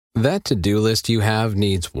That to-do list you have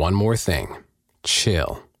needs one more thing.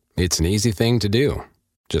 Chill. It's an easy thing to do.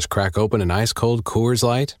 Just crack open an ice-cold Coors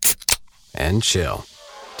Light and chill.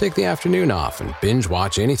 Take the afternoon off and binge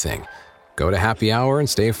watch anything. Go to happy hour and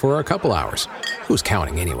stay for a couple hours. Who's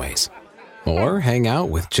counting anyways? Or hang out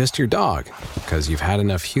with just your dog, because you've had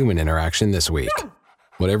enough human interaction this week.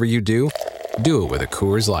 Whatever you do it with a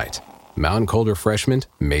Coors Light. Mountain Cold Refreshment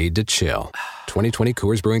made to chill. 2020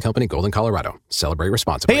 Coors Brewing Company, Golden, Colorado. Celebrate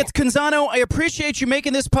responsibly. Hey, it's Canzano. I appreciate you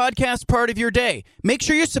making this podcast part of your day. Make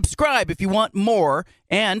sure you subscribe if you want more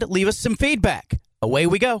and leave us some feedback. Away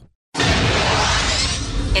we go.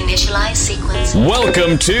 Initialize sequence.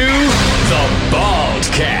 Welcome to The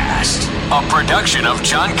Baldcast, a production of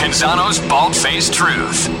John Canzano's Bald-Faced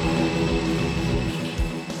Truth.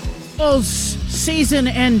 Bulls season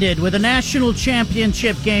ended with a national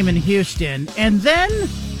championship game in Houston, and then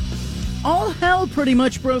all hell pretty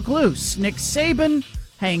much broke loose. Nick Saban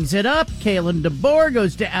hangs it up. Kalen DeBoer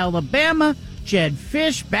goes to Alabama. Jedd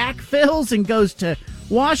Fisch backfills and goes to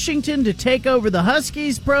Washington to take over the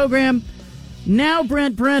Huskies program. Now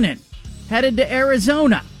Brent Brennan headed to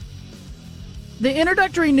Arizona. The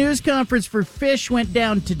introductory news conference for Fisch went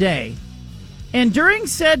down today. And during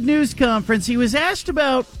said news conference, he was asked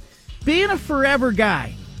about being a forever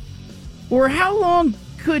guy, or how long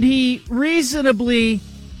could he reasonably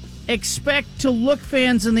expect to look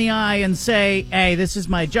fans in the eye and say, hey, this is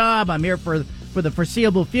my job, I'm here for the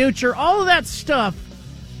foreseeable future, all of that stuff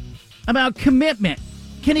about commitment.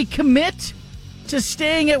 Can he commit to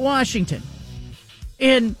staying at Washington?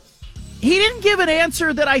 And he didn't give an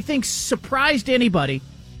answer that I think surprised anybody.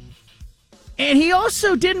 And he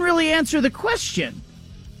also didn't really answer the question.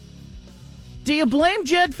 Do you blame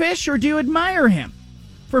Jedd Fisch or do you admire him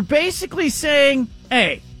for basically saying,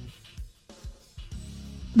 hey,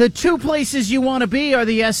 the two places you want to be are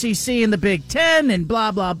the SEC and the Big Ten and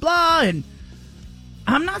blah, blah, blah. And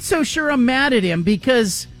I'm not so sure I'm mad at him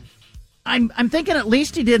because I'm thinking at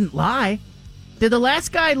least he didn't lie. Did the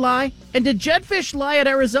last guy lie? And did Jedd Fisch lie at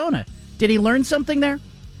Arizona? Did he learn something there?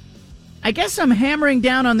 I guess I'm hammering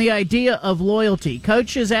down on the idea of loyalty.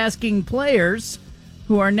 Coaches asking players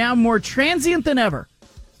who are now more transient than ever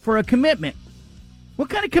for a commitment. What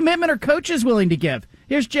kind of commitment are coaches willing to give?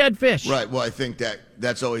 Here's Jedd Fisch. Right. Well, I think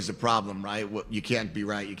that's always the problem, right? You can't be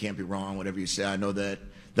right. You can't be wrong, whatever you say. I know that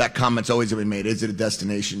comment's always been made. Is it a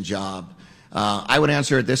destination job? I would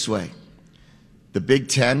answer it this way. The Big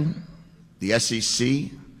Ten, the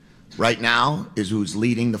SEC, right now is who's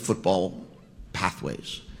leading the football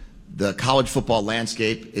pathways. The college football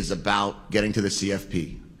landscape is about getting to the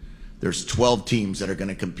CFP. There's 12 teams that are going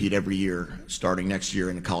to compete every year, starting next year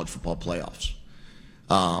in the college football playoffs.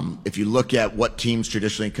 If you look at what teams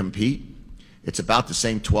traditionally compete, it's about the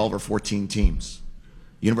same 12 or 14 teams.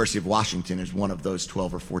 University of Washington is one of those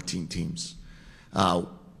 12 or 14 teams.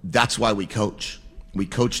 That's why we coach. We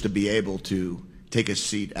coach to be able to take a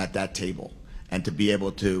seat at that table and to be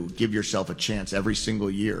able to give yourself a chance every single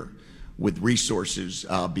year with resources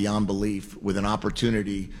beyond belief, with an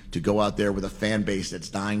opportunity to go out there with a fan base that's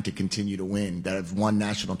dying to continue to win, that have won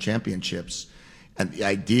national championships. And the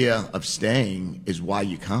idea of staying is why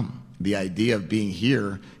you come. The idea of being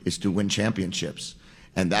here is to win championships.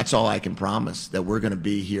 And that's all I can promise, that we're going to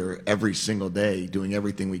be here every single day doing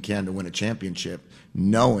everything we can to win a championship,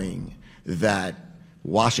 knowing that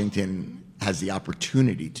Washington has the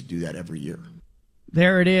opportunity to do that every year.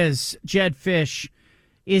 There it is. Jedd Fisch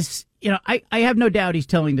is, I have no doubt he's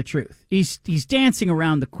telling the truth. He's dancing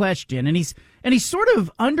around the question, and he's sort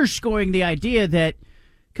of underscoring the idea that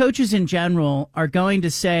coaches in general are going to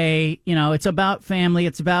say, it's about family,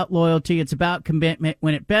 it's about loyalty, it's about commitment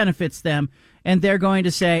when it benefits them. And they're going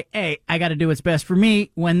to say, hey, I got to do what's best for me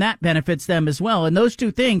when that benefits them as well. And those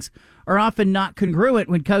two things are often not congruent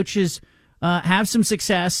when coaches have some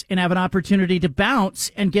success and have an opportunity to bounce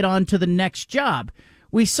and get on to the next job.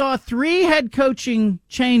 We saw 3 head coaching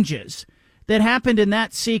changes that happened in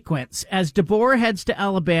that sequence as DeBoer heads to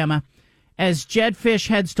Alabama, as Jedd Fisch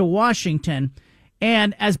heads to Washington,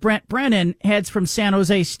 and as Brent Brennan heads from San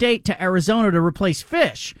Jose State to Arizona to replace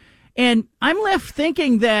Fisch. And I'm left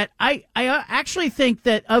thinking that I actually think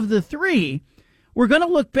that of the 3, we're going to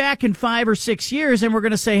look back in 5 or 6 years and we're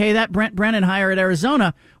going to say, hey, that Brent Brennan hire at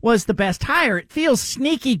Arizona was the best hire. It feels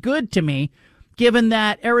sneaky good to me, given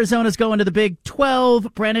that Arizona's going to the Big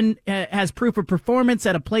 12. Brennan has proof of performance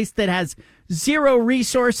at a place that has 0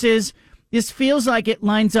 resources. This feels like it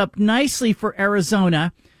lines up nicely for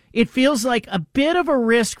Arizona. It feels like a bit of a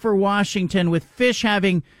risk for Washington with Fisch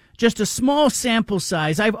having just a small sample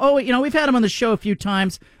size. I've always, we've had him on the show a few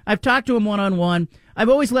times. I've talked to him one-on-one. I've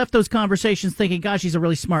always left those conversations thinking, gosh, he's a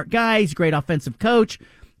really smart guy. He's a great offensive coach.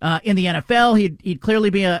 in the NFL. He'd clearly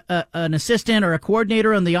be an assistant or a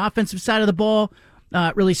coordinator on the offensive side of the ball.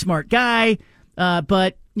 Really smart guy.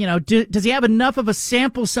 But, does he have enough of a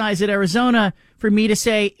sample size at Arizona for me to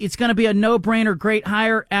say it's going to be a no-brainer great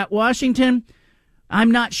hire at Washington? I'm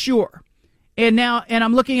not sure. And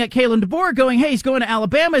I'm looking at Kalen DeBoer going, hey, he's going to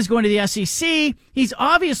Alabama, he's going to the SEC. He's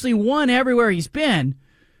obviously won everywhere he's been.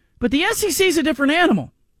 But the SEC is a different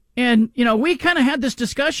animal. And, we kind of had this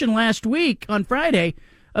discussion last week on Friday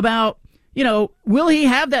about, will he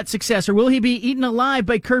have that success or will he be eaten alive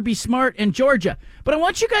by Kirby Smart and Georgia? But I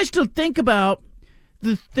want you guys to think about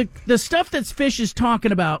the stuff that Fish is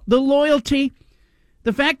talking about, the loyalty,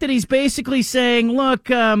 the fact that he's basically saying, look,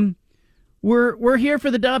 we're here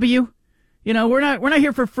for the W. We're not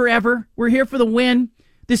here for forever. We're here for the win.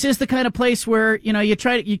 This is the kind of place where, you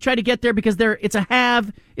try to get there because it's a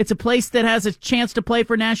have. It's a place that has a chance to play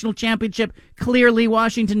for a national championship. Clearly,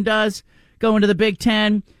 Washington does, going to the Big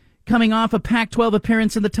Ten, coming off a Pac-12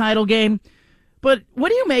 appearance in the title game. But what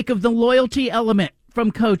do you make of the loyalty element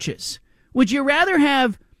from coaches? Would you rather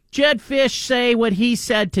have Jed Fish say what he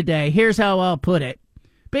said today? Here's how I'll put it.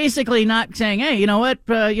 Basically not saying, hey, you know what?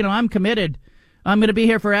 I'm committed. I'm going to be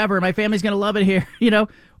here forever. My family's going to love it here,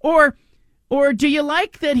 Or do you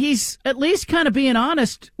like that he's at least kind of being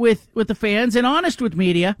honest with the fans and honest with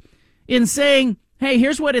media in saying, hey,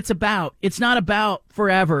 here's what it's about. It's not about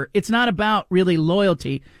forever. It's not about really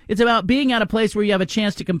loyalty. It's about being at a place where you have a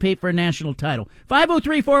chance to compete for a national title.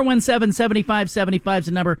 503-417-7575 is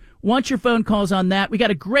the number. Want your phone calls on that. We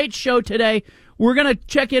got a great show today. We're going to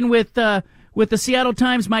check in with the Seattle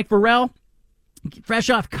Times, Mike Vorel, fresh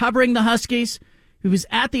off covering the Huskies, who was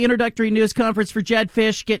at the introductory news conference for Jed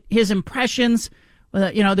Fish, get his impressions.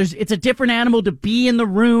 It's a different animal to be in the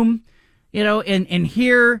room, and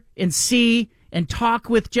hear and see and talk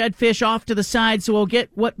with Jed Fish off to the side. So we'll get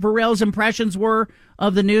what Vorel's impressions were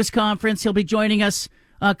of the news conference. He'll be joining us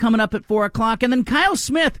coming up at 4 o'clock. And then Kyle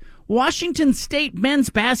Smith, Washington State men's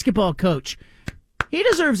basketball coach. He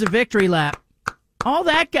deserves a victory lap. All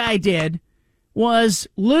that guy did was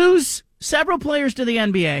lose several players to the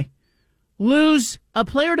NBA, lose a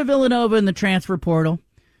player to Villanova in the transfer portal.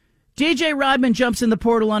 DJ Rodman jumps in the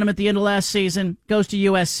portal on him at the end of last season, goes to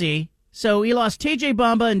USC. So he lost TJ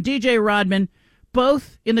Bamba and DJ Rodman,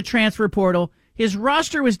 both in the transfer portal. His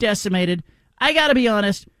roster was decimated. I got to be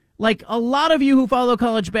honest, like a lot of you who follow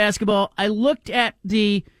college basketball, I looked at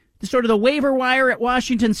the sort of the waiver wire at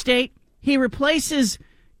Washington State. He replaces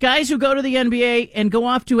guys who go to the NBA and go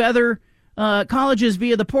off to other colleges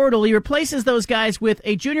via the portal. He replaces those guys with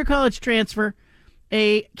a junior college transfer,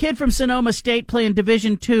 a kid from Sonoma State playing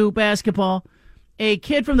Division II basketball, a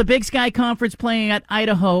kid from the Big Sky Conference playing at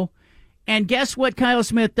Idaho. And guess what Kyle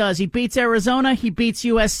Smith does? He beats Arizona. He beats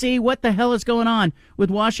USC. What the hell is going on with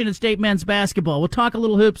Washington State men's basketball? We'll talk a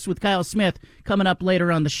little hoops with Kyle Smith coming up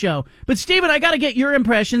later on the show. But, Stephen, I got to get your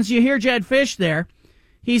impressions. You hear Jed Fish there.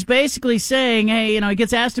 He's basically saying, hey, he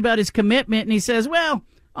gets asked about his commitment, and he says, well,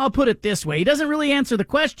 I'll put it this way. He doesn't really answer the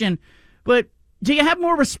question, but do you have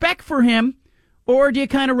more respect for him, or do you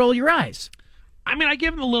kind of roll your eyes? I mean, I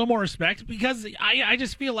give him a little more respect because I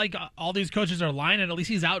just feel like all these coaches are lying, and at least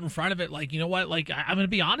he's out in front of it. Like, you know what? Like, I'm going to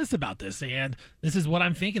be honest about this, and this is what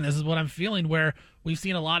I'm thinking. This is what I'm feeling, where we've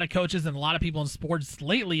seen a lot of coaches and a lot of people in sports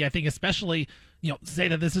lately, I think especially, say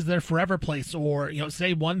that this is their forever place, or,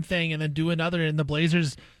 say one thing and then do another. In the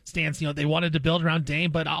Blazers stance, they wanted to build around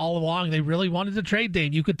Dame, but all along they really wanted to trade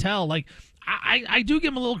Dame. You could tell. Like, I do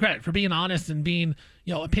give him a little credit for being honest and being,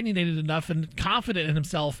 opinionated enough and confident in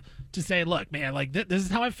himself to say, look, man, like this is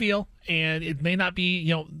how I feel, and it may not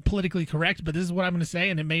be, politically correct, but this is what I'm going to say,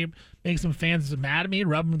 and it may make some fans mad at me,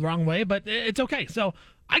 rub them the wrong way, but it's okay. So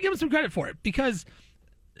I give him some credit for it because,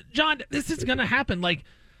 John, this is going to happen. Like,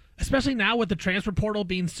 especially now with the transfer portal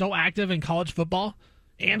being so active in college football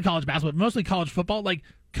and college basketball, mostly college football, like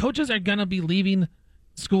coaches are going to be leaving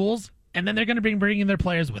schools, and then they're going to be bringing their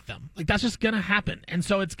players with them. Like, that's just going to happen. And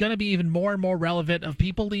so it's going to be even more and more relevant of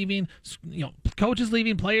people leaving, coaches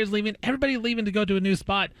leaving, players leaving, everybody leaving to go to a new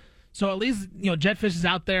spot. So at least, Jed Fish is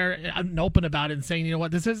out there and open about it and saying,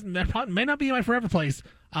 what, that may not be my forever place,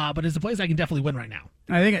 but it's a place I can definitely win right now.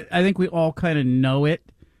 I think we all kind of know it,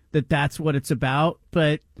 that's what it's about,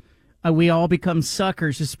 but we all become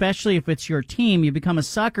suckers, especially if it's your team. You become a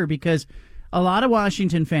sucker because a lot of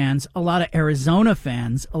Washington fans, a lot of Arizona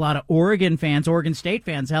fans, a lot of Oregon fans, Oregon State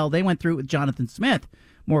fans, hell, they went through it with Jonathan Smith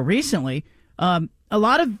more recently. A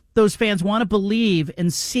lot of those fans want to believe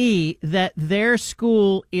and see that their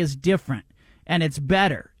school is different and it's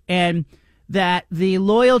better, and that the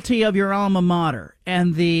loyalty of your alma mater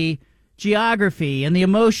and the geography and the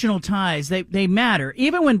emotional ties, they matter.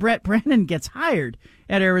 Even when Brett Brennan gets hired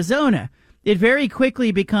at Arizona, it very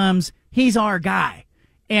quickly becomes he's our guy.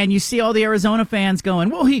 And you see all the Arizona fans going,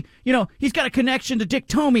 well, he's got a connection to Dick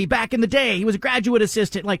Tomey back in the day. He was a graduate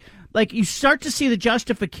assistant. Like you start to see the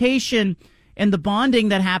justification and the bonding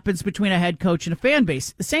that happens between a head coach and a fan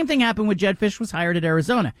base. The same thing happened when Jedd Fisch was hired at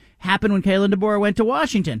Arizona. Happened when Kalen DeBoer went to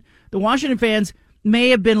Washington. The Washington fans may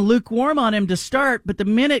have been lukewarm on him to start, but the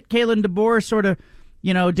minute Kalen DeBoer sort of,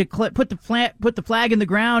 put the flag in the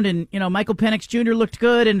ground, and Michael Penix Jr. looked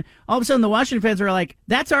good, and all of a sudden the Washington fans are like,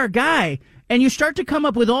 "That's our guy." And you start to come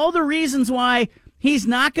up with all the reasons why he's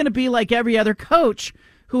not going to be like every other coach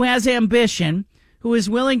who has ambition, who is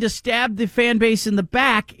willing to stab the fan base in the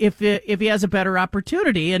back if he has a better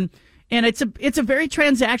opportunity. And it's a very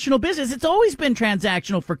transactional business. It's always been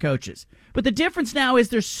transactional for coaches. But the difference now is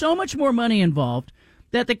there's so much more money involved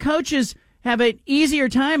that the coaches have an easier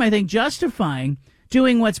time, I think, justifying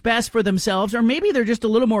doing what's best for themselves, or maybe they're just a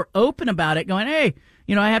little more open about it, going, hey,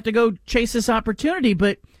 I have to go chase this opportunity.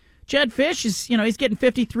 But Jedd Fisch is, he's getting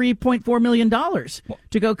 $53.4 million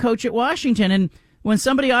to go coach at Washington. And when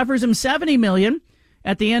somebody offers him $70 million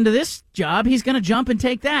at the end of this job, he's going to jump and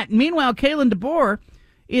take that. Meanwhile, Kalen DeBoer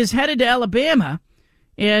is headed to Alabama.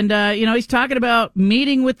 And, he's talking about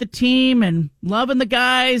meeting with the team and loving the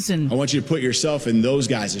guys. And I want you to put yourself in those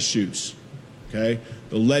guys' shoes, okay?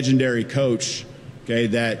 The legendary coach, okay,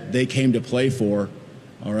 that they came to play for,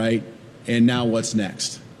 all right? And now what's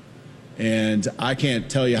next? And I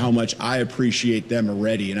can't tell you how much I appreciate them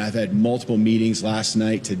already. And I've had multiple meetings last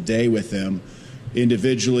night, today with them,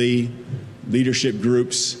 individually, leadership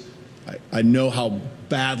groups. I know how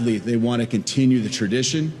badly they want to continue the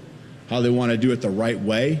tradition, how they want to do it the right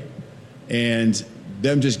way. And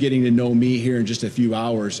them just getting to know me here in just a few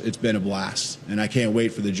hours, it's been a blast. And I can't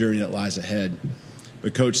wait for the journey that lies ahead.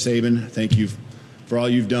 But Coach Saban, thank you for all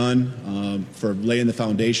you've done, for laying the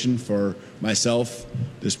foundation for myself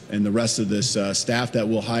and the rest of this staff that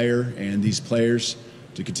we'll hire and these players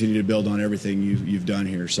to continue to build on everything you've done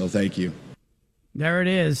here. So thank you. There it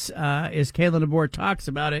is, as Kalen DeBoer talks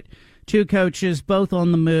about it. Two coaches, both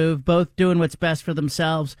on the move, both doing what's best for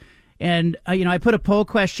themselves. And, I put a poll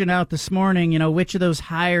question out this morning, which of those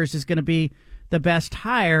hires is going to be the best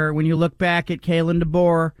hire when you look back at Kalen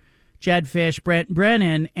DeBoer, Jedd Fisch, Brent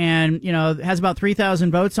Brennan, and, has about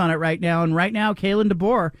 3,000 votes on it right now. And right now, Kalen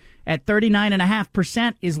DeBoer at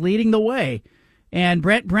 39.5% is leading the way. And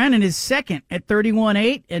Brent Brennan is second at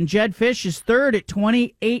 31.8%, and Jedd Fisch is third at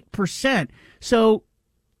 28%. So,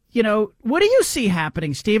 what do you see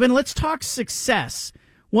happening, Stephen? Let's talk success.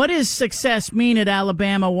 What does success mean at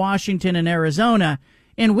Alabama, Washington, and Arizona?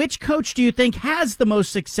 And which coach do you think has the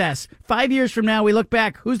most success? 5 years from now, we look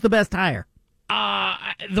back, who's the best hire?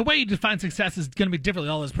 The way you define success is going to be different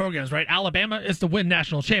in all those programs, right? Alabama is to win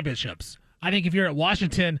national championships. I think if you're at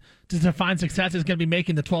Washington, to define success is going to be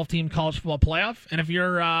making the 12-team college football playoff. And if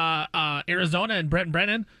you're Arizona and Brent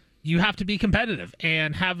Brennan, you have to be competitive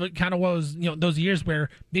and have kind of those years where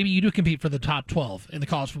maybe you do compete for the top 12 in the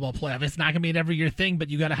college football playoff. It's not going to be an every year thing, but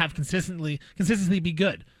you got to have consistency be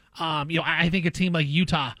good. I think a team like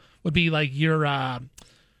Utah would be like your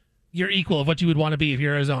equal of what you would want to be if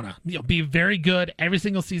you're Arizona. Be very good every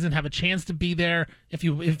single season, have a chance to be there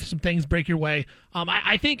if some things break your way.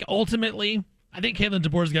 I think ultimately, Kalen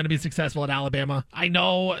DeBoer is going to be successful at Alabama. I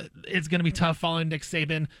know it's going to be tough following Nick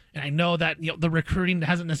Saban, and I know that the recruiting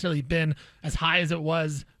hasn't necessarily been as high as it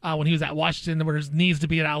was when he was at Washington, where it needs to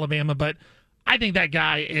be at Alabama. But I think that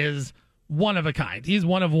guy is one of a kind. He's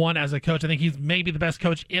one of one as a coach. I think he's maybe the best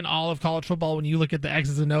coach in all of college football when you look at the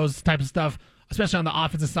X's and O's type of stuff, especially on the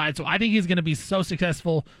offensive side. So I think he's going to be so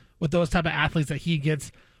successful with those type of athletes that he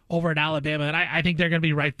gets over at Alabama, and I think they're going to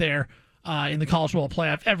be right there in the college football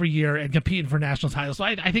playoff every year and competing for national titles. So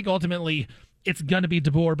I think ultimately it's going to be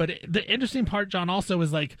DeBoer. But the interesting part, John, also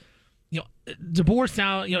is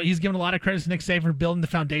DeBoer he's given a lot of credit to Nick Saban for building the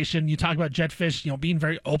foundation. You talk about Jedd Fisch, being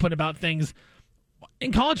very open about things.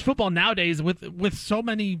 In college football nowadays, with so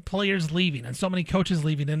many players leaving and so many coaches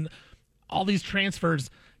leaving and all these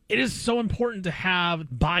transfers, it is so important to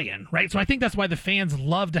have buy-in, right? So I think that's why the fans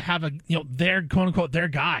love to have their quote unquote their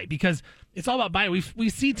guy, because it's all about buy-in. We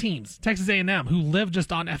see teams, Texas A&M, who live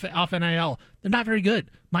just off NIL. They're not very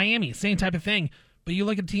good. Miami, same type of thing. But you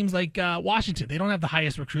look at teams like Washington, they don't have the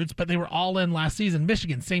highest recruits, but they were all in last season.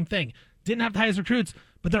 Michigan, same thing. Didn't have the highest recruits,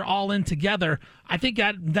 but they're all in together. I think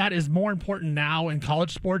that is more important now in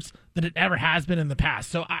college sports than it ever has been in the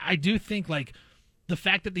past. So I do think the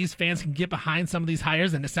fact that these fans can get behind some of these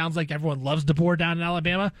hires, and it sounds like everyone loves DeBoer down in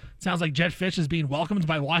Alabama. It sounds like Jedd Fisch is being welcomed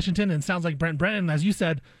by Washington, and it sounds like Brent Brennan, as you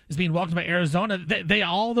said, is being welcomed by Arizona.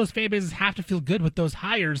 All those fan bases have to feel good with those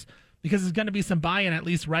hires, because there's going to be some buy-in at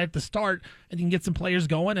least right at the start, and you can get some players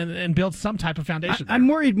going and build some type of foundation. I'm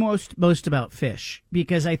worried most about Fish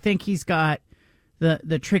because I think he's got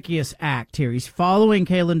the trickiest act here. He's following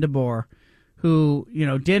Kalen DeBoer, who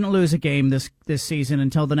didn't lose a game this season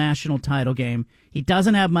until the national title game. He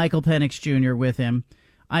doesn't have Michael Penix Jr. with him.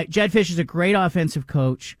 Jedd Fisch is a great offensive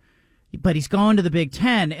coach, but he's going to the Big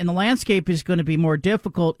Ten, and the landscape is going to be more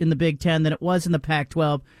difficult in the Big Ten than it was in the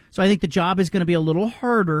Pac-12. So I think the job is going to be a little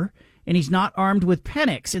harder, and he's not armed with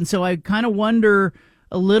Penix. And so I kind of wonder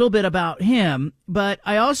a little bit about him. But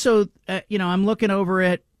I also, I'm looking over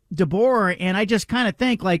at DeBoer, and I just kind of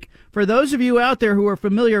think, like, for those of you out there who are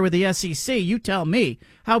familiar with the SEC, you tell me,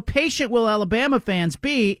 how patient will Alabama fans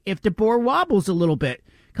be if DeBoer wobbles a little bit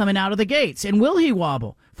coming out of the gates? And will he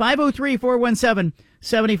wobble? 503-417-7575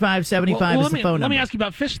 is the phone number. Let me ask you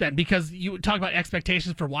about Fish then, because you talk about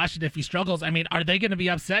expectations for Washington if he struggles. I mean, are they going to be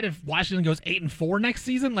upset if Washington goes 8-4 next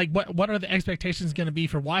season? Like, what are the expectations going to be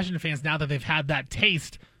for Washington fans now that they've had that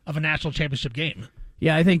taste of a national championship game?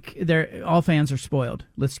 Yeah, I think all fans are spoiled.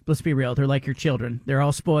 Let's be real. They're like your children. They're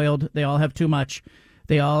all spoiled. They all have too much.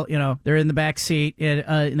 They all, they're in the back seat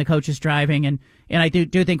and the coach is driving. And I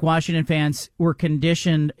do think Washington fans were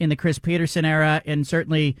conditioned in the Chris Peterson era, and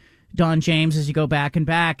certainly Don James, as you go back and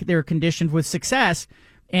back, they were conditioned with success.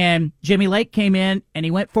 And Jimmy Lake came in and he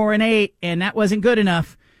went 4-8, and that wasn't good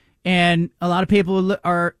enough. And a lot of people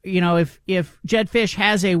are, if Jedd Fisch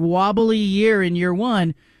has a wobbly year in year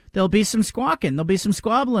one, there'll be some squawking. There'll be some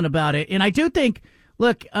squabbling about it. And I do think,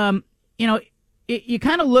 look, you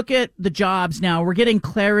kind of look at the jobs now. We're getting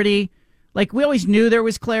clarity. Like, we always knew there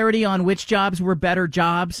was clarity on which jobs were better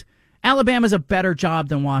jobs. Alabama's a better job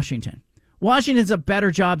than Washington. Washington's a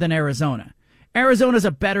better job than Arizona. Arizona's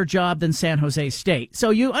a better job than San Jose State.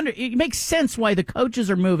 So it makes sense why the coaches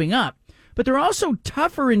are moving up. But they're also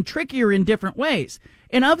tougher and trickier in different ways.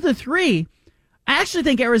 And of the three, I actually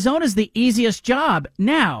think Arizona's the easiest job.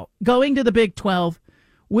 Now, going to the Big 12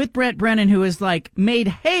 with Brent Brennan, who has made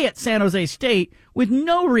hay at San Jose State with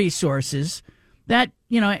no resources, that,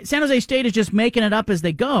 San Jose State is just making it up as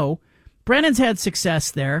they go. Brennan's had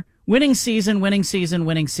success there, winning season.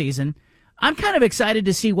 I'm kind of excited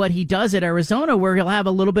to see what he does at Arizona, where he'll have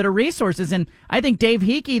a little bit of resources. And I think Dave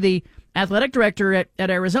Hickey, the athletic director at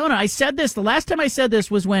Arizona, I said this, the last time I said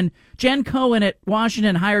this was when Jen Cohen at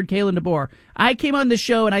Washington hired Kalen DeBoer. I came on the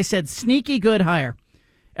show and I said, sneaky good hire.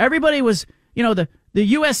 Everybody was, the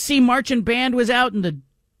USC marching band was out and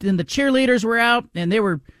the cheerleaders were out, and they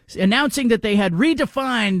were announcing that they had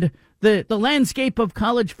redefined the landscape of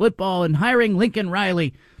college football and hiring Lincoln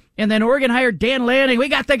Riley. And then Oregon hired Dan Lanning. We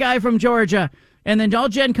got the guy from Georgia. And then all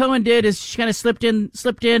Jen Cohen did is she kind of slipped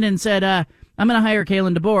in and said, I'm going to hire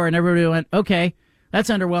Kalen DeBoer. And everybody went, okay, that's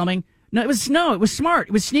underwhelming. No, it was smart.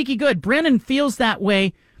 It was sneaky good. Brennan feels that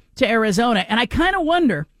way to Arizona. And I kind of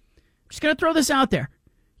wonder, I'm just going to throw this out there.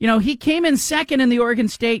 He came in second in the Oregon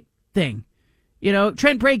State thing.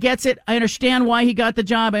 Trent Bray gets it. I understand why he got the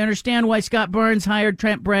job. I understand why Scott Barnes hired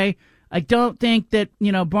Trent Bray. I don't think that,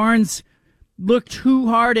 Barnes looked too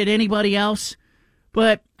hard at anybody else.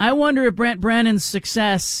 But I wonder if Brent Brennan's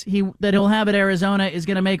success that he'll have at Arizona is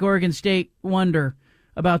going to make Oregon State wonder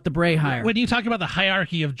about the Bray hire. When you talk about the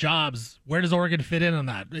hierarchy of jobs, where does Oregon fit in on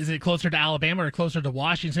that? Is it closer to Alabama or closer to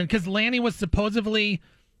Washington? Because Lanning was supposedly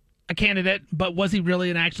a candidate, but was he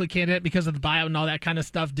really an actual candidate because of the buyout and all that kind of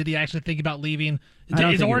stuff? Did he actually think about leaving?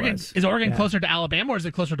 Is Oregon closer to Alabama or is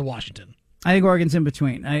it closer to Washington? I think Oregon's in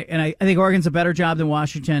between. I think Oregon's a better job than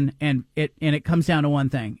Washington, and it comes down to one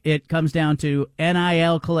thing. It comes down to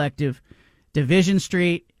NIL collective. Division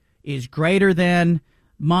Street is greater than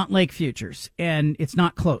Montlake Futures, and it's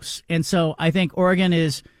not close. And so I think Oregon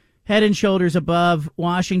is head and shoulders above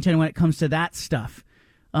Washington when it comes to that stuff.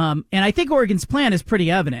 And I think Oregon's plan is pretty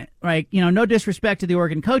evident, right? No disrespect to the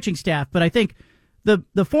Oregon coaching staff, but I think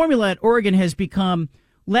the formula at Oregon has become,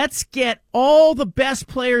 let's get all the best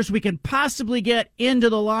players we can possibly get into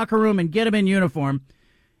the locker room and get them in uniform,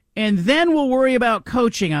 and then we'll worry about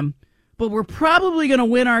coaching them. But we're probably going to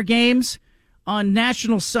win our games on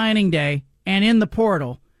National Signing Day and in the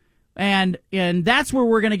portal, and that's where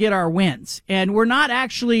we're going to get our wins. And we're not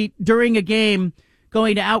actually, during a game,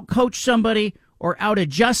 going to out-coach somebody or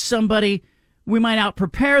out-adjust somebody. We might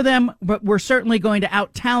out-prepare them, but we're certainly going to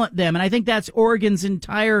out-talent them. And I think that's Oregon's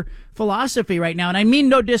entire philosophy right now. And I mean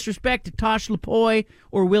no disrespect to Tosh Lapoy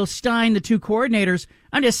or Will Stein, the two coordinators.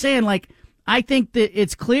 I'm just saying, I think that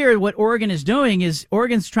it's clear what Oregon is doing is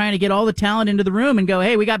Oregon's trying to get all the talent into the room and go,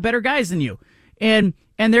 hey, we got better guys than you. And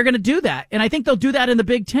they're going to do that. And I think they'll do that in the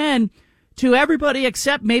Big Ten to everybody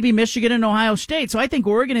except maybe Michigan and Ohio State. So I think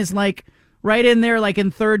Oregon is right in there, in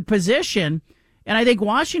third position. And I think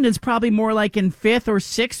Washington's probably more like in 5th or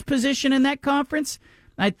 6th position in that conference.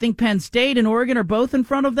 I think Penn State and Oregon are both in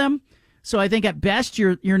front of them. So I think at best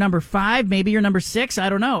you're number 5, maybe you're number 6. I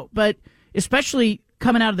don't know. But especially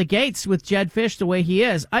coming out of the gates with Jedd Fisch the way he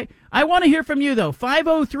is. I want to hear from you, though.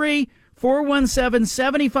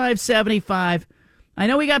 503-417-7575. I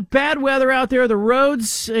know we got bad weather out there. The roads,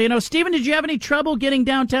 Stephen, did you have any trouble getting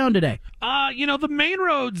downtown today? The main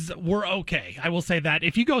roads were okay. I will say that.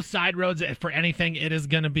 If you go side roads for anything, it is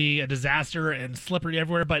going to be a disaster and slippery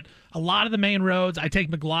everywhere. But a lot of the main roads, I take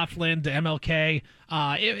McLaughlin to MLK,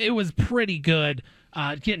 it was pretty good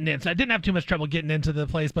getting in. So I didn't have too much trouble getting into the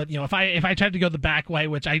place. But, if I tried to go the back way,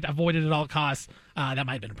 which I avoided at all costs, that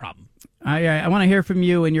might have been a problem. I want to hear from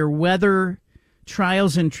you and your weather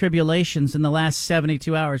trials and tribulations in the last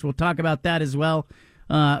 72 hours. We'll talk about that as well.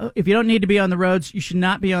 If you don't need to be on the roads, you should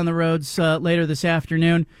not be on the roads later this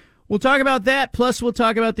afternoon. We'll talk about that, plus we'll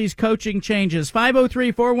talk about these coaching changes.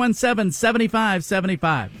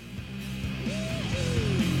 503-417-7575.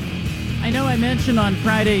 I know I mentioned on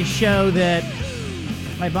Friday's show that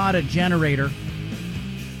I bought a generator.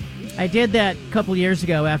 I did that a couple years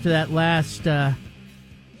ago after that last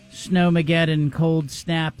Snowmageddon cold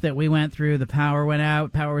snap that we went through. The power went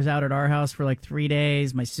out. Power was out at our house for like 3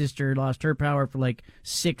 days. My sister lost her power for like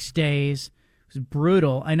 6 days. It was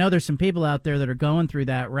brutal. I know there's some people out there that are going through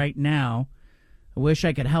that right now. I wish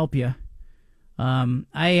I could help you. I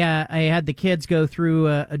had the kids go through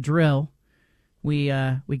a drill. We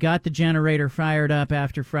got the generator fired up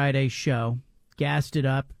after Friday's show, gassed it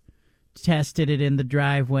up, tested it in the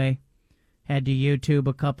driveway. Had to YouTube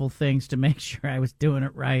a couple things to make sure I was doing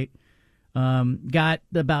it right. Got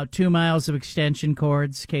about 2 miles of extension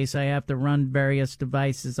cords in case I have to run various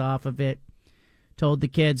devices off of it. Told the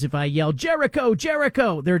kids if I yell, Jericho,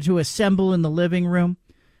 Jericho, they're to assemble in the living room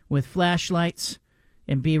with flashlights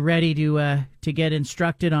and be ready to get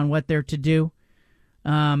instructed on what they're to do.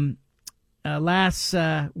 We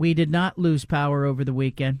did not lose power over the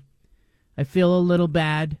weekend. I feel a little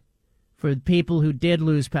bad for the people who did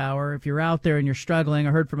lose power. If you're out there and you're struggling,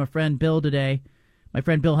 I heard from a friend, Bill, today. My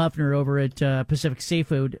friend Bill Huffner over at Pacific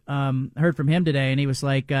Seafood. Heard from him today, and he was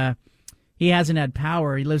like, he hasn't had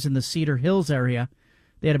power. He lives in the Cedar Hills area.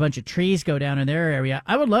 They had a bunch of trees go down in their area.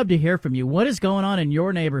 I would love to hear from you. What is going on in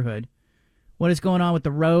your neighborhood? What is going on with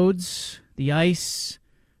the roads, the ice,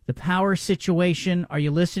 the power situation? Are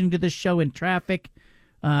you listening to this show in traffic?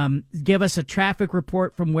 Give us a traffic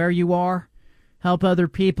report from where you are. Help other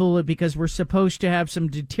people, because we're supposed to have some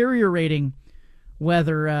deteriorating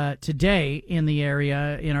weather today in the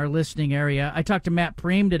area, in our listening area. I talked to Matt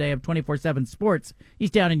Preem today of 24/7 Sports. He's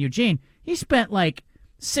down in Eugene. He spent like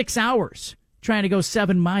 6 hours trying to go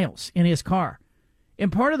 7 miles in his car.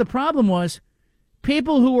 And part of the problem was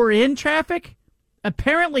people who were in traffic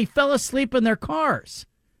apparently fell asleep in their cars.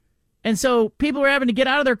 And so people were having to get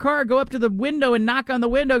out of their car, go up to the window and knock on the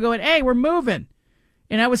window going, hey, we're moving.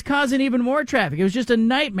 And that was causing even more traffic. It was just a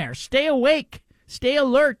nightmare. Stay awake. Stay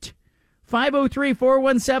alert.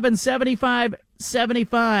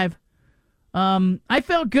 503-417-7575. I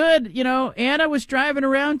felt good. Anna was driving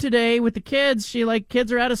around today with the kids.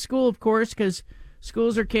 Kids are out of school, of course, because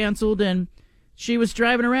schools are canceled. And she was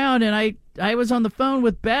driving around, and I was on the phone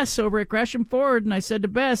with Bess over at Gresham Ford, and I said to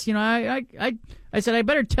Bess, I said, I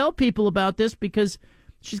better tell people about this because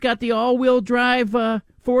she's got the all-wheel drive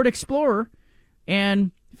Ford Explorer. And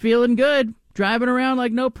feeling good, driving around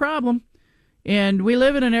like no problem. And we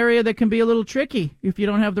live in an area that can be a little tricky if you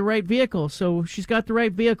don't have the right vehicle. So she's got the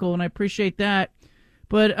right vehicle, and I appreciate that.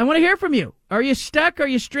 But I want to hear from you. Are you stuck? Are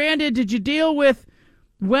you stranded? Did you deal with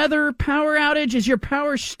weather, power outage? Is your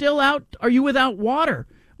power still out? Are you without water?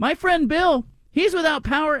 My friend Bill, he's without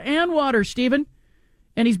power and water, Stephen.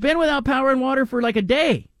 And he's been without power and water for like a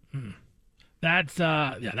day. That's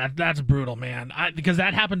that's brutal, man. Because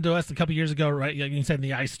that happened to us a couple years ago, right? Like you said, in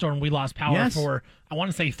the ice storm, we lost power for, I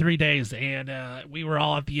want to say 3 days, and we were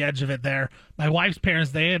all at the edge of it there. My wife's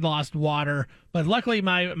parents, they had lost water, but luckily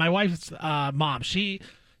my wife's mom, she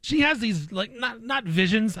has these, like, not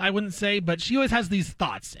visions, I wouldn't say, but she always has these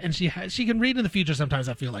thoughts, and she can read in the future sometimes,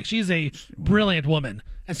 I feel like. She's a brilliant woman,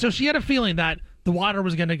 and so she had a feeling that the water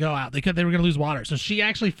was going to go out. They were going to lose water, so she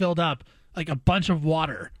actually filled up like a bunch of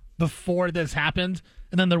water before this happened,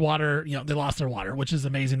 and then their water, they lost their water, which is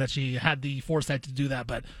amazing that she had the foresight to do that.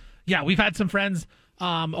 But yeah, we've had some friends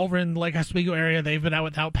over in Lake Oswego area. They've been out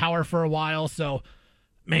without power for a while, so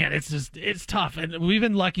man, it's tough. And we've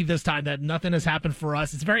been lucky this time that nothing has happened for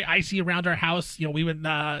us. It's very icy around our house. We went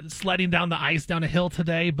sledding down the ice down a hill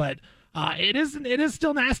today, but it is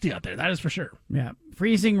still nasty out there. That is for sure. Yeah,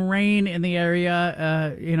 freezing rain in the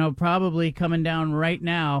area. Probably coming down right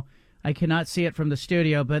now. I cannot see it from the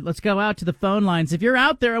studio, but let's go out to the phone lines. If you're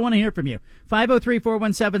out there, I want to hear from you.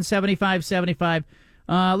 503-417-7575.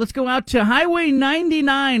 Let's go out to Highway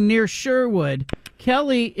 99 near Sherwood.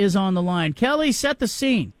 Kelly is on the line. Kelly, set the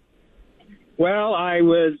scene. Well, I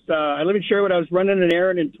live in Sherwood. I was running an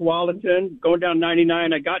errand in Tualatin, going down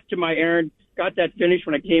 99. I got to my errand, got that finished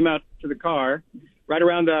when I came out to the car, right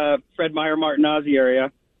around the Fred Meyer Martinazzi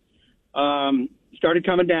area. Started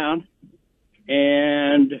coming down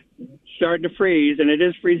and started to freeze, and it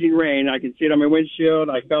is freezing rain. I can see it on my windshield.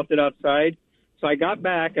 I felt it outside. So I got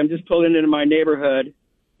back. I'm just pulling into my neighborhood.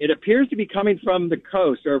 It appears to be coming from the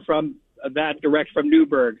coast or from that direction, from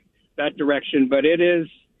Newburgh, that direction, but it is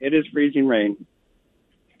freezing rain.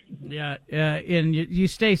 Yeah, and you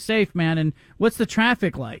stay safe, man. And what's the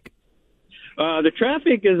traffic like? The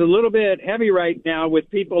traffic is a little bit heavy right now with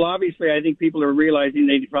people. Obviously, I think people are realizing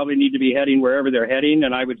they probably need to be heading wherever they're heading,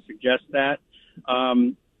 and I would suggest that.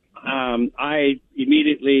 I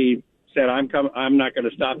immediately said I'm not going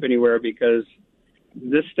to stop anywhere because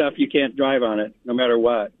this stuff you can't drive on it no matter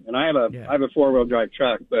what. And I have a 4-wheel drive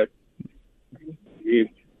truck, but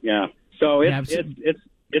so it's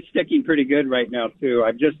sticking pretty good right now too.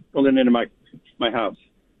 I'm just pulling into my house.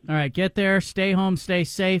 All right, get there, stay home, stay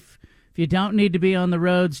safe. If you don't need to be on the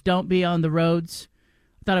roads, don't be on the roads.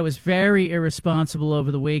 I thought it was very irresponsible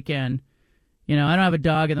over the weekend. You know, I don't have a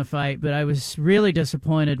dog in the fight, but I was really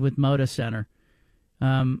disappointed with Moda Center.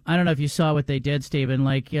 I don't know if you saw what they did, Stephen.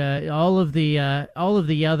 Like all of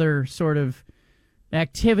the other sort of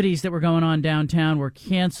activities that were going on downtown were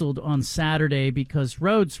canceled on Saturday because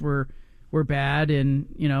roads were bad, and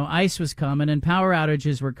ice was coming, and power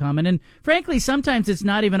outages were coming. And frankly, sometimes it's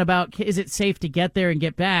not even about is it safe to get there and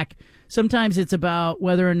get back. Sometimes it's about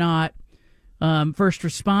whether or not first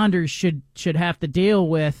responders should have to deal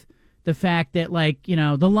with the fact that,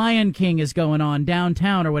 the Lion King is going on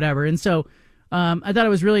downtown or whatever. And so I thought it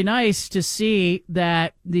was really nice to see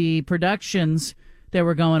that the productions that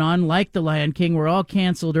were going on, like the Lion King, were all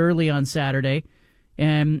canceled early on Saturday.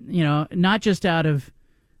 And, not just out of,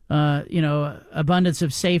 abundance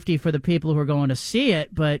of safety for the people who are going to see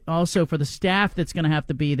it, but also for the staff that's going to have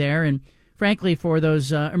to be there. And frankly, for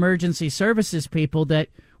those emergency services people that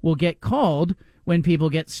will get called when people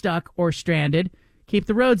get stuck or stranded. Keep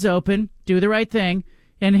the roads open, do the right thing.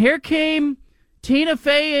 And here came Tina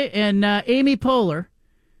Fey and Amy Poehler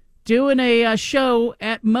doing a show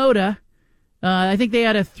at Moda. I think they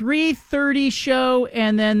had a 3:30 show,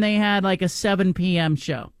 and then they had like a 7 p.m.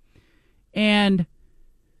 show. And,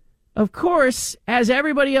 of course, as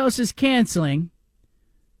everybody else is canceling,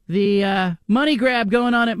 the money grab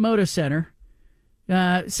going on at Moda Center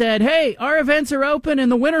said, hey, our events are open and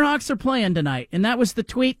the Winterhawks are playing tonight. And that was the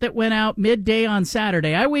tweet that went out midday on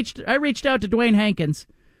Saturday. I reached out to Dwayne Hankins,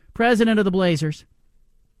 president of the Blazers,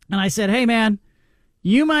 and I said, hey, man,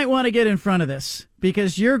 you might want to get in front of this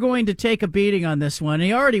because you're going to take a beating on this one. And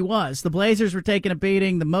he already was. The Blazers were taking a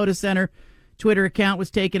beating. The Moda Center Twitter account was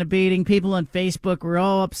taking a beating. People on Facebook were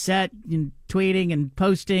all upset and tweeting and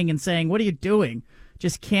posting and saying, what are you doing?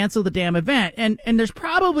 Just cancel the damn event. And there's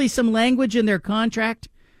probably some language in their contract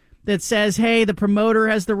that says, hey, the promoter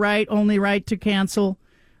has the only right to cancel.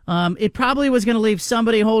 It probably was going to leave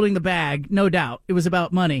somebody holding the bag, no doubt. It was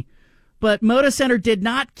about money. But Moda Center did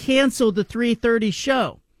not cancel the 3:30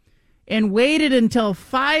 show and waited until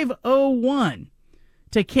 5:01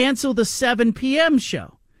 to cancel the 7 p.m.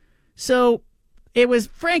 show. So it was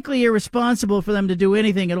frankly irresponsible for them to do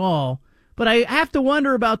anything at all. But I have to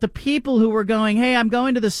wonder about the people who were going, hey, I'm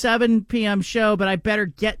going to the 7 p.m. show, but I better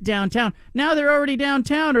get downtown. Now they're already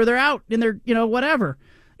downtown, or they're out in their, whatever.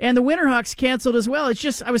 And the Winterhawks canceled as well. It's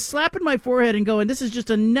just, I was slapping my forehead and going, this is just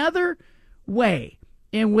another way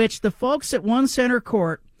in which the folks at One Center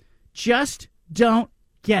Court just don't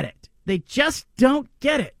get it. They just don't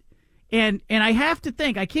get it. And I have to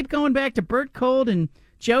think, I keep going back to Bert Cold and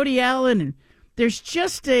Jody Allen, and there's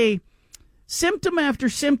just a symptom after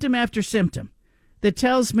symptom after symptom that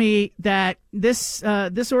tells me that this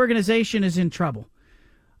organization is in trouble.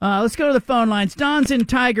 Let's go to the phone lines. Don's in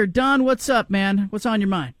Tiger. Don, what's up, man? What's on your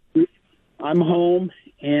mind? I'm home,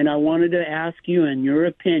 and I wanted to ask you, in your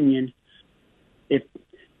opinion,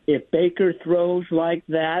 if Baker throws like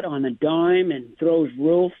that on a dime and throws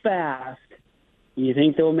real fast, do you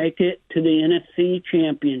think they'll make it to the NFC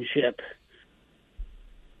Championship?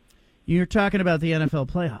 You're talking about the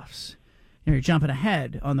NFL playoffs. You're jumping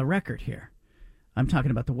ahead on the record here. I'm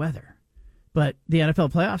talking about the weather. But the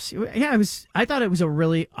NFL playoffs, yeah, I thought it was a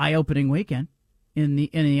really eye-opening weekend in the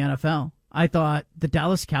NFL. I thought the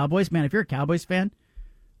Dallas Cowboys, man, if you're a Cowboys fan,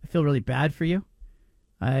 I feel really bad for you.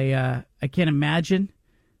 I can't imagine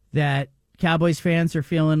that Cowboys fans are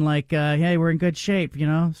feeling like, hey, we're in good shape,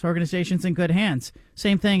 this organization's in good hands.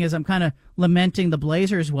 Same thing as I'm kind of lamenting the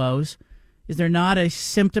Blazers' woes. Is there not a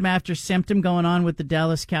symptom after symptom going on with the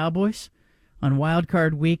Dallas Cowboys on Wild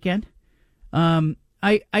Card weekend?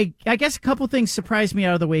 I guess a couple things surprised me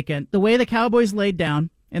out of the weekend. The way the Cowboys laid down,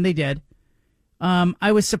 and they did.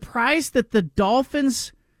 I was surprised that the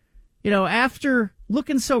Dolphins, after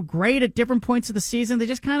looking so great at different points of the season, they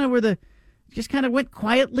just kind of went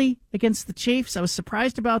quietly against the Chiefs. I was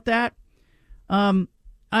surprised about that. And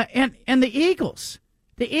the Eagles.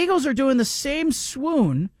 The Eagles are doing the same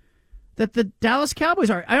swoon that the Dallas Cowboys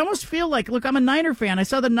are. I almost feel like, look, I'm a Niner fan. I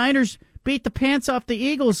saw the Niners beat the pants off the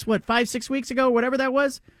Eagles, 5-6 weeks ago, whatever that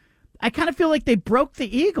was. I kind of feel like they broke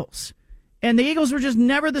the Eagles. And the Eagles were just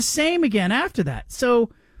never the same again after that.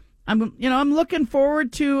 So I'm looking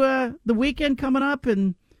forward to the weekend coming up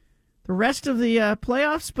and the rest of the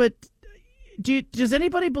playoffs. But does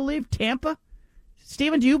anybody believe Tampa?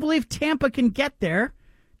 Steven, do you believe Tampa can get there?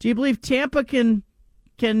 Do you believe Tampa can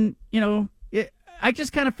I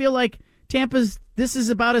just kind of feel like this is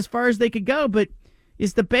about as far as they could go. But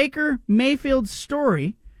is the Baker Mayfield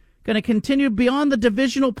story going to continue beyond the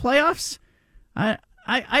divisional playoffs?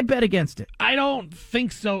 I bet against it. I don't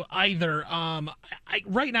think so either.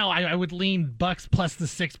 Right now, I would lean Bucks plus the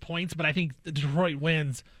 6 points, but I think Detroit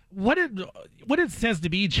wins. What it says to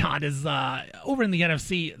me, John, is over in the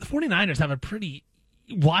NFC, the 49ers have a pretty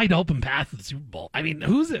wide open path to the Super Bowl. I mean,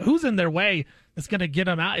 who's in their way that's going to get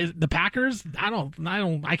them out? Is the Packers?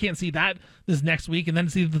 I can't see that this next week. And then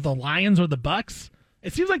it's either the Lions or the Bucks.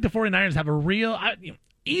 It seems like the 49ers have a real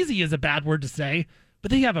easy is a bad word to say, but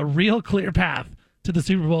they have a real clear path to the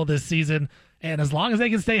Super Bowl this season. And as long as they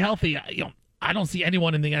can stay healthy, I don't see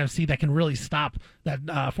anyone in the NFC that can really stop that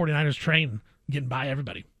 49ers train getting by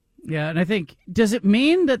everybody. Yeah, and I think, does it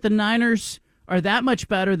mean that the Niners are that much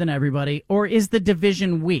better than everybody, or is the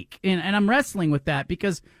division weak? And I'm wrestling with that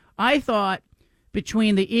because I thought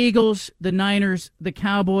between the Eagles, the Niners, the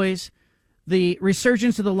Cowboys, the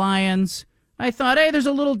resurgence of the Lions, I thought, hey, there's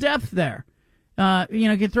a little depth there.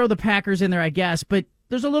 You can throw the Packers in there, I guess, but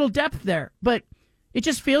there's a little depth there. But it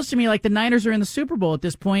just feels to me like the Niners are in the Super Bowl at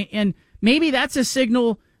this point, and maybe that's a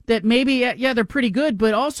signal that maybe, they're pretty good,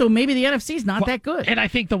 but also maybe the NFC's not that good. And I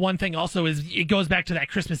think the one thing also is it goes back to that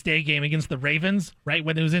Christmas Day game against the Ravens, right,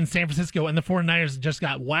 when it was in San Francisco and the 49ers just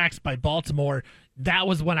got waxed by Baltimore. That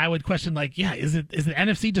was when I would question, is the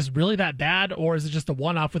NFC just really that bad, or is it just a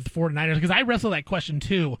one-off with the 49ers? Because I wrestle that question,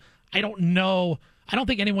 too. I don't know. I don't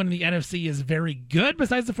think anyone in the NFC is very good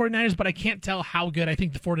besides the 49ers, but I can't tell how good I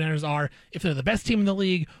think the 49ers are, if they're the best team in the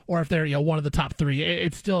league or if they're one of the top three.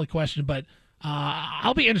 It's still a question, but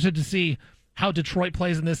I'll be interested to see how Detroit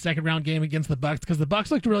plays in this second-round game against the Bucs, because the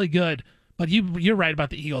Bucs looked really good, but you're right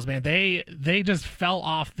about the Eagles, man. They just fell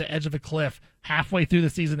off the edge of a cliff halfway through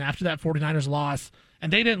the season after that 49ers loss,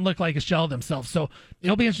 and they didn't look like a shell of themselves. So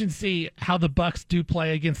it'll be interesting to see how the Bucs do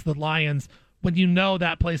play against the Lions when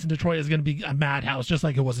that place in Detroit is going to be a madhouse, just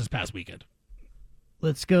like it was this past weekend.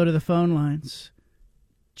 Let's go to the phone lines.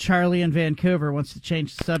 Charlie in Vancouver wants to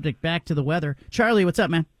change the subject back to the weather. Charlie, what's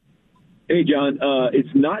up, man? Hey, John.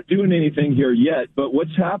 It's not doing anything here yet, but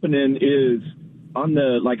what's happening is on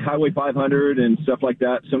the Highway 500 and stuff like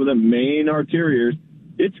that, some of the main arterials,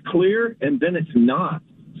 it's clear and then it's not.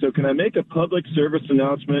 So can I make a public service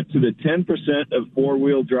announcement to the 10% of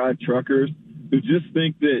four-wheel drive truckers who just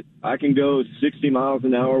think that I can go 60 miles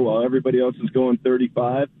an hour while everybody else is going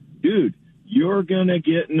 35? Dude, you're going to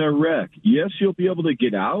get in a wreck. Yes, you'll be able to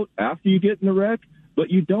get out after you get in the wreck, but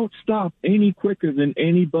you don't stop any quicker than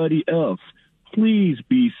anybody else. Please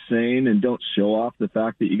be sane and don't show off the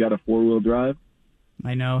fact that you got a four-wheel drive.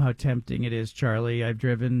 I know how tempting it is, Charlie. I've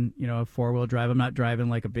driven, a four-wheel drive. I'm not driving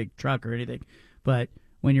like a big truck or anything, but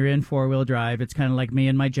when you're in four-wheel drive, it's kind of like me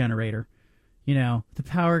and my generator. The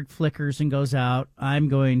power flickers and goes out.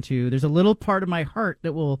 There's a little part of my heart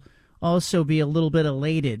that will also be a little bit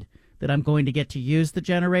elated that I'm going to get to use the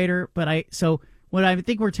generator. So what I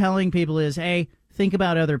think we're telling people is, hey, think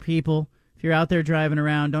about other people. If you're out there driving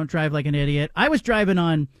around, don't drive like an idiot. I was driving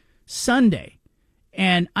on Sunday,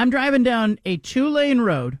 and I'm driving down a 2-lane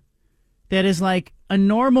road that is like a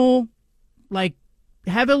normal,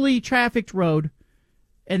 heavily trafficked road,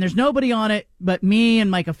 and there's nobody on it but me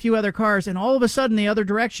and a few other cars, and all of a sudden the other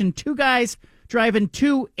direction, two guys driving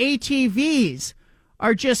two ATVs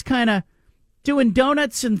are just kind of doing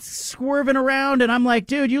donuts and swerving around, and I'm like,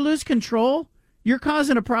 dude, you lose control? You're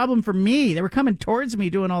causing a problem for me. They were coming towards me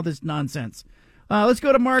doing all this nonsense. Let's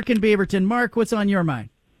go to Mark in Beaverton. Mark, what's on your mind?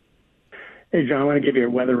 Hey, John, I want to give you a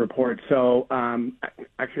weather report. So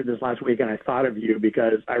actually this last weekend I thought of you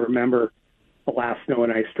because I remember last snow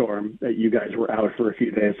and ice storm that you guys were out for a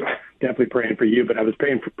few days. Definitely praying for you, but I was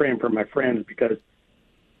praying for my friends because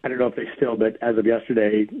I don't know if they still, but as of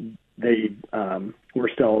yesterday, they were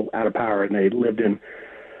still out of power, and they lived in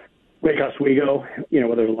Lake Oswego,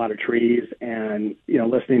 where there's a lot of trees, and,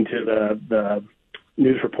 listening to the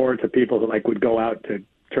news reports of people that would go out to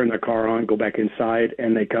turn their car on, go back inside,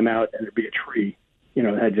 and they come out and there'd be a tree,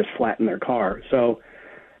 that had just flattened their car. So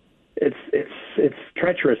it's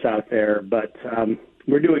treacherous out there, but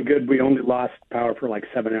we're doing good. We only lost power for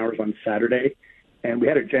 7 hours on Saturday, and we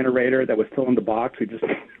had a generator that was still in the box. We just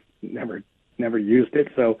never used it,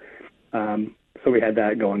 so we had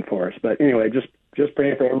that going for us. But anyway, just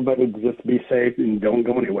praying for everybody to just be safe and don't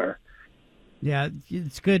go anywhere. Yeah,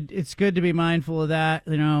 it's good. It's good to be mindful of that.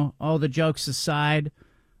 All the jokes aside.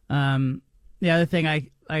 The other thing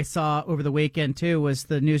I saw over the weekend too was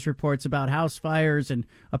the news reports about house fires and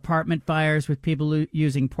apartment fires with people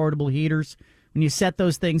using portable heaters. When you set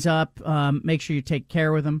those things up, make sure you take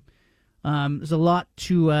care of them. There's a lot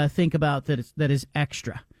to think about that is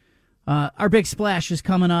extra. Our big splash is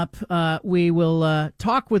coming up. We will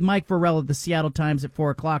talk with Mike Vorel of the Seattle Times at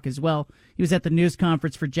 4 o'clock as well. He was at the news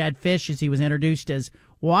conference for Jedd Fisch as he was introduced as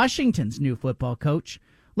Washington's new football coach.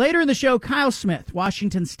 Later in the show, Kyle Smith,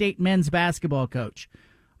 Washington State men's basketball coach.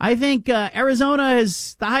 I think Arizona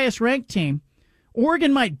is the highest-ranked team.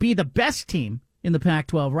 Oregon might be the best team in the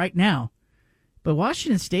Pac-12 right now. But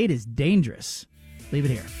Washington State is dangerous. Leave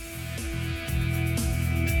it here.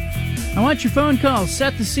 I want your phone calls.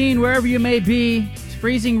 Set the scene wherever you may be. It's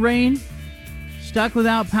freezing rain. Stuck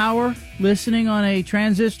without power. Listening on a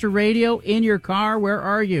transistor radio in your car. Where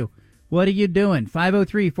are you? What are you doing?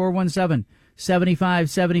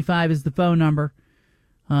 503-417-7575 is the phone number.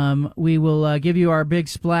 We will give you our big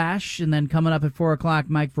splash. And then coming up at 4 o'clock,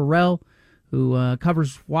 Mike Vorel, who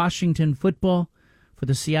covers Washington football for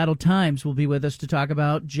the Seattle Times, will be with us to talk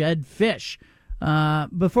about Jedd Fisch.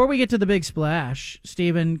 Before we get to the big splash,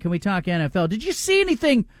 Stephen, can we talk NFL? Did you see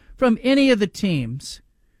anything from any of the teams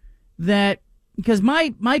that, because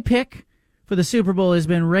my pick for the Super Bowl has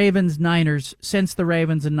been Ravens-Niners since the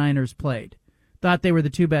Ravens and Niners played. Thought they were the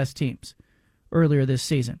two best teams earlier this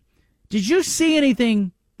season. Did you see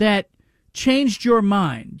anything that changed your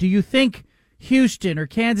mind? Do you think Houston or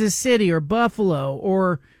Kansas City or Buffalo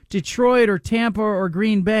or Detroit or Tampa or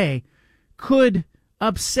Green Bay could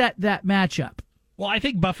upset that matchup? Well, I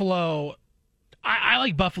think Buffalo, I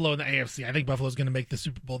like Buffalo in the AFC. I think Buffalo's going to make the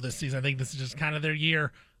Super Bowl this season. I think this is just kind of their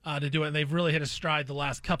year to do it, and they've really hit a stride the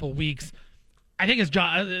last couple weeks. I think as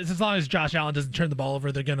long as Josh Allen doesn't turn the ball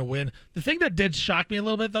over, they're going to win. The thing that did shock me a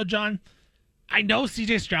little bit, though, John, I know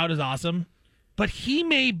C.J. Stroud is awesome, but he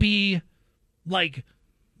may be like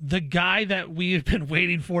the guy that we've been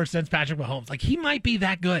waiting for since Patrick Mahomes. Like, he might be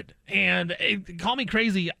that good. And call me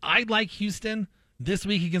crazy, I like Houston this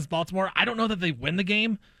week against Baltimore. I don't know that they win the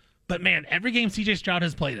game, but man, every game C.J. Stroud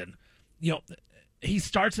has played in,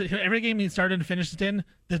 every game he started and finished it in,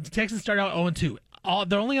 the Texans started out 0-2.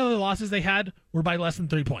 The only other losses they had were by less than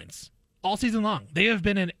 3 points all season long. They have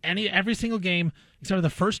been in every single game except for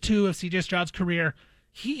the first two of C.J. Stroud's career.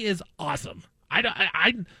 He is awesome.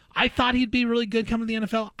 I thought he'd be really good coming to the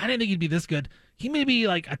NFL. I didn't think he'd be this good. He may be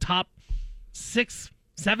like a top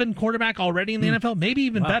 6-7 quarterback already in the NFL, maybe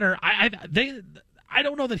even better. I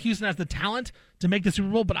don't know that Houston has the talent to make the Super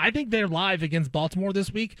Bowl, but I think they're live against Baltimore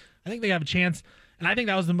this week. I think they have a chance, and I think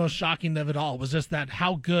that was the most shocking of it all, was just that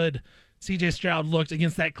how good C.J. Stroud looked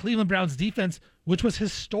against that Cleveland Browns defense, which was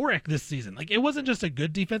historic this season. Like, it wasn't just a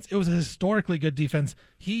good defense, it was a historically good defense.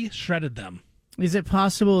 He shredded them. Is it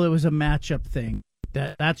possible it was a matchup thing?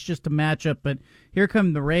 That's just a matchup, but here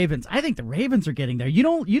come the Ravens. I think the Ravens are getting there.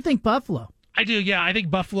 You think Buffalo? I do, yeah. I think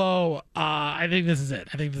Buffalo, I think this is it.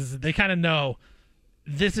 They kind of know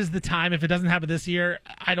this is the time. If it doesn't happen this year,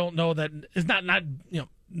 I don't know that it's not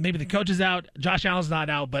maybe the coach is out, Josh Allen's not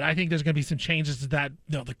out, but I think there's going to be some changes to that,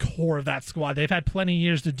 the core of that squad. They've had plenty of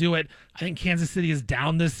years to do it. I think Kansas City is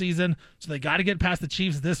down this season, so they got to get past the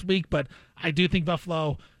Chiefs this week, but I do think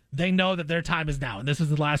Buffalo, they know that their time is now, and this is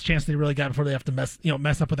the last chance they really got before they have to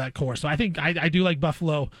mess up with that core. So I think I do like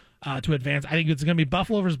Buffalo to advance. I think it's going to be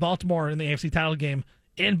Buffalo versus Baltimore in the AFC title game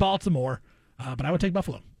in Baltimore, but I would take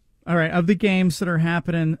Buffalo. All right, of the games that are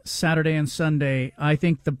happening Saturday and Sunday, I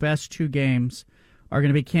think the best two games are going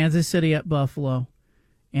to be Kansas City at Buffalo,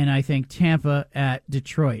 and I think Tampa at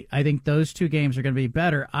Detroit. I think those two games are going to be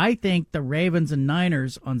better. I think the Ravens and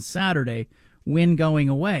Niners on Saturday win going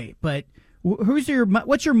away. But what's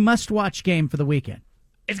your must-watch game for the weekend?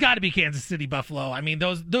 It's got to be Kansas City, Buffalo. I mean,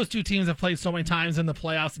 those two teams have played so many times in the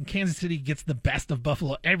playoffs, and Kansas City gets the best of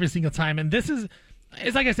Buffalo every single time. And this is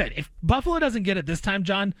it's like I said, if Buffalo doesn't get it this time,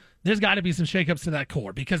 John, there's got to be some shakeups to that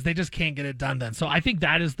core because they just can't get it done then. So I think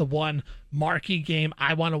that is the one marquee game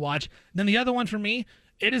I want to watch. Then the other one for me,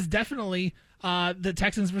 it is definitely the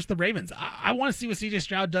Texans versus the Ravens. I want to see what C.J.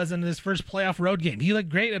 Stroud does in his first playoff road game. He looked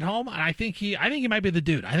great at home, and I think he might be the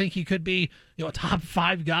dude. I think he could be a top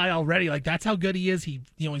 5 guy already. Like that's how good he is.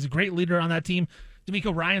 He's a great leader on that team.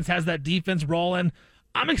 D'Amico Ryans has that defense rolling.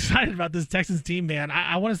 I'm excited about this Texans team, man.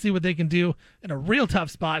 I want to see what they can do in a real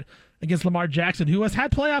tough spot against Lamar Jackson, who has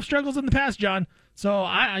had playoff struggles in the past, John. So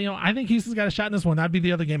I think Houston's got a shot in this one. That'd be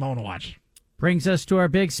the other game I want to watch. Brings us to our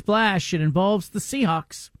big splash. It involves the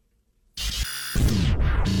Seahawks.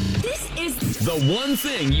 This is the one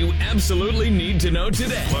thing you absolutely need to know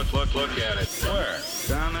today. Look at it. Where?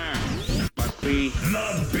 Down there. Must be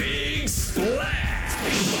the Big Splash.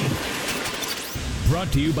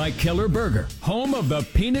 Brought to you by Killer Burger, home of the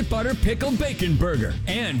Peanut Butter Pickle Bacon Burger,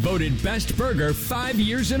 and voted Best Burger 5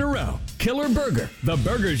 years in a row. Killer Burger, the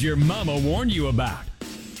burgers your mama warned you about.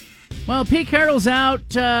 Well, Pete Carroll's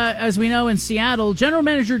out, as we know, in Seattle. General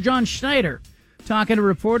Manager John Schneider, talking to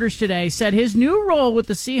reporters today, said his new role with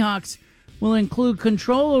the Seahawks will include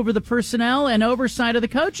control over the personnel and oversight of the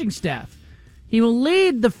coaching staff. He will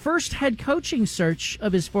lead the first head coaching search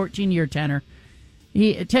of his 14-year tenure.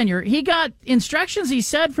 He got instructions, he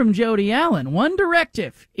said, from Jody Allen. One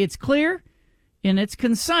directive. It's clear and it's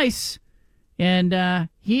concise. And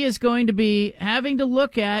he is going to be having to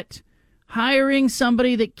look at hiring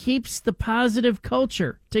somebody that keeps the positive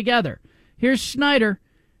culture together. Here's Schneider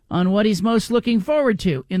on what he's most looking forward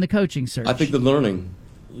to in the coaching search. I think the learning,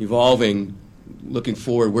 evolving, looking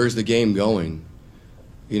forward, where's the game going?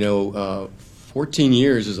 14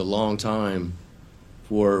 years is a long time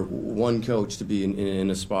for one coach to be in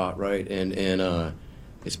a spot, right? And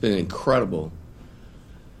it's been incredible.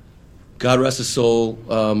 God rest his soul,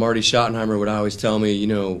 Marty Schottenheimer would always tell me,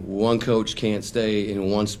 one coach can't stay in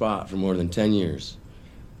one spot for more than 10 years.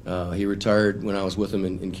 He retired when I was with him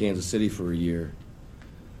in Kansas City for a year.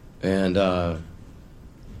 And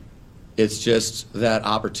it's just that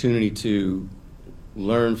opportunity to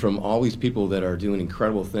learn from all these people that are doing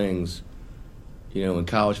incredible things, in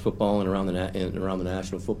college football and around the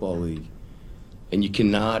National Football League. And you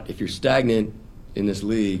cannot, if you're stagnant in this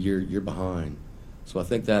league, you're behind. So I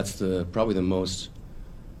think that's probably the most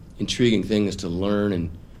intriguing thing is to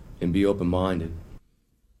learn and be open-minded.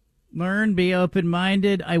 Learn, be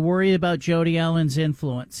open-minded. I worry about Jody Allen's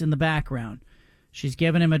influence in the background. She's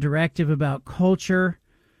given him a directive about culture.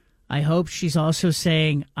 I hope she's also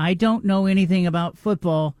saying, I don't know anything about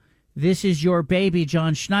football. This is your baby,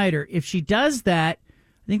 John Schneider. If she does that,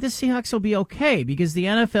 I think the Seahawks will be okay because the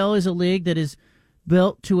NFL is a league that is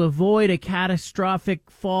built to avoid a catastrophic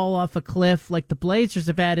fall off a cliff like the Blazers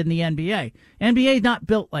have had in the NBA. NBA not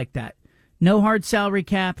built like that. No hard salary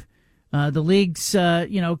cap. The league's,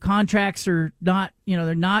 contracts are not,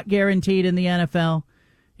 they're not guaranteed in the NFL.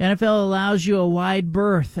 NFL allows you a wide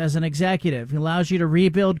berth as an executive. It allows you to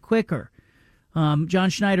rebuild quicker. John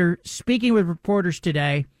Schneider, speaking with reporters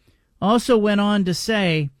today, also went on to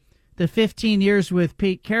say the 15 years with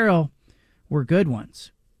Pete Carroll were good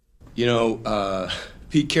ones.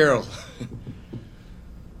 Pete Carroll.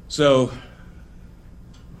 So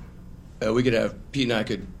Pete and I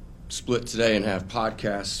could split today and have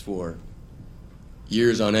podcasts for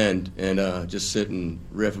years on end and just sit and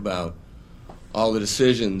riff about all the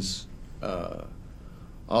decisions,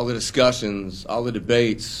 all the discussions, all the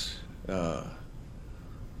debates,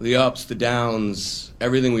 the ups, the downs,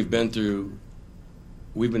 everything we've been through.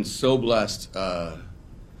 We've been so blessed to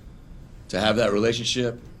have that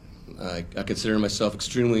relationship. I consider myself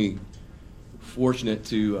extremely fortunate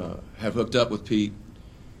to have hooked up with Pete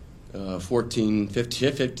 15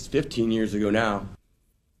 years ago now.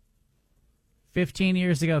 15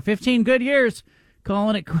 years ago. 15 good years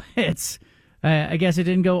calling it quits. I guess it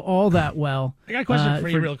didn't go all that well. I got a question for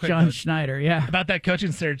you real quick. John Schneider, yeah. About that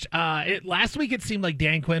coaching search. Last week it seemed like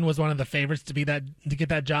Dan Quinn was one of the favorites to get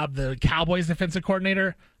that job, the Cowboys defensive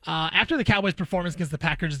coordinator. After the Cowboys' performance against the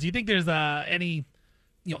Packers, do you think there's any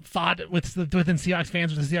thought within Seahawks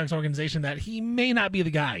fans, with the Seahawks organization, that he may not be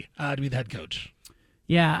the guy to be the head coach?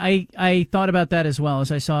 Yeah, I thought about that as well,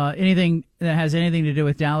 as I saw anything that has anything to do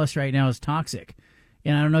with Dallas right now is toxic.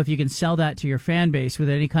 And I don't know if you can sell that to your fan base with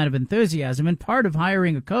any kind of enthusiasm. And part of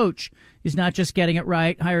hiring a coach is not just getting it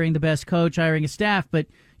right, hiring the best coach, hiring a staff, but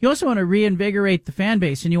you also want to reinvigorate the fan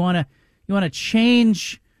base, and you want to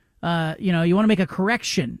change. You want to make a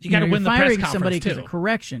correction. You got to win the press conference somebody too. A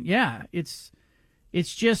correction. Yeah, it's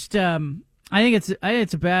just. I think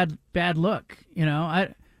it's a bad look.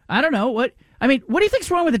 I don't know what. I mean, what do you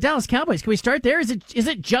think's wrong with the Dallas Cowboys? Can we start there? Is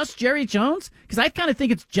it just Jerry Jones? Because I kind of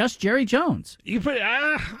think it's just Jerry Jones. You put,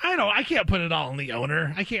 I can't put it all on the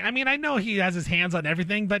owner. I can't. I mean, I know he has his hands on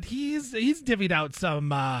everything, but he's divvied out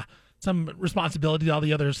some responsibility to all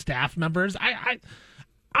the other staff members.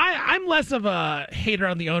 I'm less of a hater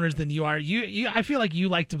on the owners than you are. I feel like you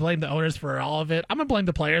like to blame the owners for all of it. I'm gonna blame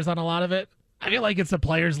the players on a lot of it. I feel like it's a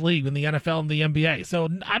players' league in the NFL and the NBA. So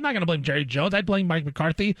I'm not going to blame Jerry Jones. I'd blame Mike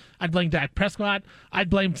McCarthy. I'd blame Dak Prescott.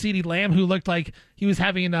 I'd blame CeeDee Lamb, who looked like he was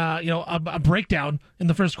having a breakdown in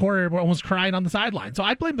the first quarter, almost crying on the sideline. So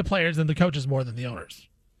I'd blame the players and the coaches more than the owners.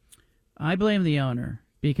 I blame the owner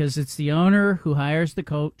because it's the owner who hires the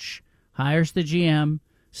coach, hires the GM,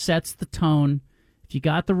 sets the tone. If you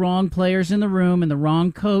got the wrong players in the room and the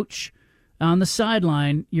wrong coach on the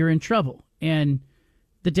sideline, you're in trouble. And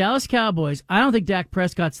the Dallas Cowboys, I don't think Dak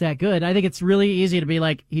Prescott's that good. I think it's really easy to be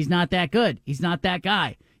like, he's not that good. He's not that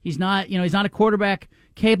guy. He's not a quarterback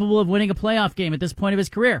capable of winning a playoff game at this point of his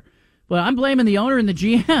career. But I'm blaming the owner and the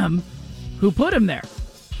GM who put him there.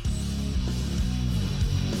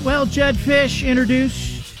 Well, Jedd Fisch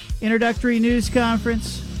introduced introductory news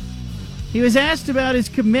conference. He was asked about his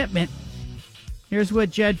commitment. Here's what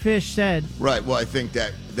Jedd Fisch said. Right. Well, I think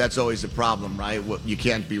that's always the problem, right? You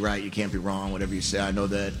can't be right. You can't be wrong, whatever you say. I know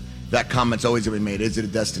that comment's always going to be made. Is it a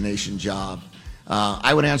destination job?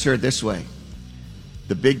 I would answer it this way.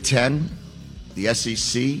 The Big Ten, the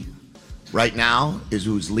SEC, right now is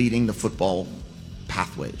who's leading the football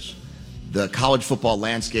pathways. The college football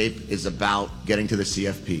landscape is about getting to the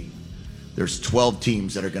CFP. There's 12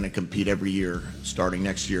 teams that are going to compete every year starting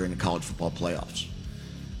next year in the college football playoffs.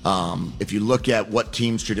 If you look at what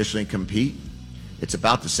teams traditionally compete, it's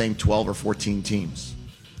about the same 12 or 14 teams.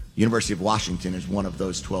 University of Washington is one of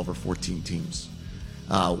those 12 or 14 teams.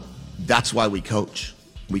 That's why we coach.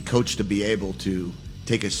 We coach to be able to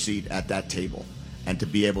take a seat at that table and to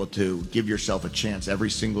be able to give yourself a chance every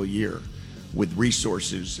single year with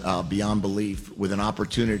resources beyond belief, with an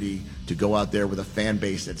opportunity to go out there with a fan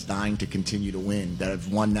base that's dying to continue to win, that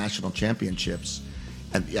have won national championships.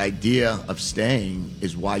 And the idea of staying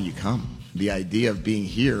is why you come. The idea of being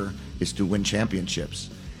here is to win championships.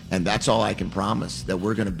 And that's all I can promise, that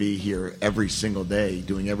we're going to be here every single day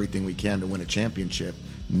doing everything we can to win a championship,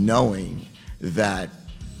 knowing that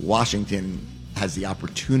Washington has the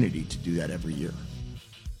opportunity to do that every year.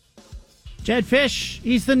 Jedd Fisch,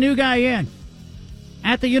 he's the new guy in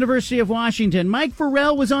at the University of Washington. Mike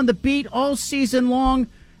Vorel was on the beat all season long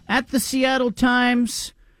at the Seattle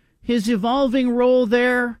Times. His evolving role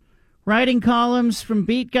there, writing columns from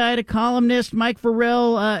beat guy to columnist. Mike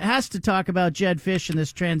Vorel has to talk about Jedd Fisch in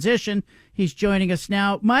this transition. He's joining us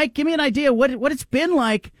now. Mike, give me an idea what it's been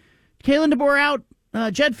like. Kalen DeBoer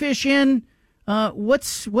out, Jedd Fisch in.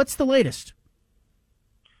 What's the latest?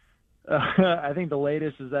 I think the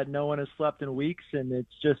latest is that no one has slept in weeks, and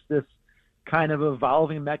it's just this kind of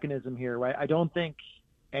evolving mechanism here, right? I don't think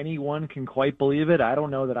anyone can quite believe it. I don't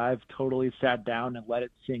know that I've totally sat down and let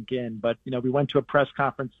it sink in, but we went to a press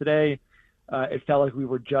conference today. It felt like we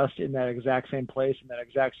were just in that exact same place, in that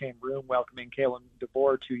exact same room, welcoming Kalen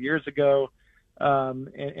DeBoer 2 years ago.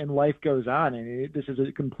 And life goes on, and this is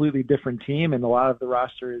a completely different team, and a lot of the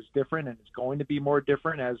roster is different, and it's going to be more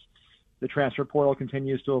different as the transfer portal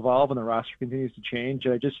continues to evolve and the roster continues to change.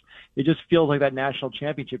 And it just feels like that national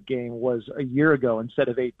championship game was a year ago instead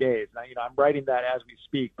of 8 days. Now, I'm writing that as we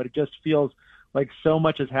speak, but it just feels like so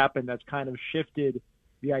much has happened that's kind of shifted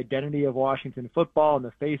the identity of Washington football and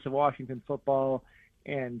the face of Washington football.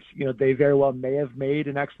 And, they very well may have made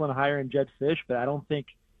an excellent hire in Jedd Fisch, but I don't think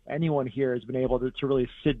anyone here has been able to really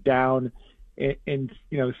sit down and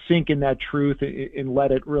sink in that truth and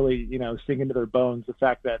let it really, sink into their bones, the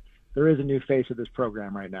fact that there is a new face of this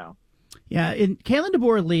program right now. Yeah, in Kalen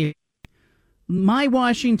DeBoer leave, my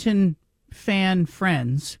Washington fan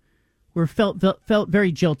friends felt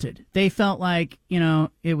very jilted. They felt like,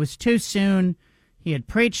 it was too soon. He had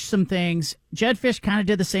preached some things. Jedd Fisch kind of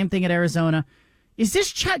did the same thing at Arizona. Is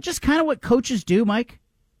this just kind of what coaches do, Mike?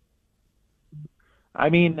 I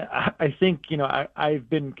mean, I think, I've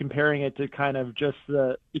been comparing it to kind of just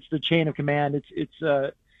it's the chain of command. It's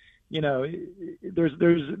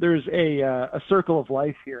there's a circle of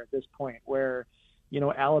life here at this point where,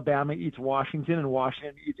 Alabama eats Washington and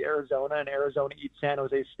Washington eats Arizona and Arizona eats San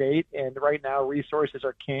Jose State. And right now resources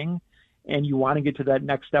are king, and you want to get to that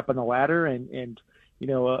next step on the ladder. And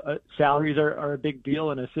salaries are a big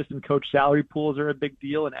deal, and assistant coach salary pools are a big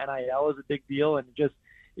deal, and NIL is a big deal. And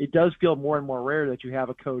it does feel more and more rare that you have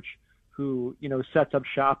a coach who, sets up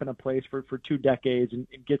shop in a place for 2 decades and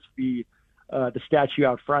gets the statue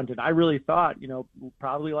out front. And I really thought,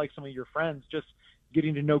 probably like some of your friends, just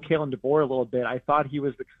getting to know Kalen DeBoer a little bit, I thought he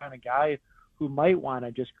was the kind of guy who might want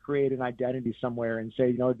to just create an identity somewhere and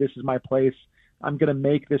say, this is my place. I'm going to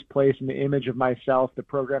make this place in the image of myself. The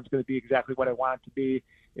program's going to be exactly what I want it to be.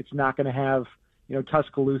 It's not going to have,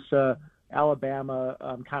 Tuscaloosa, Alabama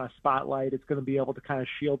kind of spotlight. It's going to be able to kind of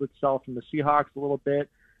shield itself from the Seahawks a little bit,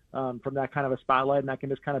 from that kind of a spotlight, and I can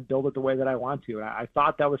just kind of build it the way that I want to. And I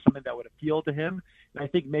thought that was something that would appeal to him. And I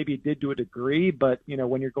think maybe it did to a degree, but,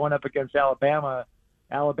 when you're going up against Alabama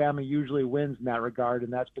usually wins in that regard,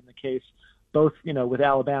 and that's been the case both, with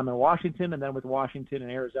Alabama and Washington, and then with Washington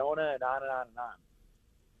and Arizona, and on and on and on.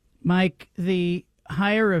 Mike, the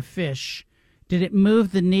hire of Fish, did it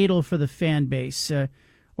move the needle for the fan base,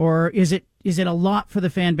 or is it a lot for the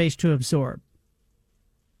fan base to absorb?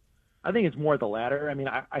 I think it's more the latter. I mean,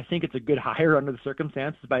 I think it's a good hire under the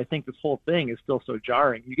circumstances, but I think this whole thing is still so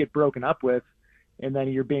jarring. You get broken up with, and then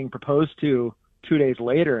you're being proposed to 2 days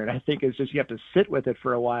later, and I think it's just you have to sit with it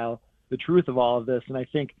for a while, the truth of all of this. And I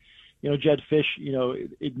think, Jedd Fish,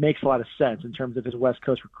 it makes a lot of sense in terms of his West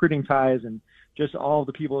Coast recruiting ties and just all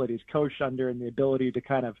the people that he's coached under and the ability to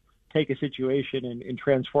kind of take a situation and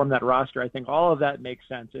transform that roster. I think all of that makes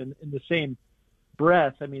sense. And in the same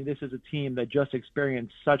breath, I mean, this is a team that just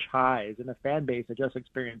experienced such highs and a fan base that just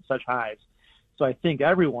experienced such highs. So I think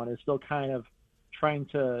everyone is still kind of trying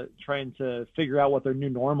to figure out what their new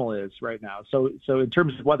normal is right now. So in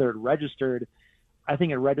terms of whether it registered, I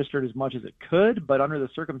think it registered as much as it could, but under the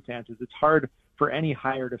circumstances, it's hard for any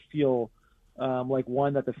hire to feel like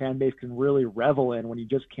one that the fan base can really revel in when he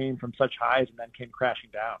just came from such highs and then came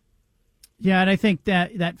crashing down. Yeah, and I think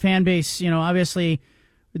that fan base, obviously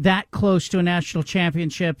that close to a national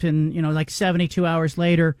championship and, like 72 hours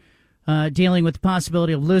later, dealing with the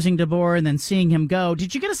possibility of losing DeBoer and then seeing him go.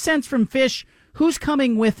 Did you get a sense from Fish who's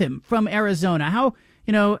coming with him from Arizona? How,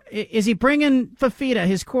 is he bringing Fafita,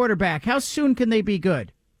 his quarterback? How soon can they be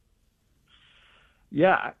good?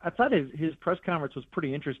 Yeah, I thought his press conference was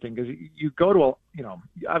pretty interesting because you go to,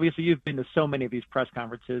 obviously you've been to so many of these press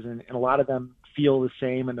conferences and a lot of them feel the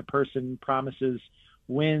same and the person promises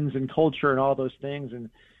wins and culture and all those things. And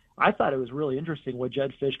I thought it was really interesting what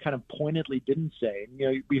Jedd Fish kind of pointedly didn't say.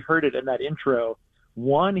 We heard it in that intro.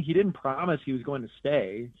 One, he didn't promise he was going to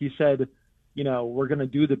stay. He said, we're going to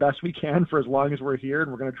do the best we can for as long as we're here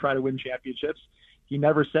and we're going to try to win championships. He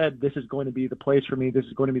never said this is going to be the place for me. This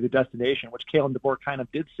is going to be the destination, which Kalen DeBoer kind of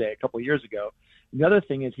did say a couple of years ago. And the other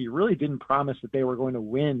thing is he really didn't promise that they were going to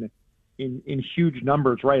win in huge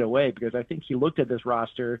numbers right away, because I think he looked at this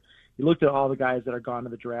roster. He looked at all the guys that are gone to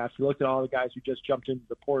the draft. He looked at all the guys who just jumped into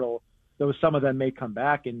the portal, though some of them may come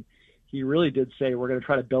back. And he really did say, we're going to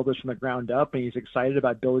try to build this from the ground up. And he's excited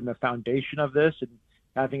about building the foundation of this and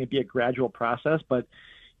having it be a gradual process. But,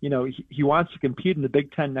 he wants to compete in the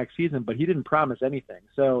Big Ten next season, but he didn't promise anything.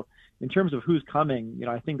 So in terms of who's coming,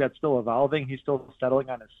 I think that's still evolving. He's still settling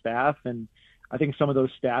on his staff. And I think some of those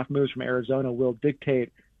staff moves from Arizona will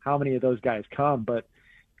dictate how many of those guys come. But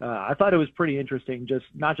I thought it was pretty interesting, just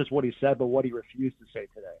not just what he said, but what he refused to say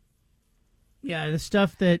today. Yeah, the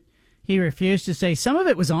stuff that he refused to say, some of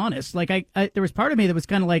it was honest. Like there was part of me that was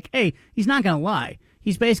kind of like, hey, he's not going to lie.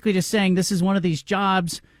 He's basically just saying this is one of these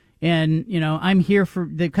jobs, and I'm here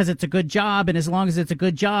because it's a good job, and as long as it's a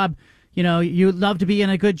good job, you'd love to be in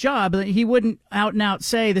a good job. He wouldn't out and out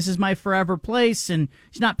say this is my forever place, and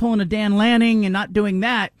he's not pulling a Dan Lanning and not doing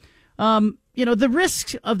that. The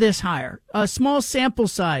risks of this hire, a small sample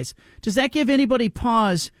size, does that give anybody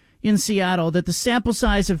pause in Seattle that the sample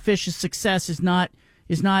size of Fish's success is not,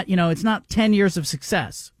 it's not 10 years of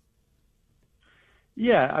success?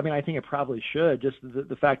 Yeah, I mean, I think it probably should. Just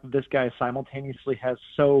the fact that this guy simultaneously has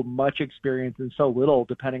so much experience and so little,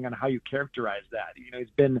 depending on how you characterize that. He's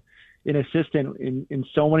been an assistant in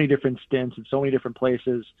so many different stints in so many different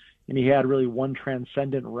places, and he had really one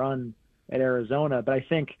transcendent run at Arizona. But I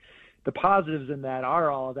think the positives in that are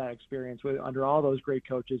all of that experience under all those great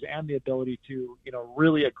coaches and the ability to,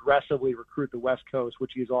 really aggressively recruit the West Coast,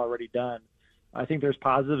 which he's already done. I think there's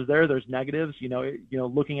positives there. There's negatives,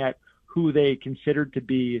 looking at who they considered to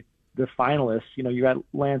be the finalists. You got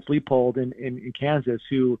Lance Leipold in Kansas,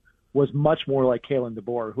 who was much more like Kalen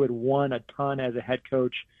DeBoer, who had won a ton as a head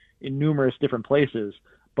coach in numerous different places,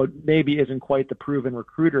 but maybe isn't quite the proven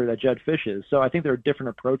recruiter that Jedd Fish is. So I think there are different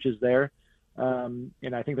approaches there. And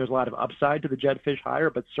I think there's a lot of upside to the Jedd Fish hire,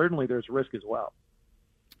 but certainly there's risk as well.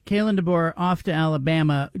 Kalen DeBoer off to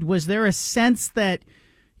Alabama. Was there a sense that,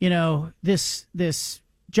 this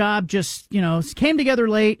job just, came together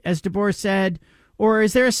late, as DeBoer said, or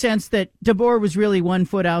is there a sense that DeBoer was really 1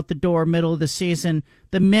 foot out the door middle of the season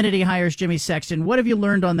the minute he hires Jimmy Sexton? What have you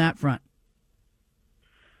learned on that front?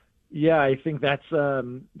 Yeah, I think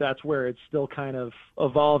that's where it's still kind of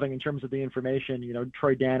evolving in terms of the information.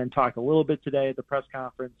 Troy Dannon talked a little bit today at the press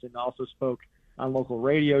conference and also spoke on local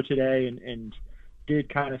radio today and did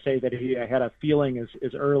kind of say that he had a feeling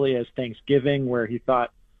as early as Thanksgiving where he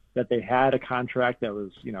thought that they had a contract that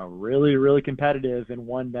was, really, really competitive and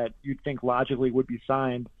one that you'd think logically would be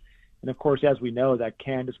signed. And of course, as we know, that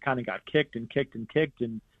can just kind of got kicked. And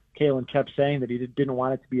Kalen kept saying that he didn't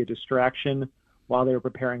want it to be a distraction while they were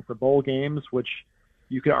preparing for bowl games, which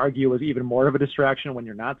you could argue was even more of a distraction when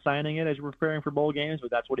you're not signing it as you're preparing for bowl games,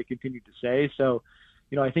 but that's what he continued to say. So,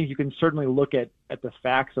 I think you can certainly look at the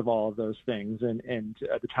facts of all of those things and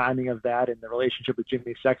the timing of that and the relationship with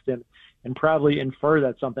Jimmy Sexton and probably infer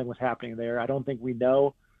that something was happening there. I don't think we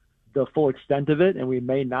know the full extent of it, and we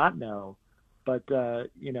may not know. But, Troy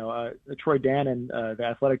Dannon, the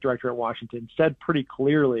athletic director at Washington, said pretty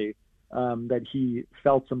clearly that he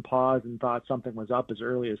felt some pause and thought something was up as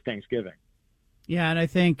early as Thanksgiving. Yeah, and I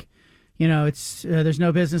think, it's there's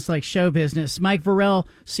no business like show business. Mike Vorel,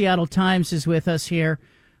 Seattle Times, is with us here.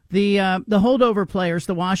 The holdover players,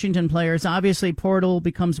 the Washington players, obviously portal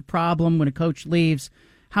becomes a problem when a coach leaves.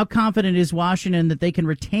 How confident is Washington that they can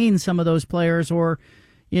retain some of those players, or,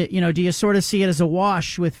 do you sort of see it as a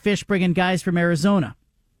wash with Fish bringing guys from Arizona?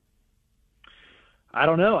 I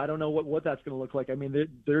don't know. I don't know what that's going to look like. I mean,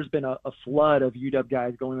 there's been a flood of UW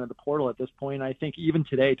guys going into the portal at this point. I think even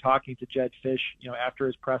today, talking to Jed Fish, after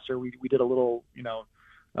his presser, we did a little,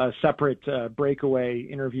 separate breakaway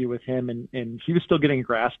interview with him, and he was still getting a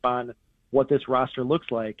grasp on what this roster looks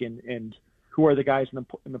like and who are the guys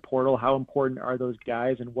in the portal, how important are those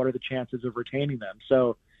guys, and what are the chances of retaining them.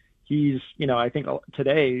 So he's, I think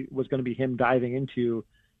today was going to be him diving into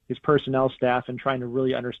his personnel staff and trying to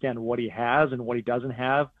really understand what he has and what he doesn't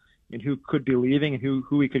have and who could be leaving and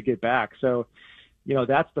who he could get back. So,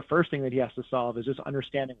 that's the first thing that he has to solve is just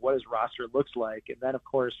understanding what his roster looks like. And then, of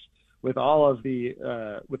course, with all of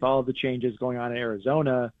the changes going on in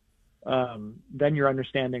Arizona, then you're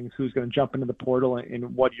understanding who's going to jump into the portal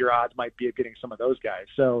and what your odds might be of getting some of those guys.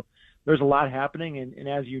 So there's a lot happening. And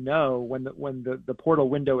as you know, when the portal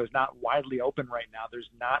window is not widely open right now, there's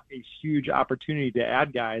not a huge opportunity to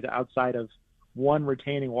add guys outside of one,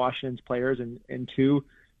 retaining Washington's players and two,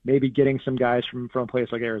 maybe getting some guys from a place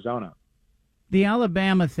like Arizona. The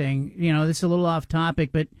Alabama thing, this is a little off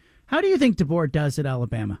topic, but how do you think DeBoer does at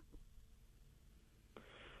Alabama?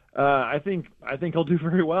 I think he'll do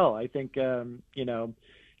very well. I think,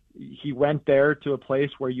 he went there to a place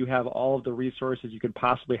where you have all of the resources you could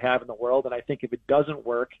possibly have in the world. And I think if it doesn't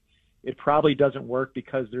work, it probably doesn't work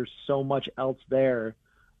because there's so much else there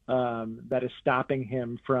that is stopping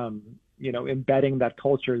him from, embedding that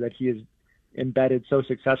culture that he has embedded so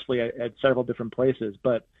successfully at several different places.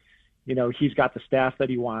 But, he's got the staff that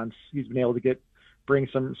he wants. He's been able to bring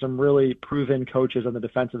some really proven coaches on the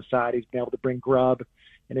defensive side. He's been able to bring Grubb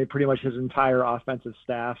and pretty much his entire offensive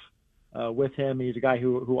staff with him. He's a guy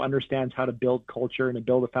who understands how to build culture and to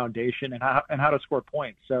build a foundation and how to score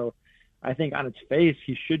points. So I think on its face,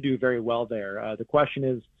 he should do very well there. The question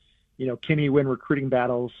is, can he win recruiting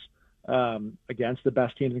battles against the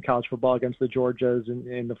best teams in college football, against the Georgias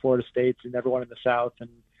and the Florida States and everyone in the South and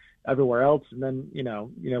everywhere else? And then,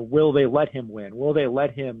 will they let him win? Will they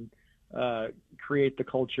let him create the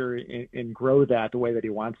culture and grow that the way that he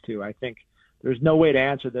wants to? I think there's no way to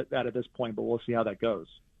answer that at this point, but we'll see how that goes.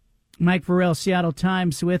 Mike Vorel, Seattle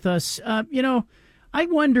Times, with us. I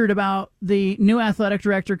wondered about the new athletic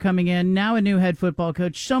director coming in, now a new head football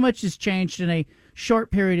coach. So much has changed in a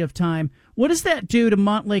short period of time. What does that do to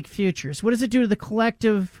Montlake Futures? What does it do to the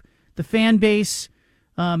collective, the fan base?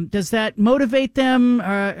 Does that motivate them,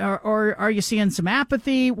 or are you seeing some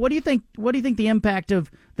apathy? What do you think? What do you think the impact of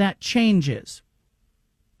that change is?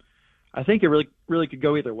 I think it really could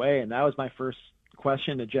go either way, and that was my first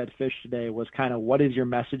question to Jed Fish today was kind of what is your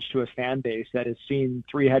message to a fan base that has seen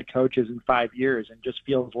 3 head coaches in 5 years and just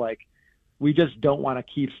feels like we just don't want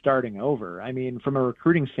to keep starting over. I mean, from a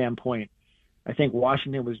recruiting standpoint, I think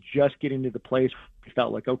Washington was just getting to the place where we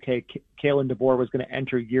felt like, okay, Kalen DeBoer was going to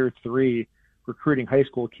enter year 3 recruiting high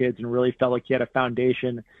school kids and really felt like he had a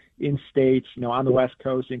foundation in states, on the West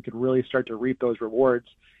Coast and could really start to reap those rewards.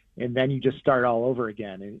 And then you just start all over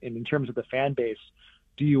again. And in terms of the fan base,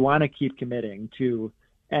 do you want to keep committing to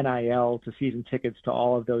NIL, to season tickets, to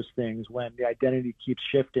all of those things when the identity keeps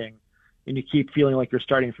shifting and you keep feeling like you're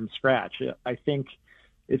starting from scratch? I think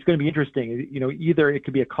it's going to be interesting. Either it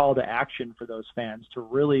could be a call to action for those fans to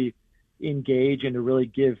really engage and to really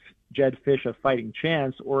give Jed Fish a fighting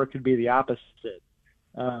chance, or it could be the opposite.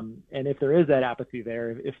 And if there is that apathy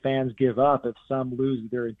there, if fans give up, if some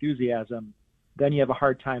lose their enthusiasm, then you have a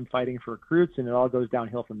hard time fighting for recruits, and it all goes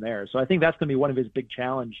downhill from there. So I think that's going to be one of his big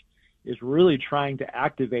challenge, is really trying to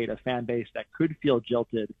activate a fan base that could feel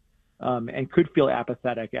jilted and could feel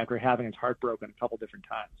apathetic after having its heart broken a couple different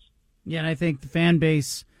times. Yeah, and I think the fan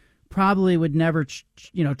base probably would never,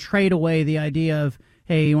 trade away the idea of,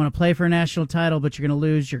 hey, you want to play for a national title, but you're going to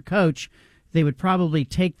lose your coach. They would probably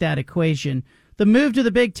take that equation. The move to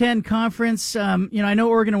the Big Ten Conference, I know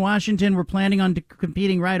Oregon and Washington were planning on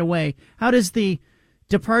competing right away. How does the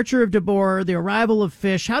departure of DeBoer, the arrival of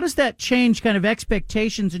Fish, how does that change kind of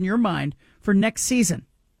expectations in your mind for next season?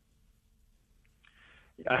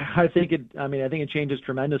 I think it changes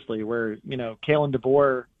tremendously. Where Kalen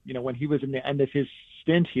DeBoer, when he was in the end of his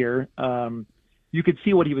stint here, you could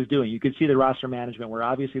see what he was doing. You could see the roster management, where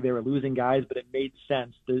obviously they were losing guys, but it made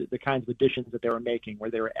sense the kinds of additions that they were making, where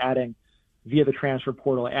they were adding via the transfer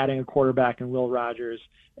portal, adding a quarterback in Will Rogers,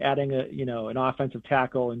 adding an offensive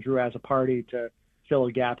tackle and Drew Azzopardi to fill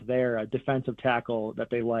a gap there, a defensive tackle that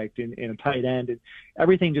they liked in a tight end, and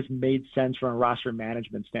everything just made sense from a roster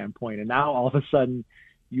management standpoint. And now all of a sudden,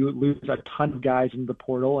 you lose a ton of guys in the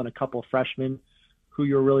portal and a couple of freshmen who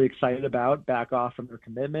you're really excited about back off from their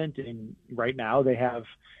commitment. And right now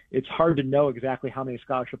it's hard to know exactly how many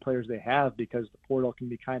scholarship players they have, because the portal can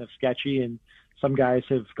be kind of sketchy, and some guys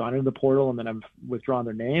have gone into the portal and then have withdrawn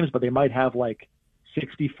their names, but they might have like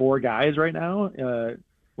 64 guys right now.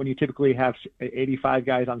 When you typically have 85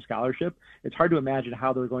 guys on scholarship, it's hard to imagine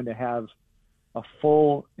how they're going to have a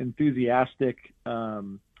full, enthusiastic,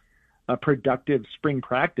 a productive spring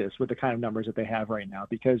practice with the kind of numbers that they have right now,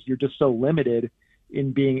 because you're just so limited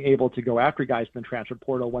in being able to go after guys from the transfer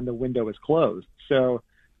portal when the window is closed. So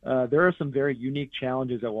there are some very unique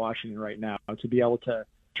challenges at Washington right now to be able to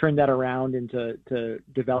turn that around and to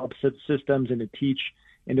develop systems and to teach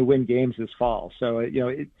and to win games this fall. So,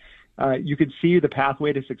 you could see the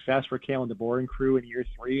pathway to success for Kalen DeBoer and crew in year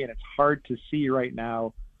 3, and it's hard to see right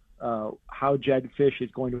now how Jedd Fisch is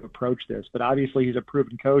going to approach this. But obviously he's a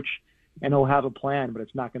proven coach, and he'll have a plan, but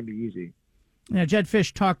it's not going to be easy. Now, Jedd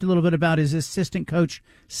Fisch talked a little bit about his assistant coach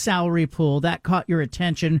salary pool. That caught your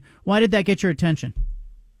attention. Why did that get your attention?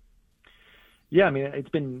 Yeah, it's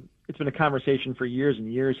been a conversation for years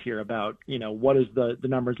and years here about, what does the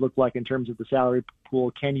numbers look like in terms of the salary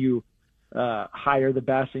pool? Can you hire the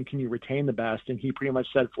best, and can you retain the best? And he pretty much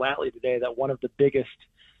said flatly today that one of the biggest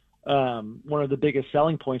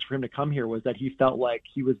selling points for him to come here was that he felt like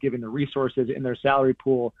he was given the resources in their salary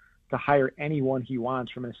pool to hire anyone he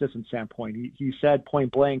wants from an assistant standpoint. He said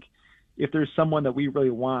point blank, if there's someone that we really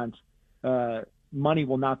want, money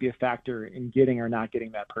will not be a factor in getting or not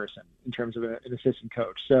getting that person in terms of an assistant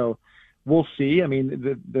coach. So we'll see.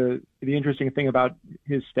 The interesting thing about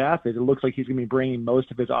his staff is it looks like he's going to be bringing most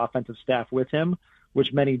of his offensive staff with him,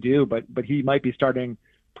 which many do, but he might be starting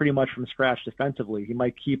pretty much from scratch defensively. He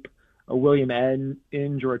might keep a William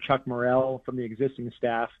Inge or a Chuck Morrell from the existing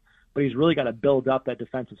staff, but he's really got to build up that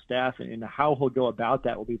defensive staff, and how he'll go about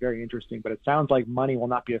that will be very interesting. But it sounds like money will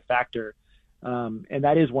not be a factor, and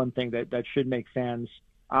that is one thing that should make fans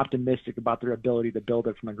optimistic about their ability to build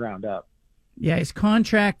it from the ground up. Yeah, his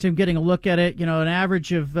contract, I'm getting a look at it, an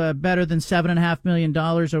average of better than $7.5 million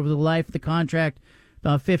over the life of the contract,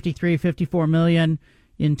 about $54 million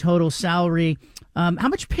in total salary. How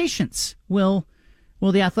much patience will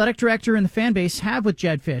the athletic director and the fan base have with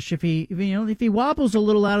Jedd Fisch if he wobbles a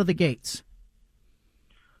little out of the gates?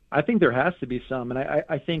 I think there has to be some, and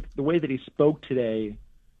I think the way that he spoke today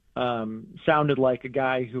sounded like a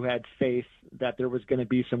guy who had faith that there was going to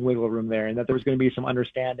be some wiggle room there, and that there was going to be some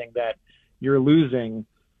understanding that you're losing,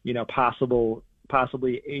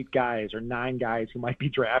 possibly 8 guys or 9 guys who might be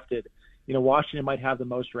drafted. Washington might have the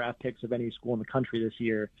most draft picks of any school in the country this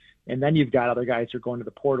year, and then you've got other guys who are going to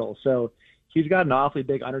the portal. So he's got an awfully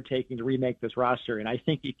big undertaking to remake this roster, and I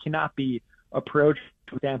think it cannot be approached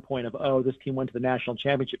from the standpoint of, this team went to the national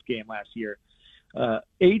championship game last year.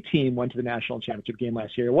 A team went to the national championship game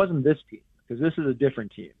last year. It wasn't this team, because this is a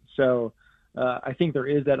different team. So I think there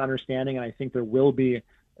is that understanding, and I think there will be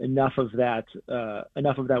enough of that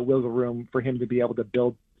wiggle room for him to be able to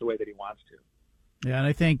build the way that he wants to. Yeah, and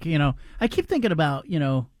I think, I keep thinking about,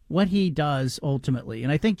 what he does ultimately.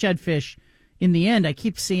 And I think Jedd Fisch, in the end, I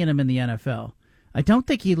keep seeing him in the NFL. I don't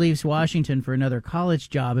think he leaves Washington for another college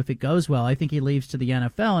job if it goes well. I think he leaves to the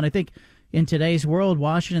NFL. And I think in today's world,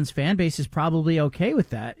 Washington's fan base is probably okay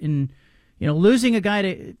with that. And, losing a guy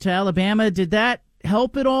to Alabama, did that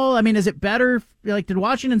help at all? Is it better? Did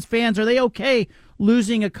Washington's fans, are they okay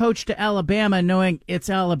losing a coach to Alabama knowing it's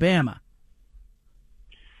Alabama?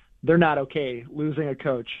 They're not okay losing a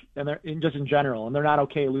coach, and they're just in general, and they're not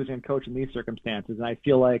okay losing a coach in these circumstances. And I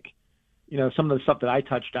feel like some of the stuff that I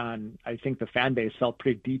touched on, I think the fan base felt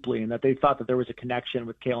pretty deeply, and that they thought that there was a connection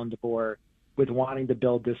with Kalen DeBoer, with wanting to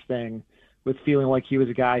build this thing, with feeling like he was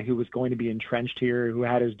a guy who was going to be entrenched here, who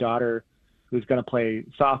had his daughter who's going to play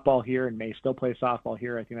softball here and may still play softball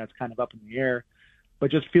here. I think that's kind of up in the air,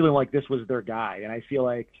 but just feeling like this was their guy. And I feel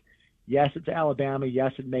like, yes, it's Alabama.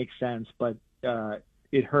 Yes, it makes sense, but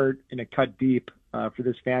it hurt and it cut deep for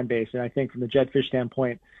this fan base. And I think from the Jedd Fisch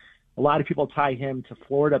standpoint, a lot of people tie him to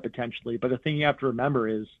Florida potentially, but the thing you have to remember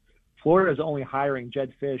is Florida is only hiring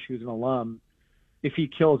Jedd Fisch, who's an alum, if he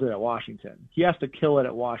kills it at Washington. He has to kill it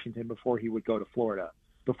at Washington before he would go to Florida,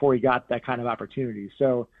 before he got that kind of opportunity.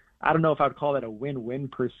 So I don't know if I would call that a win-win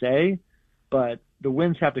per se, but the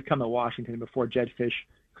wins have to come at Washington before Jedd Fisch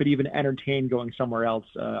could even entertain going somewhere else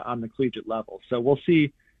on the collegiate level. So we'll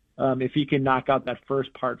see if he can knock out that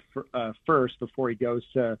first part first before he goes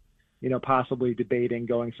to, possibly debating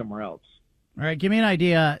going somewhere else. All right, give me an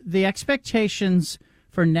idea. The expectations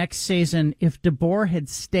for next season, if DeBoer had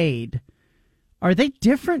stayed, are they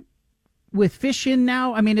different with Fisch in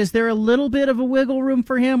now? I mean, is there a little bit of a wiggle room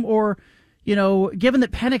for him? Or, given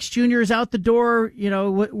that Penix Jr. is out the door,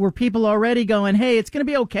 were people already going, hey, it's going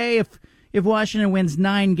to be okay if Washington wins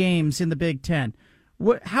 9 games in the Big Ten?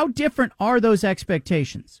 How different are those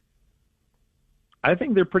expectations? I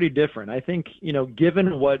think they're pretty different. I think,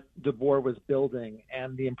 given what DeBoer was building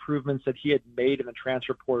and the improvements that he had made in the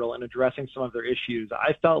transfer portal and addressing some of their issues,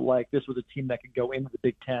 I felt like this was a team that could go into the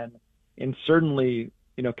Big Ten and certainly,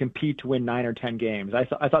 compete to win 9 or 10 games.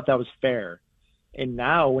 I thought that was fair. And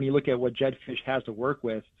now when you look at what Jedd Fisch has to work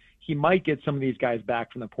with, he might get some of these guys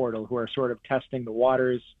back from the portal who are sort of testing the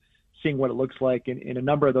waters, seeing what it looks like, and a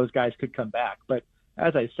number of those guys could come back. But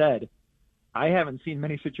as I said, I haven't seen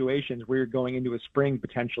many situations where you're going into a spring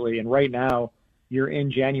potentially, and right now you're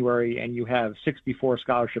in January and you have 64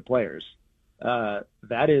 scholarship players.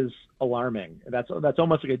 That is alarming. That's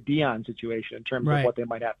almost like a Dion situation in terms of what they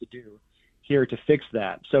might have to do here to fix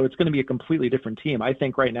that. So it's going to be a completely different team. I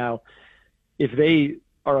think right now, if they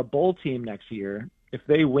are a bowl team next year, if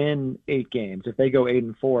they win 8 games, if they go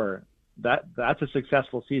 8-4, that's a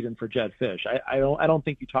successful season for Jedd Fisch. I don't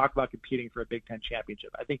think you talk about competing for a Big Ten championship.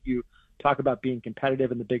 I think you talk about being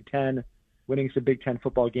competitive in the Big Ten, winning some Big Ten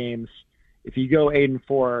football games. If you go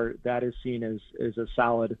 8-4, that is seen as a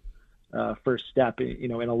solid first step,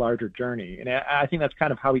 in a larger journey. And I think that's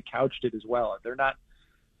kind of how he couched it as well. They're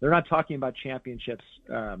not talking about championships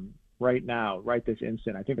right now, right this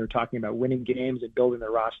instant. I think they're talking about winning games and building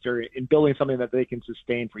their roster and building something that they can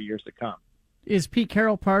sustain for years to come. Is Pete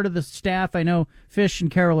Carroll part of the staff? I know Fisch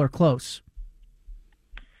and Carroll are close.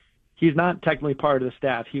 He's not technically part of the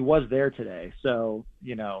staff. He was there today, so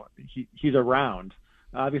he's around.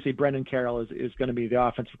 Obviously, Brendan Carroll is going to be the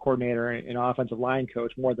offensive coordinator and offensive line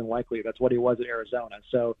coach more than likely. That's what he was at Arizona.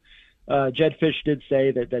 So Jedd Fisch did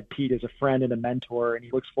say that Pete is a friend and a mentor, and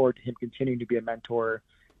he looks forward to him continuing to be a mentor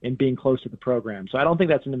and being close to the program. So I don't think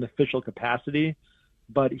that's in an official capacity,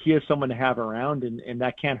 but he is someone to have around, and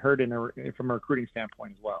that can't hurt from a recruiting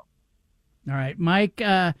standpoint as well. All right, Mike,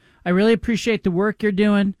 I really appreciate the work you're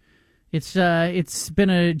doing. It's been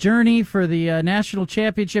a journey for the national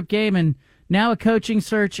championship game, and now a coaching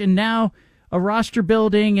search, and now a roster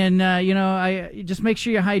building, and I just make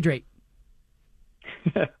sure you hydrate.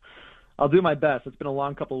 I'll do my best. It's been a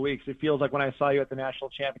long couple of weeks. It feels like when I saw you at the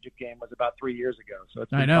national championship game was about 3 years ago. So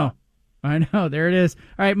it's been fun. I know. There it is.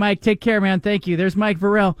 All right, Mike, take care, man. Thank you. There's Mike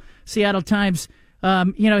Vorel, Seattle Times.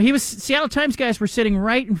 Seattle Times guys were sitting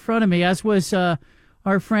right in front of me, as was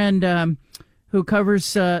our friend who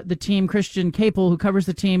covers the team, Christian Capel, who covers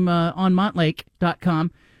the team on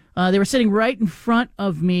Montlake.com. They were sitting right in front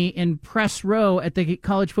of me in press row at the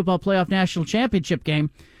College Football Playoff National Championship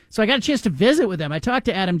game. So I got a chance to visit with them. I talked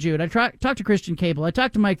to Adam Jude. I talked to Christian Capel. I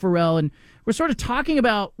talked to Mike Vorel, and we're sort of talking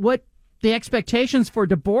about what the expectations for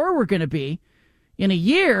DeBoer were going to be in a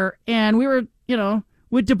year. And we were,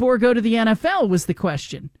 would DeBoer go to the NFL was the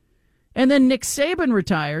question. And then Nick Saban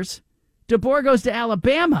retires. DeBoer goes to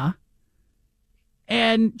Alabama.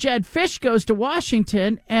 And Jedd Fisch goes to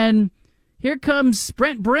Washington. And here comes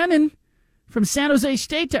Brent Brennan from San Jose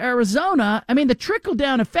State to Arizona. I mean, the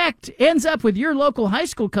trickle-down effect ends up with your local high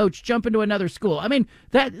school coach jumping to another school. I mean,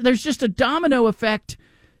 there's just a domino effect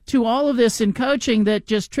to all of this in coaching that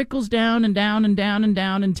just trickles down and down and down and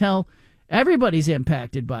down until everybody's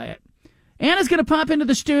impacted by it. Anna's going to pop into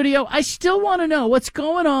the studio. I still want to know what's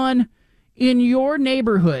going on in your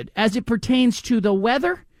neighborhood as it pertains to the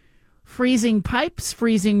weather, freezing pipes,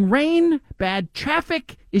 freezing rain, bad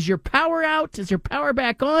traffic. Is your power out? Is your power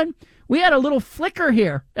back on? We had a little flicker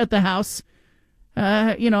here at the house.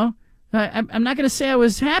 I'm not going to say I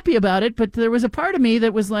was happy about it, but there was a part of me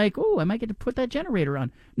that was like, oh, I might get to put that generator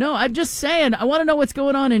on. No, I'm just saying, I want to know what's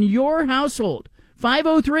going on in your household.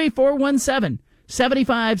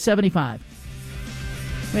 503-417-7575.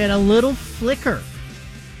 We had a little flicker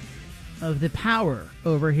of the power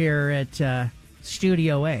over here at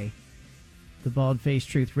Studio A, the Bald Face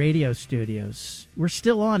Truth Radio Studios. We're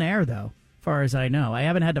still on air, though, as far as I know. I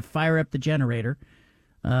haven't had to fire up the generator.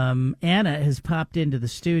 Anna has popped into the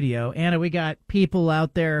studio. Anna, we got people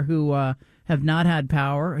out there who have not had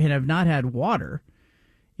power and have not had water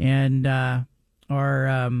and are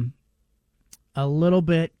a little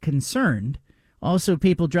bit concerned. Also,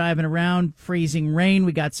 people driving around, freezing rain.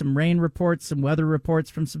 We got some rain reports, some weather reports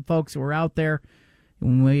from some folks who are out there.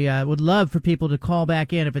 And we would love for people to call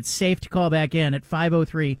back in, if it's safe to call back in, at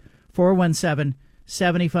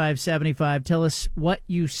 503-417-7575. Tell us what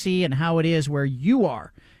you see and how it is where you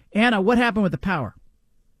are. Anna, what happened with the power?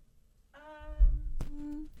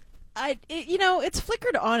 It's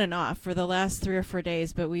flickered on and off for the last 3 or 4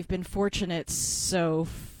 days, but we've been fortunate so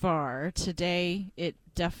far. Today, it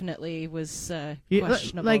definitely was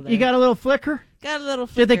questionable. You got a little flicker? Got a little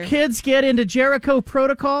flicker. Did the kids get into Jericho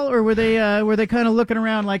protocol, or were they kind of looking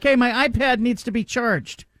around like, hey, my iPad needs to be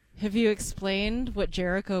charged? Have you explained what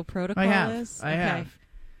Jericho protocol is? I have.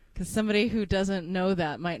 Because somebody who doesn't know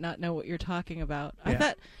that might not know what you're talking about. Yeah. I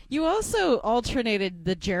thought you also alternated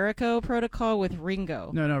the Jericho protocol with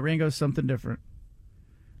Ringo. No, Ringo's something different.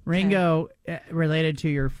 Ringo related to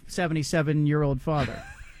your 77-year-old father.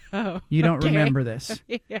 Oh, you don't remember this.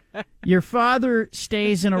 Yeah. Your father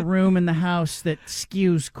stays in a room in the house that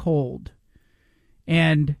skews cold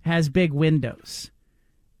and has big windows.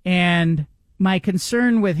 And my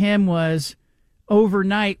concern with him was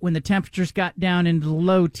overnight when the temperatures got down into the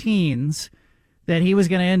low teens that he was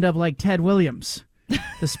going to end up like Ted Williams,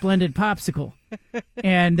 the splendid popsicle,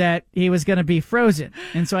 and that he was going to be frozen.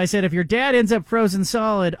 And so I said, if your dad ends up frozen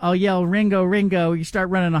solid, I'll yell, Ringo, Ringo, you start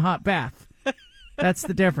running a hot bath. That's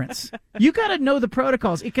the difference. You got to know the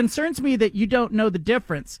protocols. It concerns me that you don't know the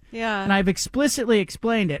difference. Yeah. And I've explicitly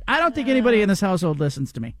explained it. I don't think anybody in this household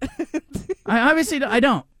listens to me. I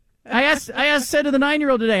don't. I said to the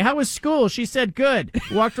 9-year-old today, how was school? She said, good.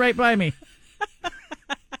 Walked right by me.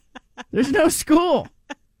 There's no school.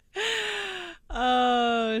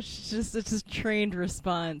 Oh, it's just a trained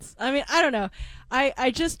response. I mean, I don't know.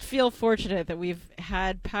 I just feel fortunate that we've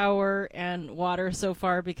had power and water so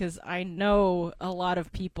far, because I know a lot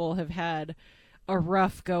of people have had a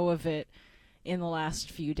rough go of it in the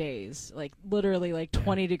last few days. Like literally like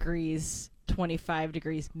 20 degrees, 25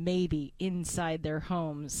 degrees maybe inside their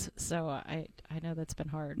homes. So I know that's been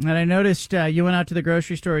hard. And I noticed you went out to the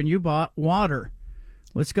grocery store and you bought water.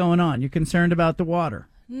 What's going on? You concerned about the water?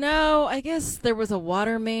 No, I guess there was a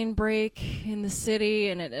water main break in the city,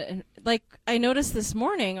 and like I noticed this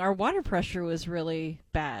morning, our water pressure was really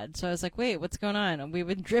bad. So I was like, wait, what's going on? And we've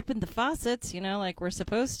been dripping the faucets, like we're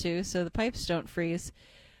supposed to, so the pipes don't freeze.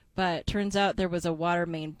 But turns out there was a water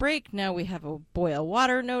main break. Now we have a boil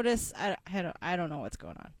water notice. I don't know what's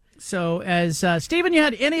going on. So as Stephen, you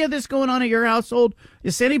had any of this going on at your household?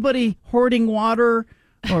 Is anybody hoarding water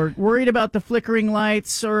or worried about the flickering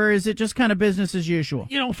lights, or is it just kind of business as usual?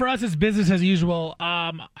 For us, it's business as usual.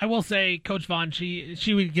 I will say, Coach Vaughn,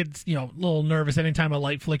 she would get a little nervous anytime a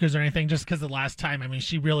light flickers or anything, just because the last time,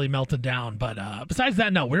 she really melted down. But besides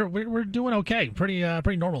that, no, we're doing okay, pretty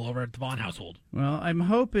normal over at the Vaughn household. Well, I'm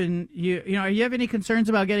hoping you have any concerns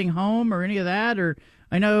about getting home or any of that, or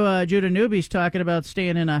I know Judah Newby's talking about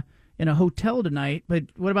staying in a hotel tonight, but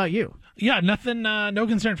what about you? Yeah, nothing, no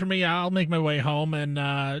concern for me. I'll make my way home and,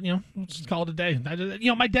 we'll just call it a day.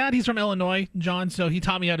 My dad, he's from Illinois, John, so he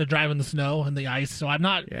taught me how to drive in the snow and the ice, so I'm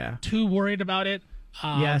not too worried about it.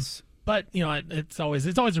 Yes. But, it's always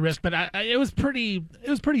a risk, but it was pretty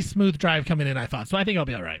smooth drive coming in, I thought, so I think I'll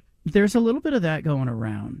be all right. There's a little bit of that going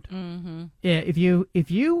around. Mm-hmm. Yeah,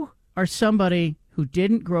 if you are somebody who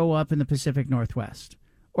didn't grow up in the Pacific Northwest,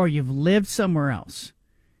 or you've lived somewhere else,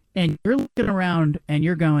 and you're looking around and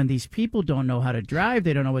you're going, these people don't know how to drive.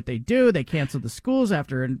 They don't know what they do. They canceled the schools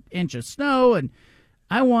after an inch of snow. And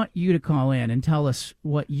I want you to call in and tell us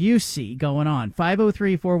what you see going on.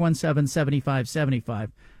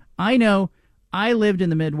 503-417-7575. I know I lived in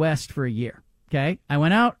the Midwest for a year. Okay. I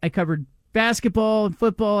went out. I covered basketball and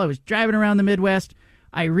football. I was driving around the Midwest.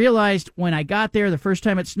 I realized when I got there the first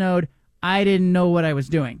time it snowed, I didn't know what I was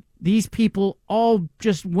doing. These people all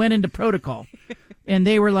just went into protocol. And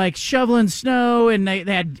they were like shoveling snow, and they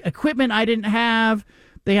had equipment I didn't have.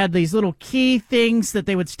 They had these little key things that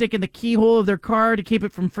they would stick in the keyhole of their car to keep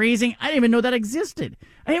it from freezing. I didn't even know that existed.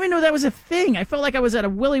 I didn't even know that was a thing. I felt like I was at a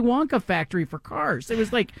Willy Wonka factory for cars. It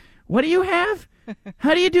was like, What do you have?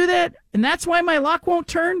 How do you do that? And that's why my lock won't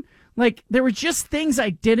turn? Like, there were just things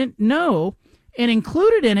I didn't know, and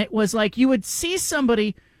included in it was, like, you would see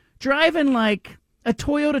somebody driving, like, a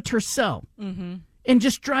Toyota Tercel and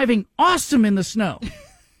just driving awesome in the snow.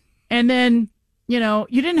 And then, you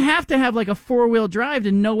didn't have to have, like, a four-wheel drive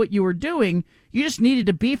to know what you were doing. You just needed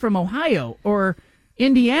to be from Ohio or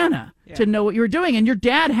Indiana to know what you were doing. And your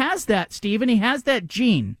dad has that, Steve, and he has that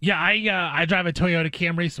gene. Yeah, I drive a Toyota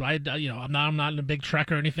Camry, so I'm not in a big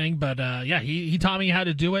truck or anything, but he taught me how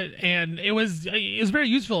to do it, and it was very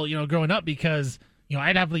useful, growing up, because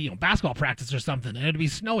I'd have basketball practice or something, and it'd be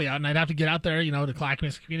snowy out, and I'd have to get out there, to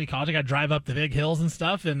Clackamas Community College. I got to drive up the big hills and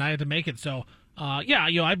stuff, and I had to make it. So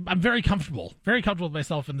I'm very comfortable with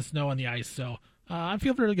myself in the snow and the ice. So I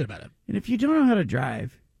feel really good about it. And if you don't know how to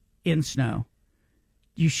drive in snow,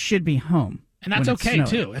 you should be home. And that's okay,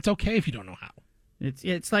 too. It's okay if you don't know how.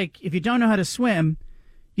 It's like if you don't know how to swim,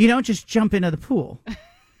 you don't just jump into the pool.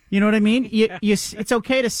 You know what I mean? It's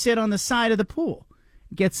okay to sit on the side of the pool,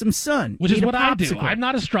 get some sun. Which is what I do. I'm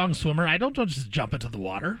not a strong swimmer. I don't just jump into the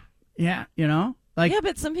water. Yeah,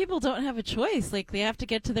 but some people don't have a choice. Like, they have to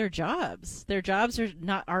get to their jobs. Their jobs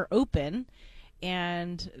are open,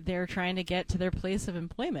 and they're trying to get to their place of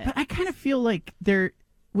employment. But I kind of feel like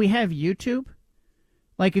we have YouTube.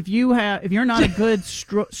 Like, if you're not a good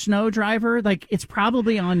snow driver, like, it's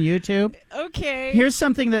probably on YouTube. Okay. Here's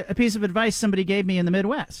a piece of advice somebody gave me in the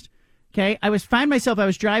Midwest. Okay, I was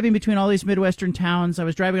driving between all these Midwestern towns. I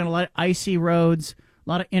was driving on a lot of icy roads, a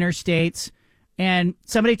lot of interstates, and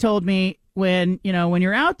somebody told me when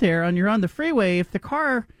you're out there and you're on the freeway, if the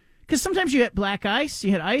car, because sometimes you hit black ice,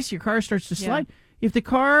 your car starts to slide. Yeah. If the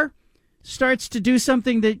car starts to do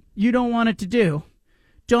something that you don't want it to do,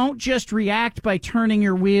 don't just react by turning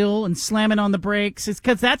your wheel and slamming on the brakes. It's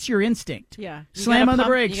because that's your instinct. Yeah. Slam on the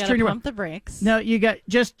brakes. You got to pump the brakes. No, you got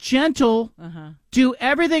just gentle. Do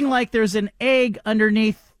everything like there's an egg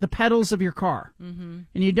underneath the pedals of your car. And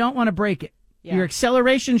you don't want to break it. Yeah. Your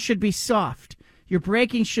acceleration should be soft. Your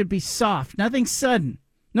braking should be soft. Nothing sudden.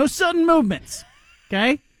 No sudden movements.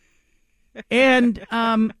 Okay? And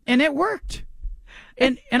it worked.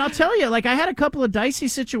 And I'll tell you, like, I had a couple of dicey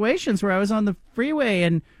situations where I was on the freeway,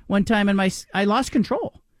 and one time I lost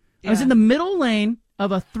control. Yeah. I was in the middle lane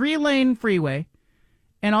of a 3-lane freeway,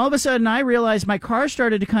 and all of a sudden I realized my car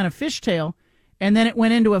started to kind of fishtail, and then it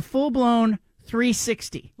went into a full-blown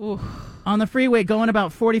 360 on the freeway, going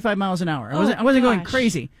about 45 miles an hour. I wasn't going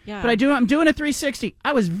crazy, but I'm doing a 360.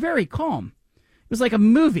 I was very calm. It was like a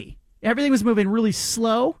movie. Everything was moving really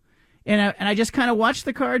slow. And I just kind of watched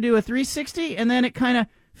the car do a 360, and then it kind of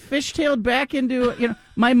fishtailed back into,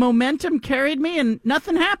 my momentum carried me, and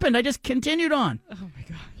nothing happened. I just continued on. Oh, my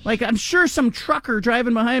gosh. Like, I'm sure some trucker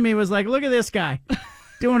driving behind me was like, look at this guy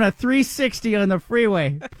doing a 360 on the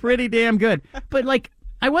freeway. Pretty damn good. But, like,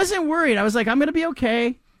 I wasn't worried. I was like, I'm going to be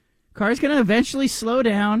okay. Car's going to eventually slow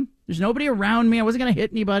down. There's nobody around me. I wasn't going to hit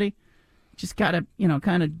anybody. Just got to,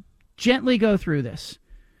 kind of gently go through this.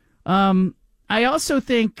 I also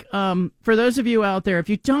think, for those of you out there, if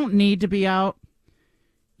you don't need to be out,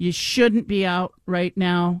 you shouldn't be out right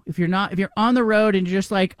now. If you're on the road and you're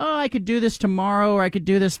just like, oh, I could do this tomorrow or I could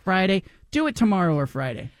do this Friday, do it tomorrow or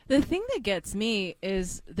Friday. The thing that gets me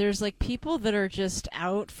is there's, like, people that are just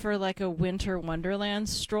out for, like, a winter wonderland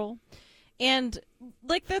stroll. And,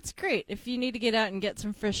 like, that's great if you need to get out and get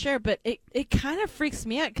some fresh air. But it kind of freaks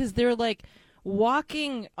me out because they're, like,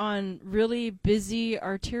 walking on really busy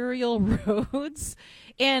arterial roads,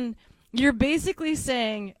 and you're basically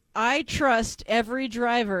saying, I trust every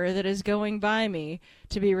driver that is going by me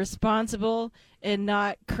to be responsible and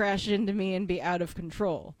not crash into me and be out of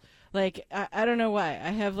control. Like, I don't know why.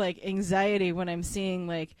 I have, like, anxiety when I'm seeing,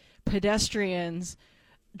 like, pedestrians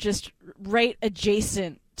just right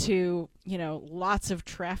adjacent to, lots of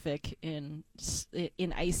traffic in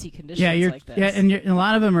icy conditions like this. Yeah, and a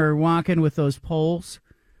lot of them are walking with those poles,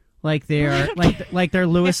 like they're like they're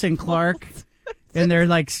Lewis and Clark, and they're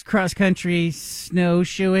like cross country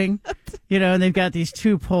snowshoeing, and they've got these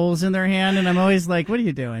 2 poles in their hand, and I'm always like, what are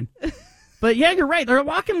you doing? But yeah, you're right. They're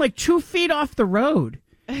walking like 2 feet off the road,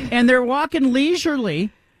 and they're walking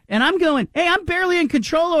leisurely, and I'm going, hey, I'm barely in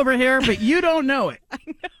control over here, but you don't know it. I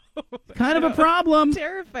know. Kind of a problem. It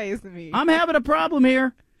terrifies me. I'm having a problem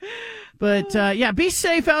here. But, be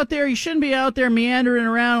safe out there. You shouldn't be out there meandering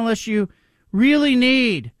around unless you really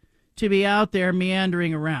need to be out there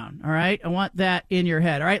meandering around. All right? I want that in your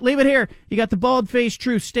head. All right? Leave it here. You got the Bald-Faced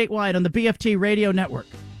Truth statewide on the BFT radio network.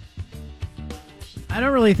 I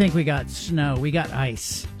don't really think we got snow. We got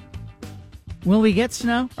ice. Will we get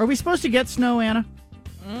snow? Are we supposed to get snow, Anna?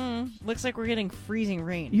 Looks like we're getting freezing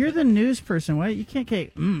rain. You're the news person. Why you can't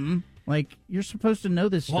get like you're supposed to know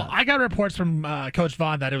this Well, stuff. I got reports from Coach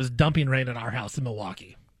Vaughn that it was dumping rain at our house in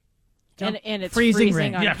Milwaukee. And it's freezing freezing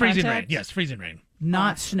rain. on Yeah, freezing rain. contact? Yes, freezing rain.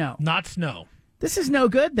 Not snow. Not snow. This is no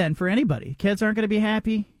good then for anybody. Kids aren't going to be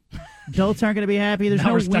happy. Adults aren't going to be happy. There's Now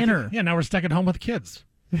no we're stuck winner. Now we're stuck at home with kids.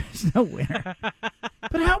 There's no winner.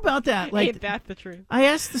 But how about that? Like, Ain't that the truth? I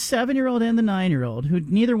asked the 7-year-old and the 9-year-old, who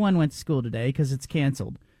neither one went to school today because it's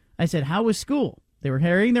canceled. I said, "How was school?" They were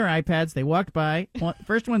carrying their iPads. They walked by.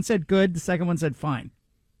 First one said good. The second one said fine.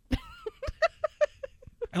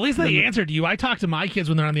 At least they answered you. I talk to my kids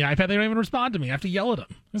when they're on the iPad. They don't even respond to me. I have to yell at them.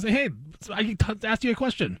 I say, "Hey, I asked you a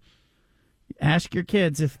question." Ask your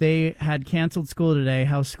kids if they had canceled school today,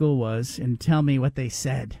 how school was, and tell me what they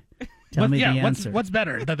said. Tell me the answer. What's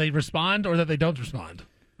better, that they respond or that they don't respond?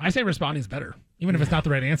 I say responding is better, even if it's not the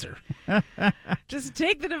right answer. Just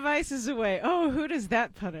take the devices away. Oh, who does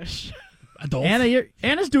that punish? Adults.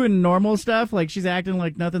 Anna's doing normal stuff. Like she's acting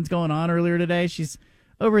like nothing's going on earlier today. She's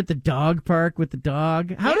over at the dog park with the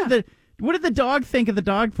dog. What did the dog think of the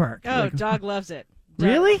dog park? Oh, dog loves it.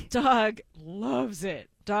 Really? Dog loves it.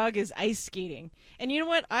 Dog is ice skating. And you know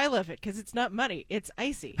what? I love it because it's not muddy. It's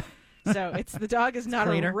icy. So the dog is not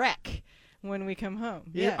cleaner. a wreck when we come home.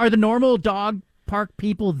 Yeah. Are the normal dog park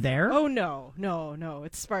people there? Oh, no.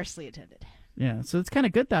 It's sparsely attended. Yeah, so it's kind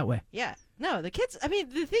of good that way. Yeah. No, the kids, I mean,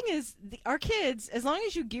 the thing is, our kids, as long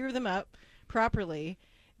as you gear them up properly,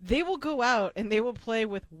 they will go out and they will play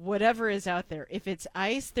with whatever is out there. If it's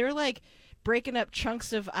ice, they're like breaking up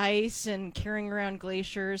chunks of ice and carrying around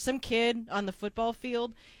glaciers. Some kid on the football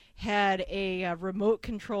field had a remote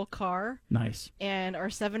control car. Nice. And our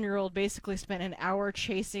 7-year-old basically spent an hour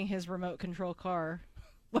chasing his remote control car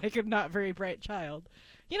like a not very bright child.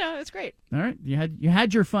 You know, it's great. All right, you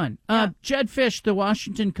had your fun. Jedd Fisch, the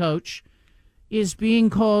Washington coach, is being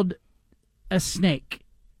called a snake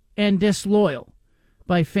and disloyal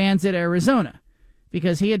by fans at Arizona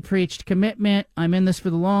because he had preached commitment. I'm in this for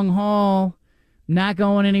the long haul, not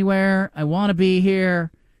going anywhere. I want to be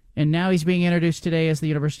here. And now he's being introduced today as the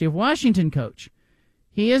University of Washington coach.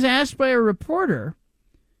 He is asked by a reporter,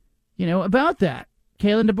 about that.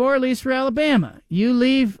 Kalen DeBoer leaves for Alabama. You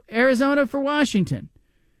leave Arizona for Washington.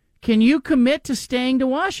 Can you commit to staying to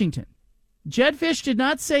Washington? Jedd Fisch did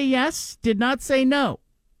not say yes, did not say no.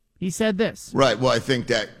 He said this. Right. Well, I think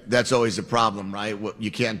that's always a problem, right?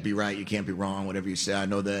 You can't be right. You can't be wrong, whatever you say. I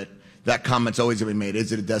know that comment's always going to be made.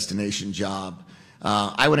 Is it a destination job?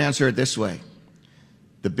 I would answer it this way.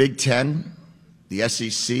 The Big Ten, the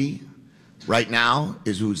SEC, right now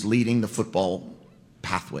is who's leading the football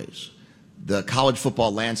pathways. The college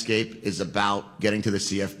football landscape is about getting to the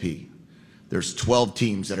CFP. There's 12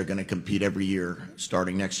 teams that are going to compete every year,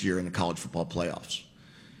 starting next year in the college football playoffs.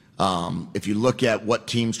 If you look at what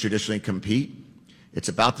teams traditionally compete, it's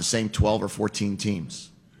about the same 12 or 14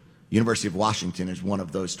 teams. University of Washington is one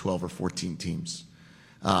of those 12 or 14 teams.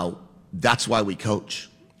 That's why we coach.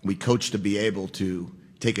 We coach to be able to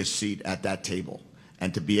take a seat at that table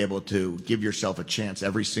and to be able to give yourself a chance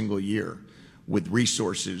every single year with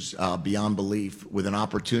resources beyond belief, with an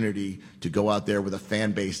opportunity to go out there with a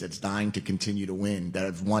fan base that's dying to continue to win, that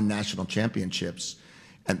have won national championships.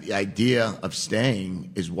 And the idea of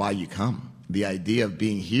staying is why you come. The idea of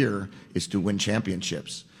being here is to win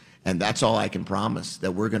championships. And that's all I can promise,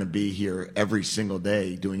 that we're going to be here every single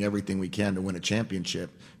day doing everything we can to win a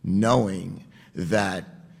championship, knowing that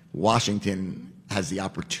Washington has the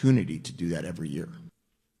opportunity to do that every year.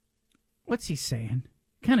 What's he saying?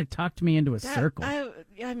 Kind of talked me into a circle.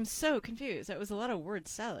 I'm so confused. That was a lot of word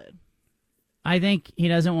salad. I think he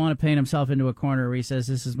doesn't want to paint himself into a corner where he says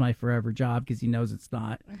this is my forever job because he knows it's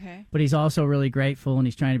not. Okay. But he's also really grateful and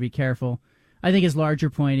he's trying to be careful. I think his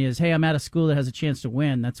larger point is, hey, I'm at a school that has a chance to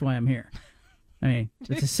win. That's why I'm here. I mean,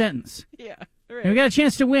 it's a sentence. Yeah. Right. And we got a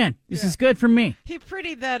chance to win. This is good for me. He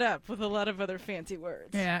prettied that up with a lot of other fancy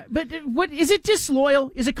words. Yeah, but what is it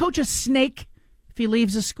disloyal? Is a coach a snake if he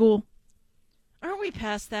leaves a school? Aren't we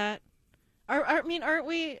past that? Aren't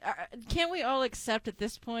we? Can't we all accept at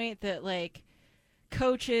this point that like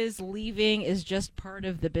coaches leaving is just part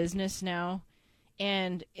of the business now,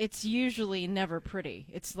 and it's usually never pretty.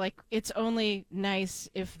 It's like it's only nice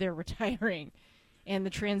if they're retiring. And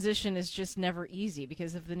the transition is just never easy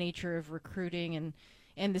because of the nature of recruiting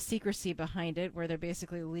and the secrecy behind it, where they're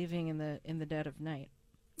basically leaving in the dead of night.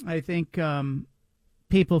 I think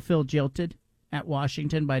people feel jilted at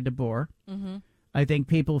Washington by DeBoer. Mm-hmm. I think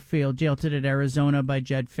people feel jilted at Arizona by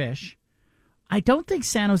Jedd Fisch. I don't think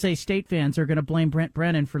San Jose State fans are going to blame Brent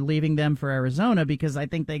Brennan for leaving them for Arizona because I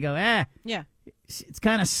think they go, yeah, it's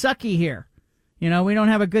kind of sucky here. We don't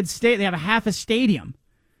have a good state. They have a half a stadium.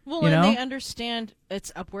 Well, and they understand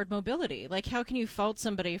it's upward mobility. Like, how can you fault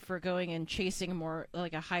somebody for going and chasing more,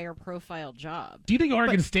 like, a higher profile job? Do you think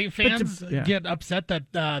Oregon State fans get upset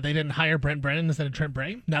that they didn't hire Brent Brennan instead of Trent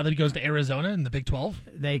Bray now that he goes to Arizona in the Big 12?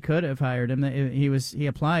 They could have hired him. He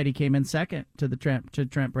applied. He came in second to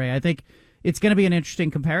Trent Bray. I think it's going to be an interesting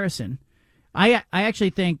comparison. I actually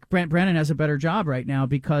think Brent Brennan has a better job right now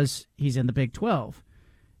because he's in the Big 12.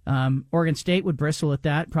 Oregon State would bristle at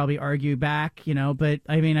that, probably argue back, but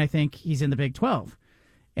I mean, I think he's in the Big 12.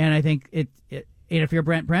 And I think if you're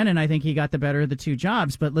Brent Brennan, I think he got the better of the two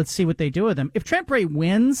jobs, but let's see what they do with him. If Trent Bray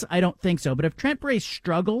wins, I don't think so. But if Trent Bray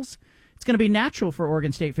struggles, it's going to be natural for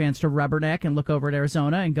Oregon State fans to rubberneck and look over at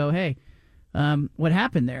Arizona and go, hey, what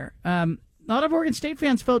happened there? A lot of Oregon State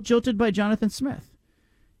fans felt jilted by Jonathan Smith.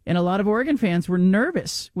 And a lot of Oregon fans were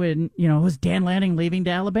nervous when, it was Dan Lanning leaving to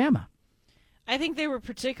Alabama. I think they were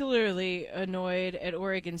particularly annoyed at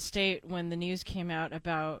Oregon State when the news came out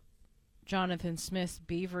about Jonathan Smith's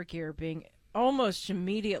beaver gear being almost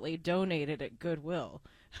immediately donated at Goodwill.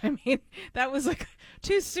 I mean, that was like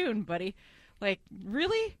too soon, buddy. Like,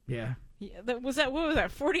 really? Yeah. What was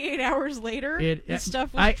that, 48 hours later? The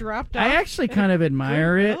stuff was dropped off? I actually kind of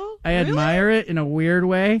admire Goodwill? it. I admire it in a weird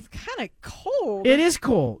way. It's kind of cold. It is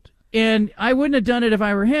cold. And I wouldn't have done it if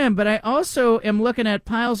I were him, but I also am looking at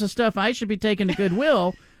piles of stuff I should be taking to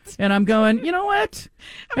Goodwill, and I'm going, you know what?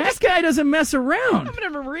 That guy doesn't mess around. I'm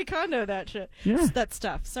going to Marie Kondo that shit. Yeah. That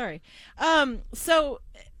stuff. Sorry.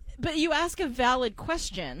 But you ask a valid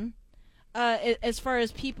question as far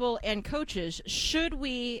as people and coaches. Should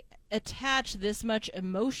we attach this much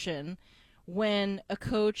emotion when a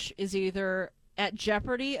coach is either at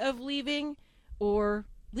jeopardy of leaving or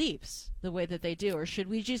leaves the way that they do, or should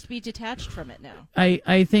we just be detached from it now?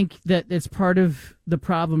 I think that it's part of the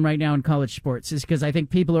problem right now in college sports is because I think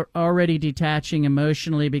people are already detaching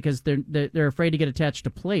emotionally because they're afraid to get attached to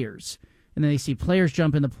players, and then they see players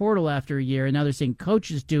jump in the portal after a year, and now they're seeing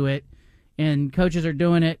coaches do it, and coaches are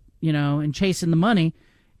doing it, and chasing the money.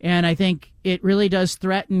 And I think it really does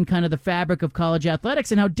threaten kind of the fabric of college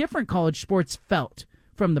athletics and how different college sports felt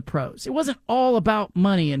from the pros. It wasn't all about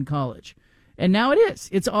money in college. And now it is.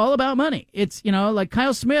 It's all about money. It's, like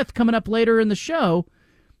Kyle Smith coming up later in the show.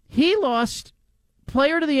 He lost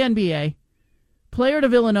player to the NBA, player to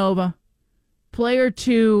Villanova, player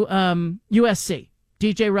to USC.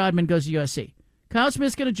 DJ Rodman goes to USC. Kyle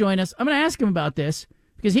Smith's going to join us. I'm going to ask him about this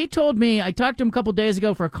because he told me, I talked to him a couple days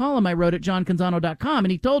ago for a column I wrote at johncanzano.com,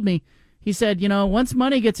 and he told me, he said, once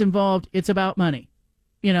money gets involved, it's about money.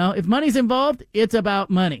 If money's involved, it's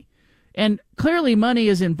about money. And clearly money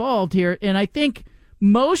is involved here. And I think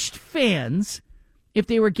most fans, if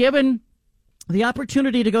they were given the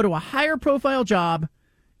opportunity to go to a higher profile job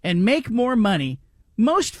and make more money,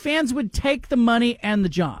 most fans would take the money and the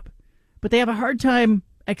job. But they have a hard time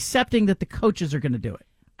accepting that the coaches are going to do it.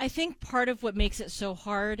 I think part of what makes it so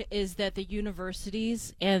hard is that the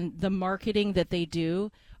universities and the marketing that they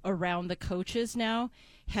do around the coaches now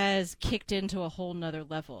has kicked into a whole nother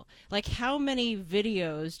level. Like, how many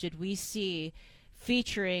videos did we see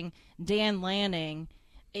featuring Dan Lanning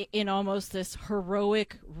in almost this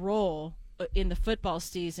heroic role in the football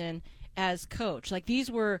season as coach? Like, these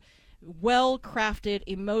were well-crafted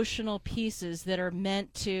emotional pieces that are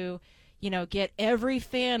meant to, get every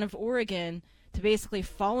fan of Oregon to basically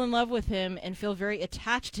fall in love with him and feel very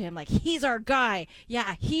attached to him. Like, he's our guy.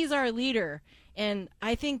 Yeah, he's our leader. And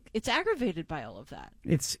I think it's aggravated by all of that.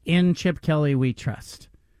 It's in Chip Kelly we trust.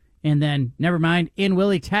 And then, never mind, in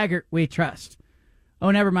Willie Taggart we trust.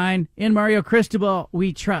 Oh, never mind, in Mario Cristobal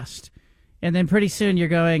we trust. And then pretty soon you're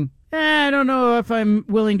going, I don't know if I'm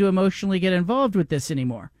willing to emotionally get involved with this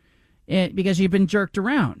anymore. Because you've been jerked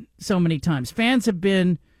around so many times. Fans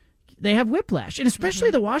they have whiplash. And especially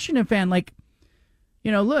the Washington fan, look,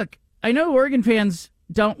 I know Oregon fans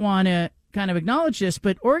don't want to kind of acknowledge this,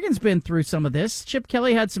 but Oregon's been through some of this. Chip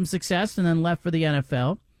Kelly had some success and then left for the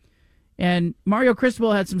NFL. And Mario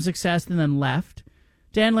Cristobal had some success and then left.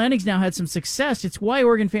 Dan Lanning's now had some success. It's why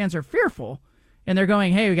Oregon fans are fearful. And they're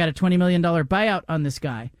going, hey, we got a $20 million buyout on this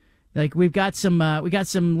guy. Like, we've got some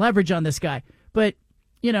leverage on this guy. But,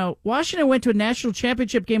 Washington went to a national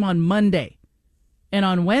championship game on Monday. And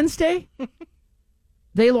on Wednesday,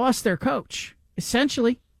 they lost their coach.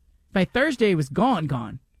 Essentially, by Thursday, it was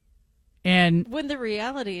gone. And when the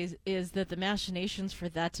reality is that the machinations for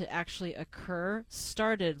that to actually occur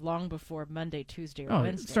started long before Monday, Tuesday, or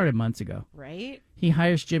Wednesday. It started months ago. Right? He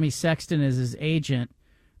hires Jimmy Sexton as his agent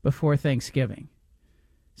before Thanksgiving.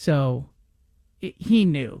 So he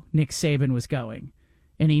knew Nick Saban was going.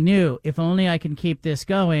 And he knew, if only I can keep this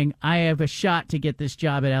going, I have a shot to get this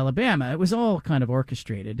job at Alabama. It was all kind of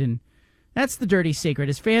orchestrated. And That's the dirty secret,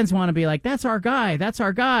 is fans want to be like, that's our guy, that's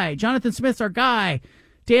our guy. Jonathan Smith's our guy.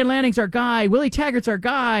 Dan Lanning's our guy. Willie Taggart's our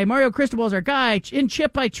guy. Mario Cristobal's our guy. In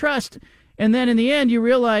Chip, I trust. And then in the end, you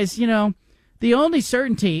realize, the only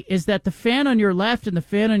certainty is that the fan on your left and the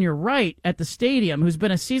fan on your right at the stadium, who's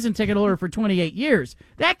been a season ticket holder for 28 years,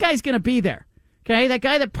 that guy's going to be there. Okay? That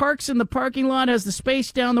guy that parks in the parking lot, has the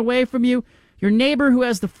space down the way from you, your neighbor who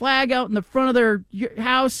has the flag out in the front of their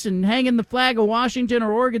house and hanging the flag of Washington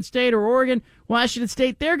or Oregon State or Oregon, Washington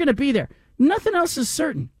State, they're going to be there. Nothing else is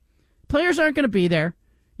certain. Players aren't going to be there.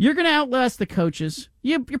 You're going to outlast the coaches.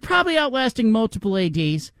 You're probably outlasting multiple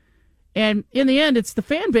ADs. And in the end, it's the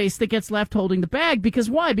fan base that gets left holding the bag. Because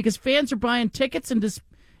why? Because fans are buying tickets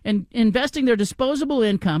and investing their disposable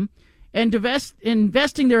income and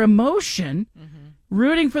investing their emotion,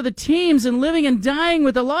 rooting for the teams and living and dying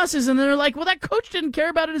with the losses. And they're like, well, that coach didn't care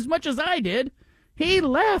about it as much as I did. He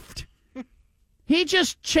left. He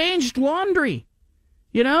just changed laundry.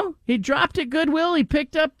 He dropped at Goodwill. He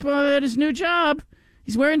picked up at his new job.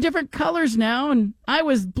 He's wearing different colors now, and I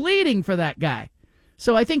was bleeding for that guy.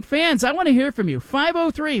 So I think fans, I want to hear from you.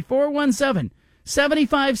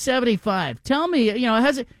 503-417-7575. Tell me,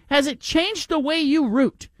 has it changed the way you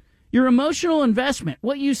root? Your emotional investment,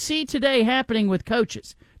 what you see today happening with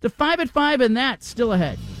coaches. The 5 at 5 and that still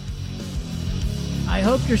ahead. I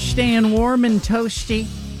hope you're staying warm and toasty.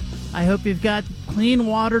 I hope you've got clean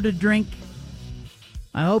water to drink.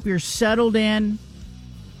 I hope you're settled in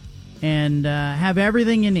and have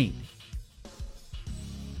everything you need.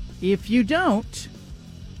 If you don't,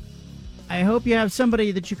 I hope you have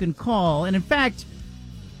somebody that you can call. And in fact,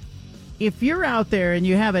 if you're out there and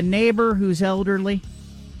you have a neighbor who's elderly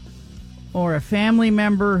or a family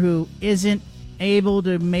member who isn't able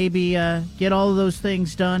to maybe get all of those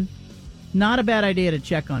things done, not a bad idea to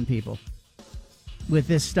check on people with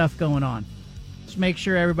this stuff going on. Just make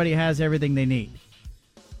sure everybody has everything they need.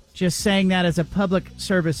 Just saying that as a public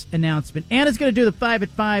service announcement. Anna's going to do the 5 at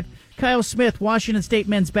 5. Kyle Smith, Washington State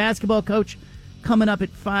men's basketball coach, coming up at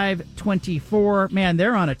 5:24. Man,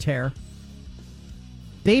 they're on a tear.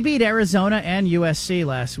 They beat Arizona and USC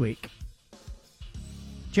last week.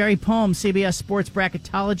 Jerry Palm, CBS Sports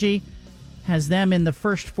Bracketology, has them in the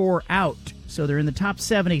first 4 out. So they're in the top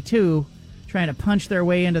 72, trying to punch their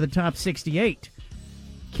way into the top 68.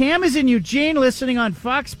 Cam is in Eugene, listening on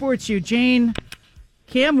Fox Sports Eugene.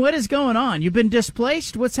 Cam, what is going on? You've been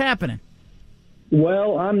displaced? What's happening?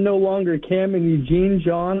 Well, I'm no longer Cam in Eugene,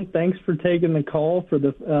 John. Thanks for taking the call. For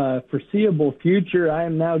the foreseeable future, I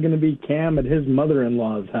am now going to be Cam at his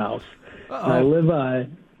mother-in-law's house. I live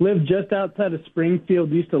just outside of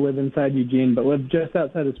Springfield. Used to live inside Eugene, but live just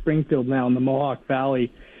outside of Springfield now in the Mohawk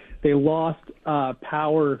Valley. They lost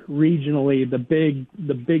power regionally. The big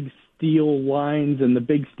steel lines and the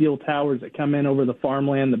big steel towers that come in over the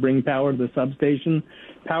farmland that bring power to the substation.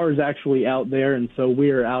 Power's actually out there, and so we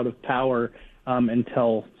are out of power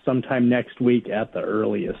until sometime next week at the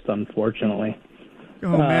earliest, unfortunately.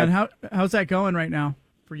 Oh, man. How's that going right now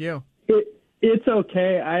for you? It's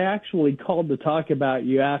okay. I actually called to talk about,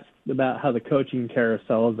 you asked about how the coaching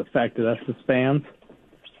carousel has affected us as fans.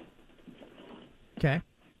 Okay.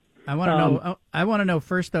 I want to know. I want to know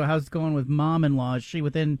first, though, how's it going with mom-in-law? Is she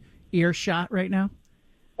within earshot right now?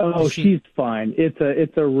 Oh, she's fine.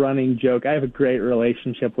 It's a running joke. I have a great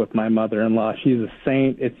relationship with my mother-in-law. She's a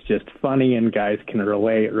saint. It's just funny, and guys can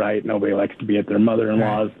relate, right? Nobody likes to be at their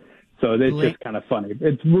mother-in-law's. Right. So it's just kind of funny.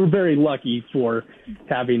 We're very lucky for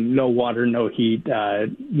having no water, no heat,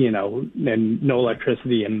 and no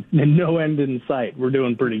electricity, and no end in sight. We're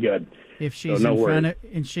doing pretty good. If she's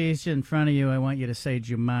she's in front of you, I want you to say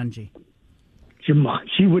Jumanji. Jumanji.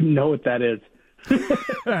 She wouldn't know what that is.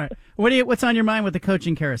 All right. What's on your mind with the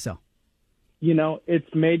coaching carousel?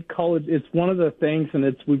 It's made college. It's one of the things, and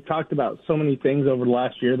we've talked about so many things over the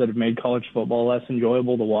last year that have made college football less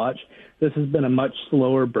enjoyable to watch. This has been a much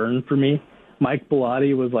slower burn for me. Mike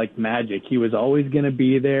Bellotti was like magic. He was always going to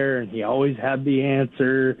be there, and he always had the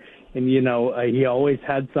answer, and he always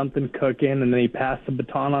had something cooking. And then he passed the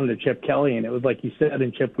baton on to Chip Kelly, and it was like you said,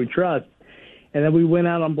 "In Chip we trust." And then we went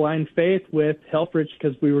out on blind faith with Helfrich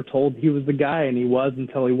because we were told he was the guy, and he was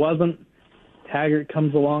until he wasn't. Taggart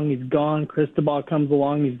comes along, he's gone. Cristobal comes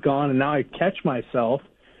along, he's gone. And now I catch myself.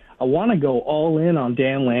 I want to go all in on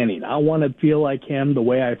Dan Lanning. I want to feel like him the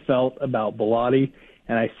way I felt about Bellotti,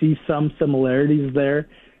 and I see some similarities there.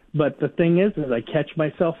 But the thing is I catch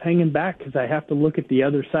myself hanging back because I have to look at the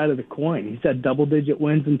other side of the coin. He's had double-digit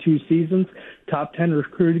wins in 2 seasons, top 10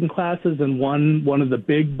 recruiting classes, and won one of the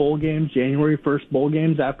big bowl games, January 1st bowl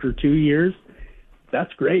games after 2 years.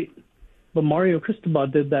 That's great. But Mario Cristobal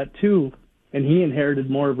did that too, and he inherited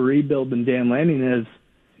more of a rebuild than Dan Lanning is.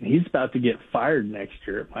 He's about to get fired next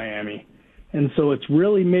year at Miami. And so it's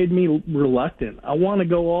really made me reluctant. I want to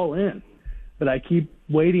go all in, but I keep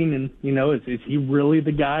waiting. And, is he really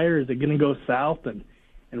the guy, or is it going to go south? And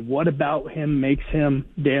what about him makes him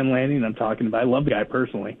Dan Lanning? I'm talking about. I love the guy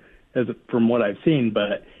personally, from what I've seen,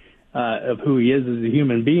 but of who he is as a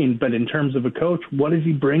human being. But in terms of a coach, what does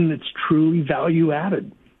he bring that's truly value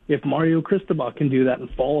added? If Mario Cristobal can do that and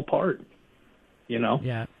fall apart.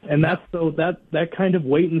 Yeah. And that's that kind of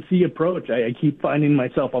wait and see approach. I keep finding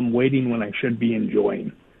myself I'm waiting when I should be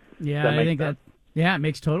enjoying. Yeah, I think that it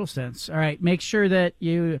makes total sense. All right, make sure that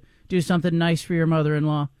you do something nice for your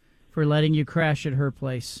mother-in-law for letting you crash at her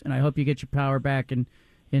place, and I hope you get your power back and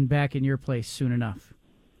back in your place soon enough.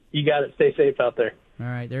 You got it. Stay safe out there. All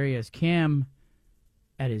right, there he is, Cam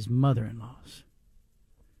at his mother-in-law's.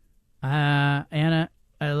 Anna,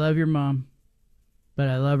 I love your mom, but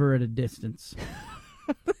I love her at a distance.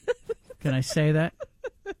 Can I say that?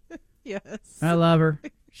 Yes. I love her.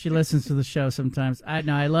 She listens to the show sometimes.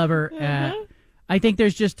 I love her. I think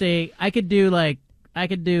there's just I could do like a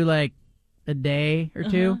day or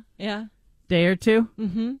two. Yeah. Day or two.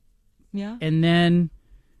 Mm-hmm. Yeah. And then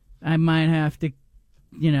I might have to,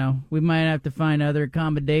 we might have to find other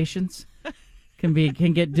accommodations. Can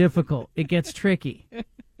get difficult. It gets tricky.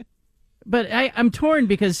 But I'm torn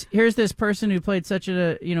because here's this person who played such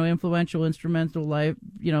a influential, instrumental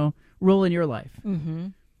role in your life. Mm-hmm.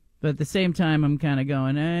 But at the same time, I'm kind of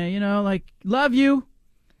going, love you.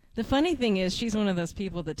 The funny thing is, she's one of those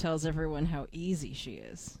people that tells everyone how easy she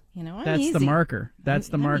is. I'm That's easy. the marker. That's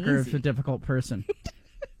the marker of easy. a difficult person.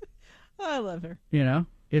 I love her.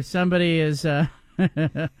 If somebody is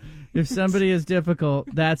difficult,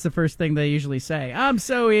 that's the first thing they usually say. I'm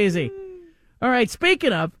so easy. All right,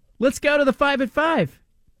 speaking of, let's go to the 5 at 5.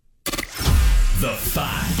 The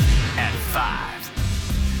 5 at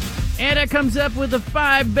 5. Anna comes up with the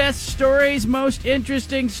 5 best stories, most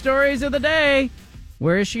interesting stories of the day.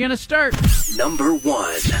 Where is she going to start? Number 1.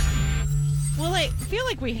 Well, I feel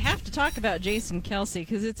like we have to talk about Jason Kelce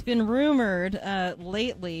because it's been rumored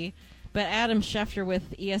lately, but Adam Schefter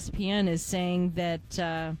with ESPN is saying that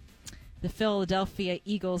the Philadelphia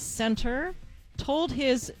Eagles center told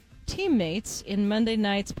his teammates in Monday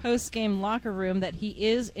night's post-game locker room that he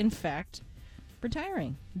is, in fact,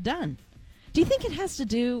 retiring. Done. Do you think it has to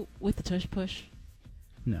do with the tush push?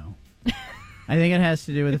 No. I think it has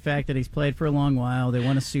to do with the fact that he's played for a long while. They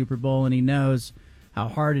won a Super Bowl, and he knows how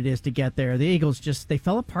hard it is to get there. The Eagles they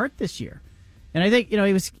fell apart this year. And I think,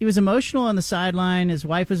 he was emotional on the sideline. His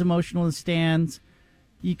wife was emotional in the stands.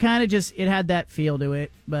 You kind of it had that feel to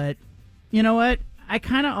it. But you know what? I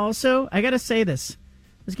kind of also, I got to say this.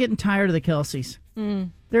 I was getting tired of the Kelce's.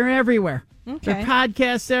 They're everywhere. Okay. There are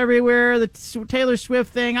podcasts everywhere. The Taylor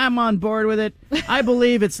Swift thing, I'm on board with it. I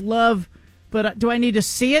believe it's love. But do I need to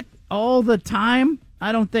see it all the time?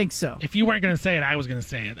 I don't think so. If you weren't going to say it, I was going to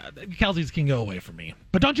say it. Kelsey's can go away from me.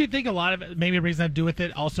 But don't you think a lot of it, maybe a reason I do with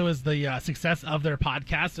it also is the success of their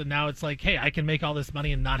podcast, and now it's like, hey, I can make all this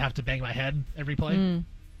money and not have to bang my head every play?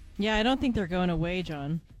 Yeah, I don't think they're going away,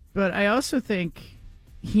 John. But I also think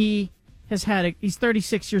he's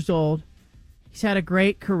 36 years old. He's had a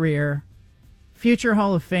great career. Future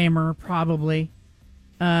Hall of Famer, probably.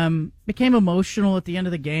 Became emotional at the end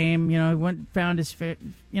of the game. He went and found his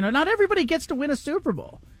not everybody gets to win a Super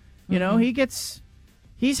Bowl.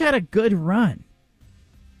 He's had a good run.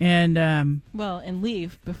 And and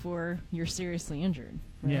leave before you're seriously injured.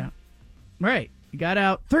 Right? Yeah. Right. You got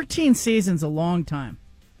out 13 seasons, a long time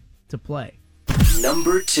to play.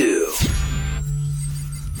 Number 2.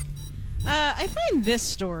 I find this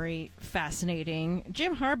story fascinating.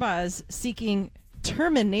 Jim Harbaugh is seeking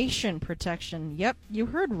termination protection. Yep, you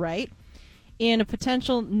heard right. In a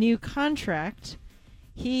potential new contract,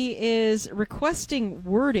 he is requesting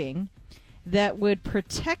wording that would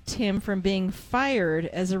protect him from being fired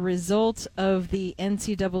as a result of the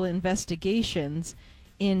NCAA investigations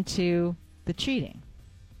into the cheating.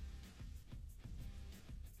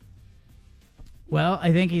 Well,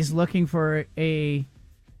 I think he's looking for a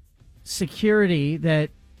security that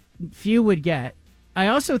few would get. I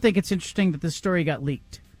also think it's interesting that this story got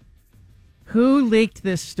leaked. Who leaked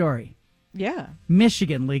this story? Yeah.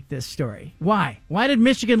 Michigan leaked this story. Why? Why did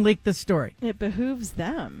Michigan leak this story? It behooves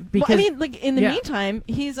them. Because, in the meantime,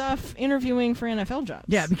 he's off interviewing for NFL jobs.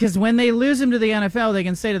 Yeah, because when they lose him to the NFL, they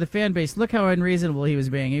can say to the fan base, look how unreasonable he was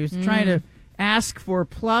being. He was trying to ask for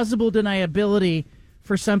plausible deniability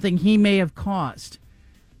for something he may have caused.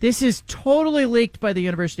 This is totally leaked by the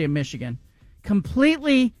University of Michigan.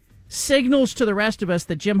 Completely signals to the rest of us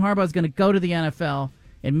that Jim Harbaugh is going to go to the NFL,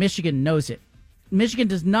 and Michigan knows it. Michigan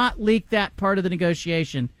does not leak that part of the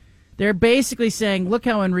negotiation They're basically saying, look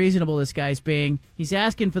how unreasonable this guy's being. He's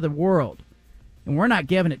asking for the world, and we're not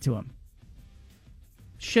giving it to him.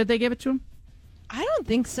 Should they give it to him? I don't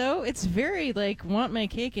think so. It's very, like, want my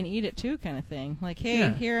cake and eat it too kind of thing. Like, hey,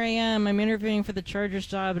 here I am. I'm interviewing for the Chargers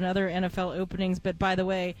job and other NFL openings. But by the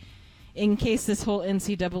way, in case this whole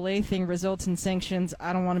NCAA thing results in sanctions,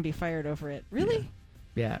 I don't want to be fired over it. Really?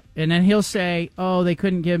 Yeah. And then he'll say, oh, they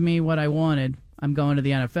couldn't give me what I wanted. I'm going to the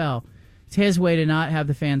NFL. It's his way to not have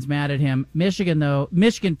the fans mad at him. Michigan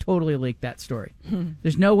totally leaked that story.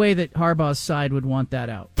 There's no way that Harbaugh's side would want that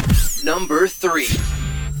out. Number 3.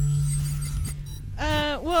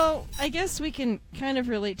 Well, I guess we can kind of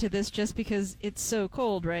relate to this just because it's so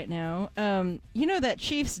cold right now. You know that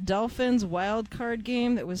Chiefs-Dolphins wild card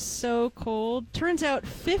game that was so cold? Turns out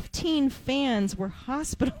 15 fans were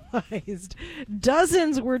hospitalized.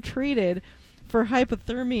 Dozens were treated for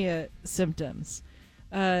hypothermia symptoms.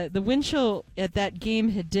 The wind chill at that game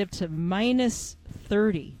had dipped to minus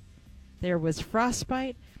 30. There was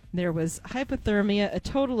frostbite. There was hypothermia. A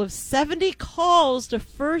total of 70 calls to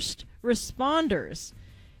first responders.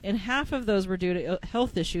 And half of those were due to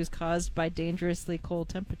health issues caused by dangerously cold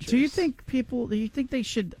temperatures. Do you think they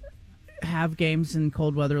should have games in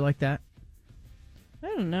cold weather like that? I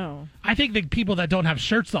don't know. I think the people that don't have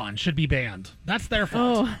shirts on should be banned. That's their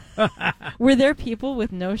fault. Oh. Were there people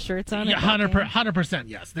with no shirts on? Yeah, 100%,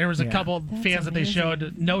 yes. There was a couple fans that they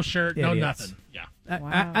showed no shirt, no nothing. Yeah.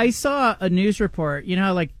 Wow. I saw a news report. You know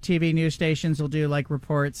how like TV news stations will do like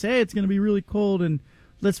reports, hey, it's going to be really cold and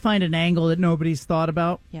let's find an angle that nobody's thought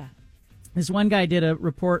about. Yeah. This one guy did a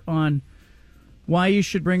report on why you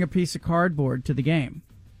should bring a piece of cardboard to the game.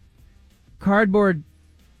 Cardboard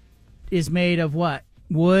is made of what?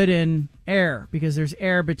 Wood and air, because there's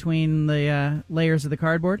air between the layers of the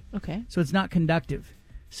cardboard. Okay. So it's not conductive.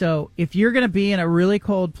 So if you're going to be in a really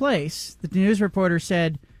cold place, the news reporter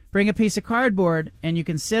said, bring a piece of cardboard and you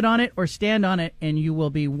can sit on it or stand on it and you will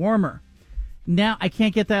be warmer. Now I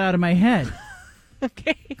can't get that out of my head.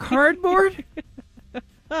 Okay. Cardboard?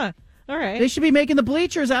 Huh. All right. They should be making the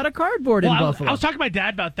bleachers out of cardboard in Buffalo. I was talking to my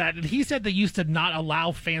dad about that, and he said they used to not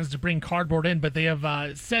allow fans to bring cardboard in, but they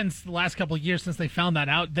have since the last couple of years, since they found that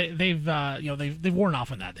out, they've worn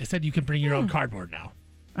off on that. They said you can bring your own cardboard now.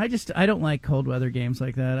 I don't like cold weather games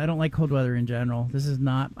like that. I don't like cold weather in general.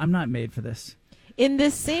 I'm not made for this. In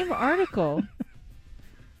this same article,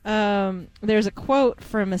 there's a quote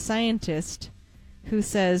from a scientist who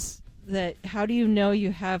says that, how do you know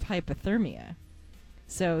you have hypothermia?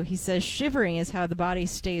 So he says shivering is how the body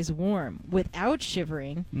stays warm. Without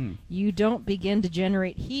shivering, you don't begin to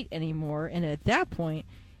generate heat anymore, and at that point,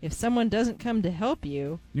 if someone doesn't come to help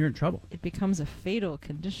you, you're in trouble. It becomes a fatal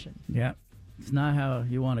condition. Yeah. It's not how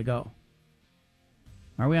you want to go.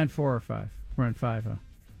 Are we on 4 or 5? We're on 5, huh?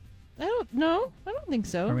 I don't think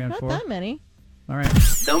so. Are we on Not 4? that many. All right.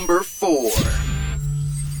 Number 4.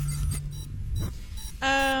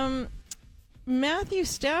 Matthew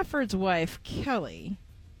Stafford's wife, Kelly,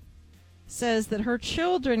 says that her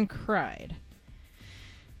children cried.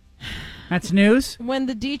 That's news? When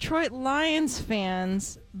the Detroit Lions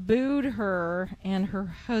fans booed her and her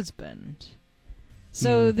husband.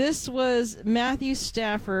 So this was Matthew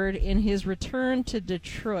Stafford in his return to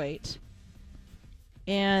Detroit,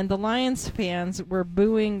 and the Lions fans were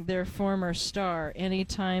booing their former star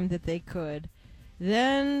anytime that they could.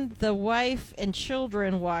 Then the wife and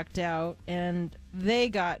children walked out, and they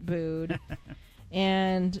got booed.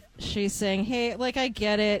 And she's saying, hey, like, I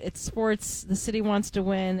get it. It's sports. The city wants to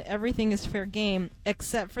win. Everything is fair game,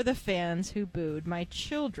 except for the fans who booed my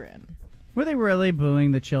children. Were they really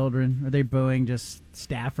booing the children? Or they booing just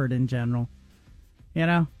Stafford in general? You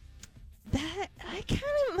know? That, I kind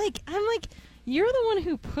of, I'm like, you're the one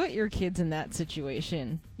who put your kids in that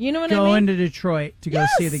situation. You know what I mean? Going to Detroit to go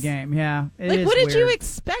see the game. Yeah. What did you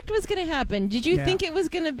expect was going to happen? Did you think it was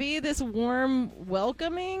going to be this warm,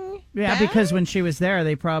 welcoming? Yeah, because when she was there,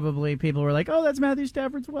 people were like, oh, that's Matthew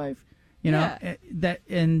Stafford's wife. You know,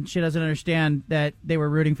 and she doesn't understand that they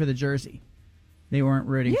were rooting for the jersey. They weren't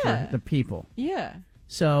rooting for the people. Yeah.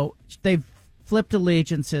 So they flipped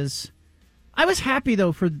allegiances. I was happy,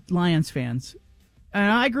 though, for Lions fans.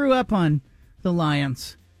 And I grew up on the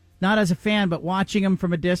Lions, not as a fan, but watching them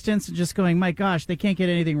from a distance and just going, my gosh, they can't get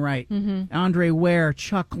anything right. Mm-hmm. Andre Ware,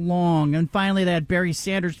 Chuck Long, and finally they had Barry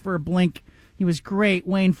Sanders for a blink. He was great.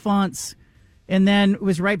 Wayne Fonts. And then it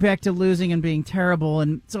was right back to losing and being terrible.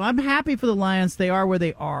 And so I'm happy for the Lions. They are where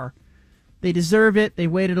they are. They deserve it. They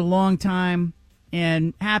waited a long time,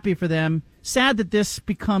 and happy for them. Sad that this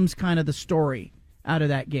becomes kind of the story out of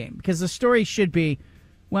that game, because the story should be,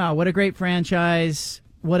 wow, what a great franchise.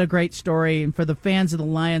 what a great story. And for the fans of the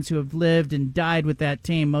Lions who have lived and died with that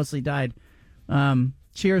team, mostly died,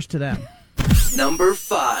 cheers to them. Number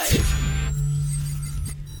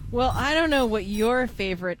 5. Well, I don't know what your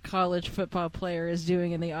favorite college football player is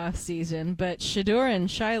doing in the off season, but Shedeur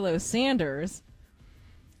and Shiloh Sanders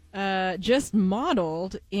just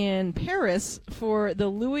modeled in Paris for the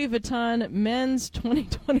Louis Vuitton Men's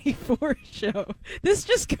 2024 show. This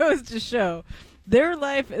just goes to show their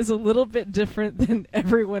life is a little bit different than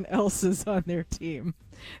everyone else's on their team.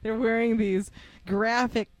 They're wearing these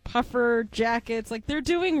graphic puffer jackets. Like, they're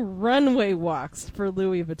doing runway walks for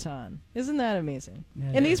Louis Vuitton. Isn't that amazing?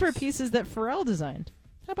 And these were pieces that Vorel designed.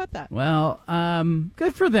 How about that? Well,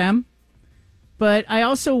 good for them. But I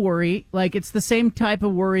also worry, like, it's the same type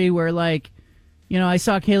of worry where, like, you know, I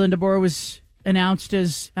saw Kalen DeBoer was announced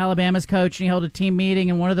as Alabama's coach, and he held a team meeting,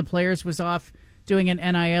 and one of the players was off doing an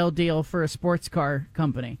NIL deal for a sports car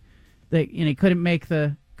company. That, you know, he couldn't make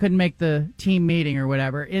the team meeting or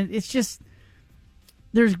whatever. It's just,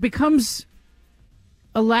 there becomes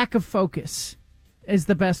a lack of focus, is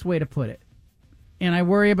the best way to put it. And I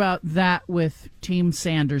worry about that with Team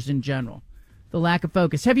Sanders in general. The lack of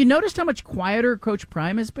focus. Have you noticed how much quieter Coach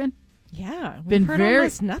Prime has been? Yeah, we've heard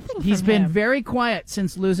almost nothing from him. He's been very quiet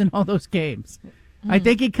since losing all those games. I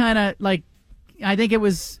think he kind of, like, I think it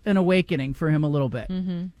was an awakening for him a little bit.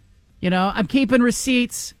 Mm-hmm. You know, I'm keeping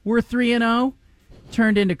receipts. We're 3-0,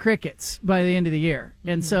 turned into crickets by the end of the year.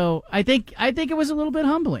 And so I think it was a little bit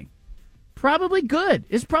humbling. Probably good.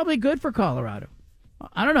 It's probably good for Colorado.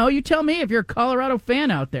 I don't know. You tell me if you're a Colorado fan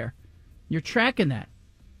out there. You're tracking that.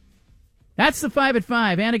 That's the 5 at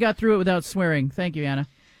 5. Anna got through it without swearing. Thank you, Anna.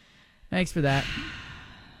 Thanks for that.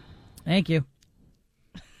 Thank you.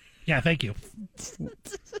 Yeah, thank you.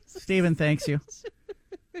 Steven, thanks you.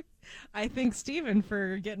 I thank Steven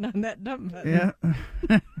for getting on that dump button.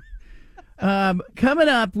 Yeah. Coming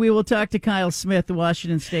up, we will talk to Kyle Smith, the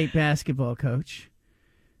Washington State basketball coach.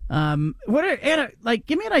 Anna, like,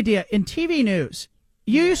 give me an idea. In TV news,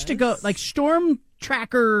 you used to go, like, Storm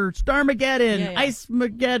Tracker, Starmageddon,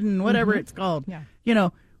 Ice-mageddon, whatever it's called. Yeah. You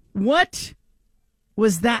know, what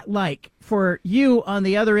was that like for you on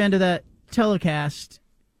the other end of that telecast,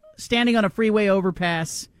 standing on a freeway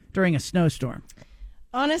overpass during a snowstorm?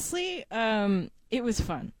 Honestly, it was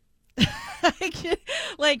fun.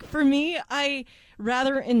 Like, for me, I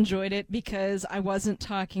rather enjoyed it because I wasn't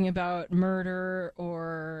talking about murder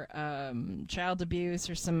or child abuse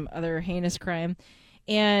or some other heinous crime.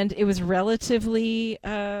 And it was relatively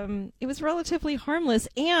harmless,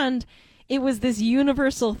 and it was this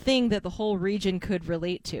universal thing that the whole region could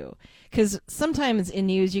relate to. Because sometimes in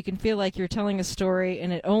news you can feel like you're telling a story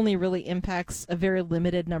and it only really impacts a very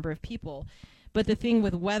limited number of people. But the thing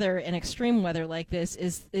with weather and extreme weather like this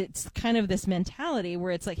is it's kind of this mentality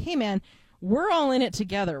where it's like, hey man, we're all in it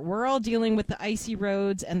together. We're all dealing with the icy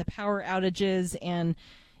roads and the power outages and,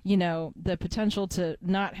 you know, the potential to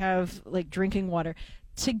not have, like, drinking water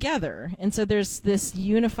together. And so there's this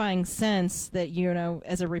unifying sense that, you know,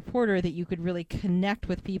 as a reporter, that you could really connect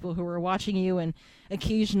with people who are watching you and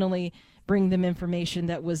occasionally bring them information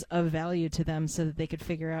that was of value to them so that they could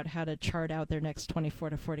figure out how to chart out their next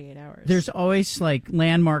 24 to 48 hours. There's always, like,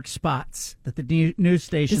 landmark spots that the news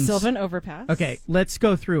stations... The Sylvan Overpass. Okay, let's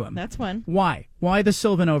go through them. That's one. Why? Why the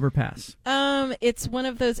Sylvan Overpass? It's one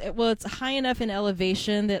of those... Well, it's high enough in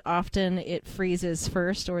elevation that often it freezes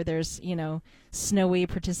first, or there's, you know, snowy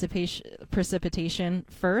precipitation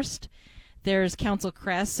first. There's Council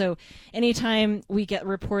Crest, so anytime we get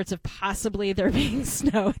reports of possibly there being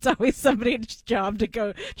snow, it's always somebody's job to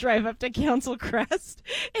go drive up to Council Crest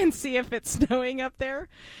and see if it's snowing up there.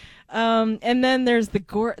 And then there's the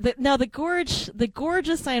gorge. The gorge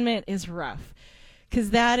assignment is rough, because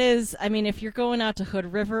that is, I mean, if you're going out to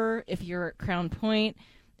Hood River, if you're at Crown Point,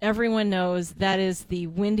 everyone knows that is the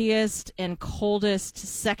windiest and coldest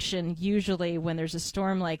section usually when there's a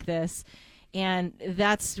storm like this. And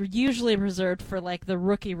that's usually reserved for, like, the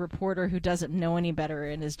rookie reporter who doesn't know any better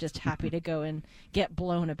and is just happy to go and get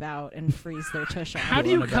blown about and freeze their tush off. How do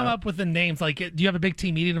you come up with the names? Like, do you have a big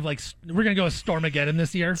team meeting of, like, we're going to go with Stormageddon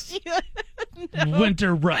this year? No.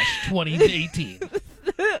 Winter Rush 2018.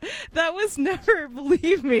 That was never,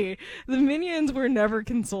 believe me, the Minions were never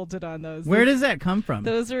consulted on those. Where does that come from?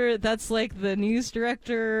 That's like the news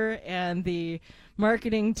director and the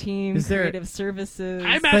marketing team, creative services.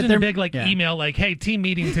 I imagine a big, like, email, like, hey, team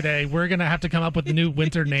meeting today, we're going to have to come up with a new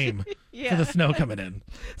winter name for the snow coming in.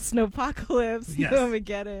 Snowpocalypse, yes.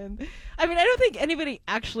 Snowmageddon. I mean, I don't think anybody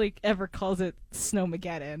actually ever calls it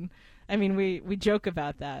Snowmageddon. I mean, we joke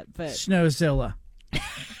about that, but... Snowzilla.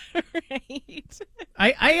 Right.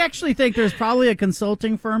 I actually think there's probably a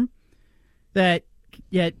consulting firm that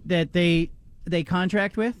that they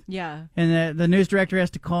contract with. Yeah. And the news director has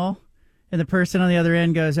to call, and the person on the other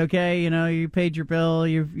end goes, "Okay, you paid your bill.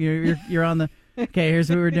 You're on the. Okay, here's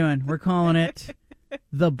what we're doing. We're calling it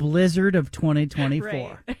the blizzard of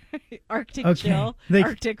 2024. Right. Arctic chill,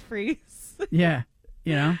 Arctic freeze. Yeah,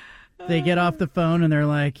 They get off the phone and they're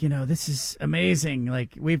like, this is amazing.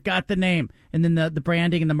 Like, we've got the name. And then the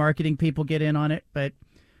branding and the marketing people get in on it. But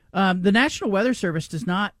the National Weather Service does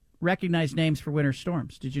not recognize names for winter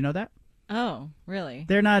storms. Did you know that? Oh, really?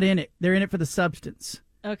 They're not in it. They're in it for the substance.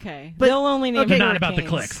 Okay. But they'll only name They're hurricanes. not about the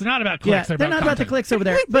clicks. They're not about clicks. Yeah, they're not about the clicks over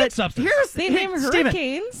there. But They name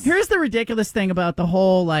hurricanes. Here's the ridiculous thing about the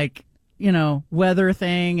whole, weather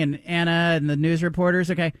thing and Anna and the news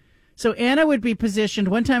reporters. Okay. So Anna would be positioned.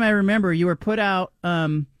 One time I remember you were put out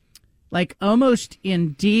almost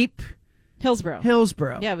in deep Hillsborough.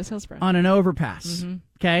 Yeah, it was Hillsborough. On an overpass. Mm-hmm.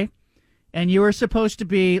 Okay. And you were supposed to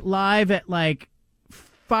be live at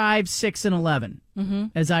 5, 6, and 11,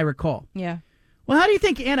 as I recall. Yeah. Well, how do you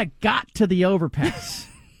think Anna got to the overpass?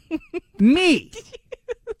 Me.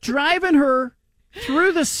 Driving her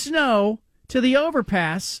through the snow to the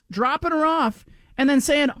overpass, dropping her off, and then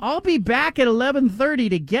saying, I'll be back at 11:30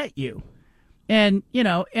 to get you. And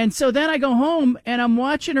so then I go home and I'm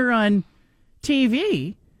watching her on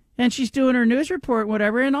TV and she's doing her news report,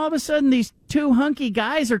 whatever. And all of a sudden these two hunky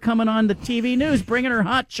guys are coming on the TV news, bringing her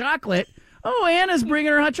hot chocolate. Oh, Anna's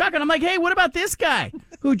bringing her hot chocolate. I'm like, hey, what about this guy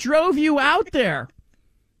who drove you out there?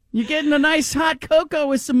 You're getting a nice hot cocoa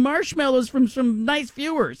with some marshmallows from some nice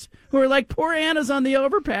viewers who are like, poor Anna's on the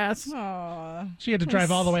overpass. Aww. She had to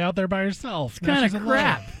drive all the way out there by herself. It's kind of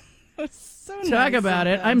crap. So Talk nice about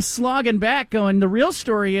of it. them. I'm slogging back going, the real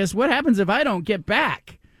story is what happens if I don't get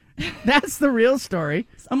back? That's the real story.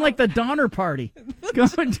 I'm like the Donner Party.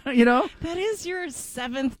 Going, That is your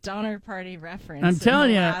 7th Donner Party reference. I'm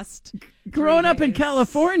telling you, growing up in days.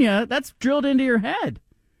 California, that's drilled into your head.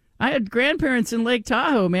 I had grandparents in Lake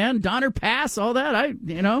Tahoe, man. Donner Pass, all that.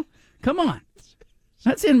 Come on.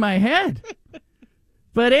 That's in my head.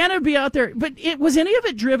 But Anna would be out there. But was any of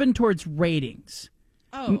it driven towards ratings?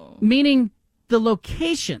 Oh. Meaning the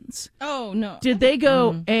locations. Oh, no. Did they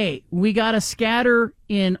go, hey, we got to scatter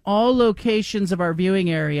in all locations of our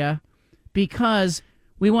viewing area because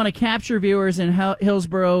we want to capture viewers in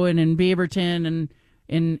Hillsborough and in Beaverton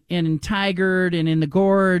and in Tigard and in the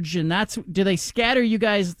Gorge? And do they scatter you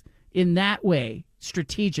guys in that way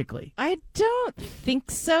strategically? I don't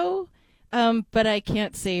think so, but I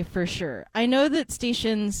can't say for sure. I know that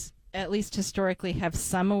stations, at least historically, have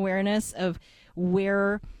some awareness of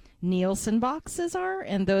where Nielsen boxes are,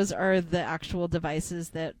 and those are the actual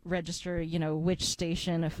devices that register, which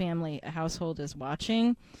station a household is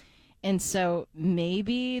watching. And so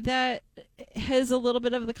maybe that has a little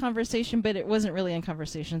bit of the conversation, but it wasn't really in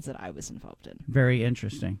conversations that I was involved in. Very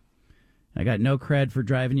interesting. I got no cred for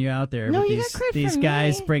driving you out there. No, but you got cred these for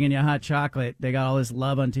guys me. bringing you hot chocolate. They got all this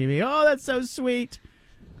love on TV. Oh, that's so sweet.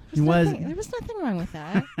 There was nothing wrong with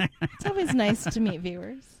that. It's always nice to meet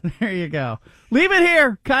viewers. There you go. Leave it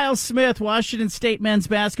here. Kyle Smith, Washington State men's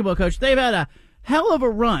basketball coach. They've had a hell of a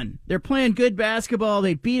run. They're playing good basketball.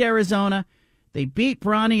 They beat Arizona. They beat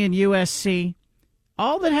Bronny and USC.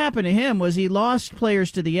 All that happened to him was he lost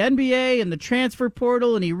players to the NBA and the transfer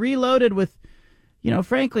portal, and he reloaded with,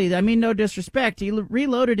 frankly, no disrespect, he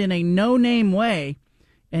reloaded in a no-name way,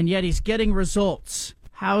 and yet he's getting results.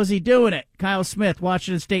 How is he doing it? Kyle Smith,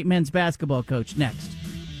 Washington State men's basketball coach, next.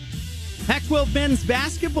 Pac-12 men's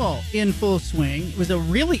basketball in full swing. It was a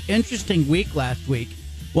really interesting week last week.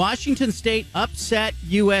 Washington State upset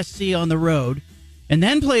USC on the road and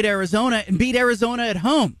then played Arizona and beat Arizona at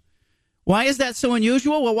home. Why is that so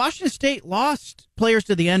unusual? Well, Washington State lost players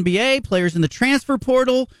to the NBA, players in the transfer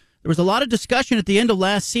portal. There was a lot of discussion at the end of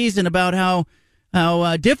last season about how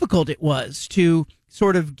difficult it was to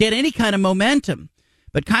sort of get any kind of momentum.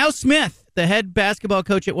 But Kyle Smith, the head basketball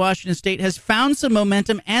coach at Washington State, has found some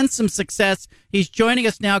momentum and some success. He's joining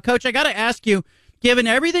us now. Coach, I got to ask you, given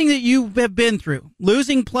everything that you have been through,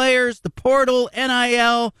 losing players, the portal,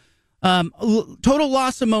 NIL, total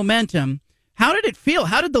loss of momentum, how did it feel?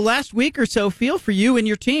 How did the last week or so feel for you and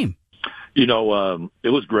your team? It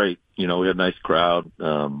was great. We had a nice crowd.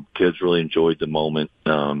 Kids really enjoyed the moment.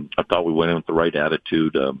 I thought we went in with the right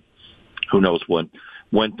attitude. Who knows when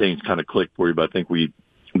things kind of clicked for you, but I think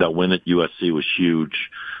that win at USC was huge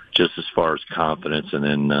just as far as confidence. And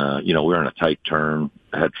then, we were on a tight turn,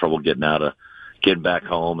 had trouble getting back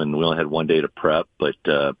home, and we only had one day to prep, but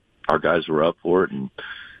our guys were up for it,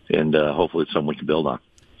 and hopefully it's something we can build on.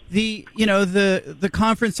 The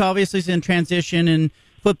conference obviously is in transition, and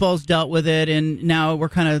football's dealt with it, and now we're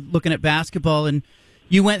kind of looking at basketball. And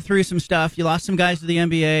you went through some stuff. You lost some guys to the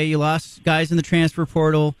NBA. You lost guys in the transfer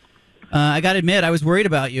portal. I got to admit, I was worried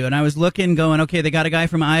about you, and I was looking, going, okay, they got a guy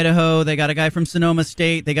from Idaho, they got a guy from Sonoma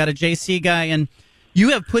State, they got a JC guy, and you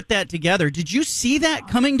have put that together. Did you see that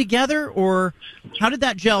coming together, or how did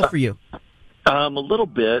that gel for you? A little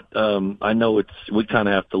bit. I know we kind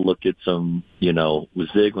of have to look at some,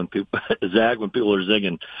 zag when people are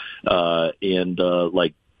zigging, and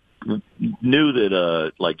knew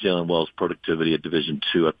that like Jalen Wells' productivity at Division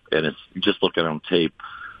II, and it's just looking on tape,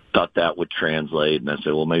 thought that would translate, and I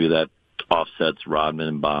said, well, maybe that offsets Rodman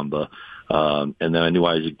and Bamba. And then I knew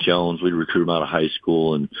Isaac Jones. We'd recruit him out of high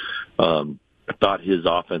school, and I thought his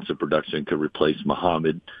offensive production could replace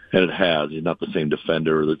Muhammad, and it has. He's not the same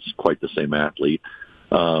defender. That's quite the same athlete.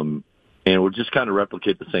 And we'll just kind of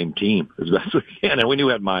replicate the same team as best we can. And we knew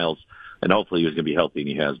we had Miles, and hopefully he was going to be healthy, and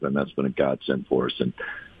he has been. That's been a godsend for us. And,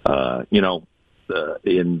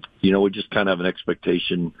 we just kind of have an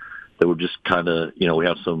expectation that we're just kind of, we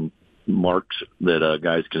have some marks that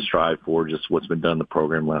guys can strive for, just what's been done in the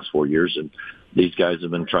program the last 4 years. And these guys have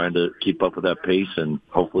been trying to keep up with that pace, and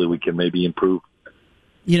hopefully we can maybe improve.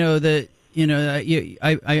 I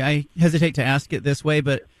hesitate to ask it this way,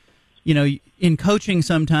 but in coaching,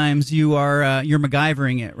 sometimes you're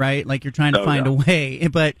MacGyvering it, right? Like you're trying to find a way,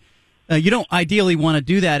 but you don't ideally want to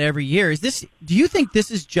do that every year. Do you think this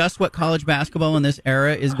is just what college basketball in this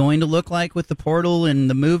era is going to look like with the portal and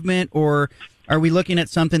the movement, or are we looking at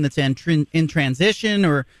something that's in transition?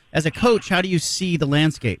 Or as a coach, how do you see the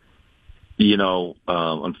landscape?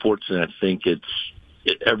 Unfortunately, I think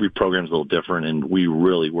every program's a little different, and we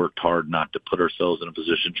really worked hard not to put ourselves in a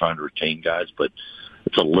position trying to retain guys, but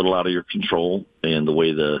it's a little out of your control, and the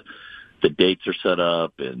way the dates are set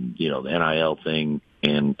up, and the NIL thing,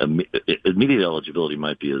 and immediate eligibility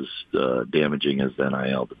might be as damaging as the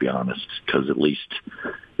NIL, to be honest, because at least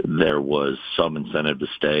there was some incentive to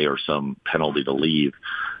stay or some penalty to leave.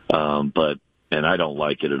 And I don't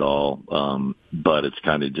like it at all. But it's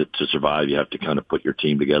kind of to survive, you have to kind of put your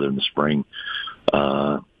team together in the spring.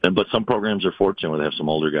 But some programs are fortunate where they have some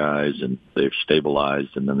older guys and they've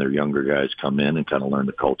stabilized, and then their younger guys come in and kind of learn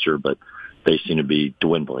the culture, but they seem to be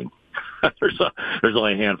dwindling. There's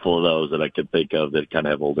only a handful of those that I could think of that kind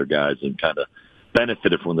of have older guys and kind of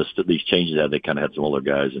benefited from these changes. That they kind of had some older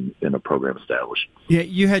guys in a program established. Yeah,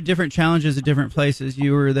 you had different challenges at different places.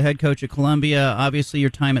 You were the head coach at Columbia. Obviously,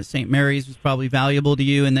 your time at St. Mary's was probably valuable to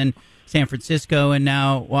you, and then San Francisco, and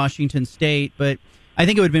now Washington State. But I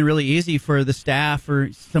think it would have been really easy for the staff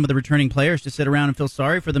or some of the returning players to sit around and feel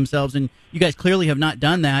sorry for themselves, and you guys clearly have not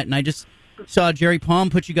done that. And I just saw Jerry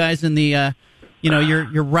Palm put you guys in the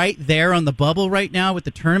you're right there on the bubble right now with the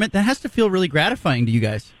tournament. That has to feel really gratifying to you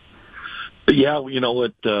guys. Yeah,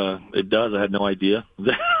 it does. I had no idea.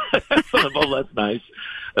 Well, that's nice.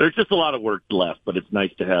 There's just a lot of work left, but it's nice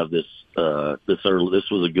to have this. This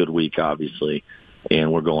was a good week, obviously,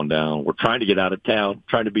 and we're going down. We're trying to get out of town,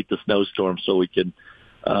 trying to beat the snowstorm so we can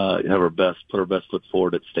put our best foot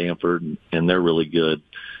forward at Stanford, and they're really good.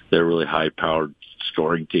 They're a really high-powered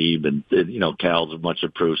scoring team, and Cal's have much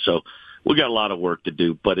improved. So we got a lot of work to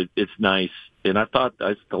do, but it's nice. And I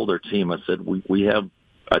told our team, I said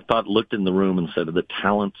looked in the room and said the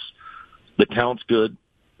talent's good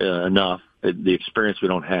enough. The experience we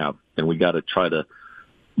don't have, and we got to try to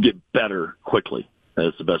get better quickly.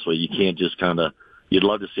 That's the best way. You can't just kind of. You'd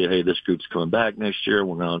love to see, hey, this group's coming back next year.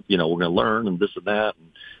 We're gonna learn and this and that,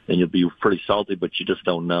 and you'll be pretty salty, but you just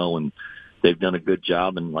don't know. And they've done a good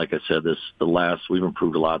job. And like I said, we've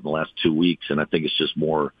improved a lot in the last 2 weeks, and I think it's just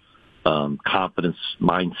more confidence,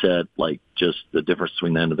 mindset, like just the difference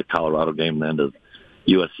between the end of the Colorado game and the end of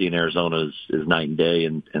USC and Arizona is night and day,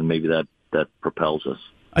 and maybe that propels us.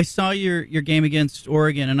 I saw your game against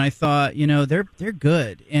Oregon, and I thought, they're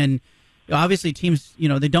good. And obviously teams,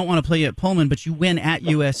 they don't want to play you at Pullman, but you win at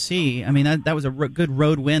USC. I mean, that was a good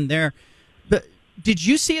road win there. But did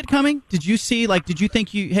you see it coming? Did you think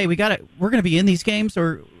we're going to be in these games?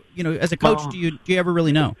 Or, as a coach, do you ever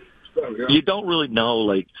really know? You don't really know,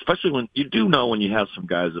 especially when you do know when you have some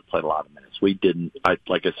guys that played a lot of minutes. We didn't.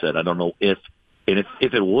 Like I said, I don't know if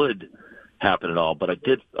it would happen at all, but I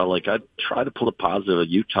tried to pull a positive. At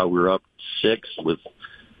Utah, we were up 6 with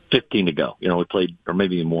 15 to go. We played, or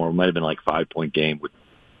maybe more. It might have been 5-point game.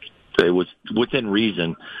 It was within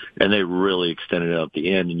reason, and they really extended it at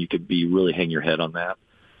the end, and you could really hang your head on that.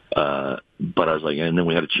 But I was and then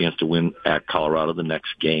we had a chance to win at Colorado the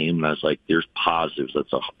next game, and I was there's positives. That's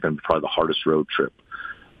probably the hardest road trip.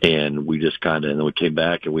 And we just and then we came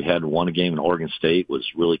back, and we hadn't won a game, and Oregon State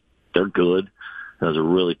they're good. It was a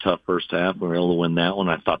really tough first half. We were able to win that one.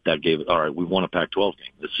 I thought that gave it, all right, we won a Pac-12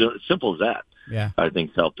 game. It's as simple as that. I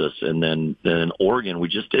think helped us. And then Oregon, we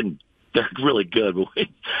just didn't. They're really good. But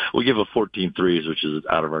we give a 14 threes, which is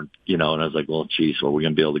out of our, and I was like, well, geez, well, we're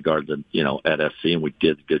going to be able to guard the, at FC, and we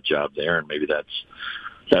did a good job there. And maybe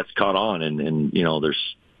that's caught on. And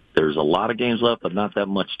there's a lot of games left, but not that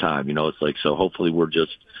much time. It's like, so hopefully we're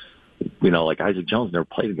just, like Isaac Jones never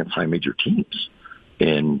played against high major teams,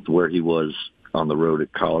 and where he was on the road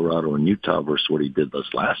at Colorado and Utah versus what he did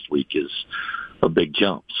this last week is a big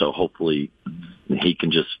jump. So hopefully he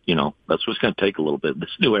can just, that's what's going to take a little bit. This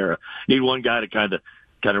new era, need one guy to kind of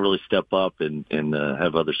really step up and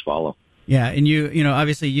have others follow. Yeah, and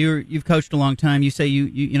obviously you've coached a long time. You say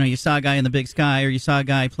you saw a guy in the Big Sky, or you saw a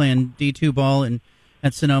guy playing D2 ball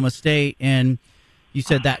at Sonoma State, and you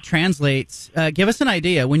said that translates. Give us an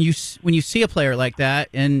idea when you see a player like that,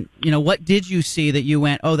 and what did you see that you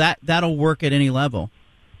went, oh, that'll work at any level?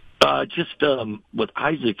 With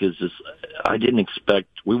Isaac is this. I didn't expect.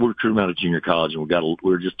 We were recruiting him out of junior college, and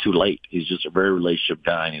we were just too late. He's just a very relationship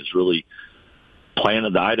guy, and he's really playing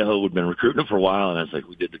at the Idaho. We'd been recruiting him for a while, and I was like,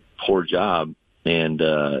 we did a poor job. And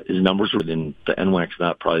his numbers were in the NWAC's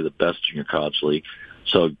not probably the best junior college league.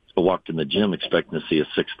 So I walked in the gym expecting to see a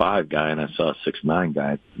 6'5" guy, and I saw a 6'9"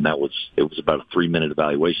 guy, and it was about a 3-minute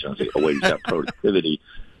evaluation. I was like, oh wait, he's got productivity.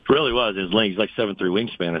 It really was. His length, he's like 7'3"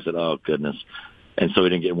 wingspan. I said, oh goodness. And so he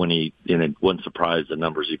didn't get it wasn't surprised the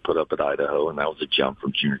numbers he put up at Idaho, and that was a jump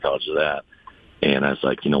from junior college to that. And I was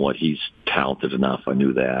like, you know what, he's talented enough. I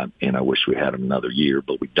knew that, and I wish we had him another year,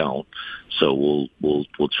 but we don't. So we'll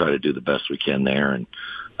try to do the best we can there. And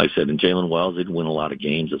like I said, and Jalen Wells didn't win a lot of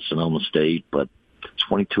games at Sonoma State, but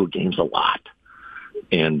 22 games a lot.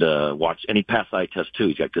 And and he passed the eye test too.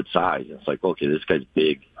 He's got good size. And it's like, okay, this guy's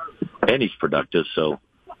big and he's productive. So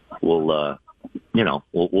we'll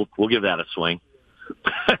give that a swing.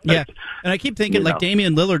 Yeah, and I keep thinking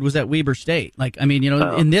Damian Lillard was at Weber State.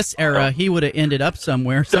 In this era, he would have ended up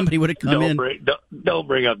somewhere. Somebody would have come in. Don't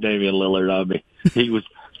bring up Damian Lillard on me. He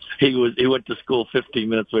went to school 15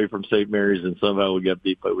 minutes away from St. Mary's, and somehow we got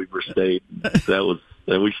beat by Weber State.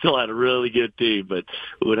 We still had a really good team, but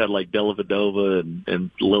we would have like Dellavedova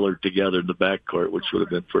and Lillard together in the backcourt, which would have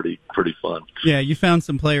been pretty fun. Yeah, you found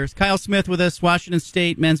some players. Kyle Smith with us, Washington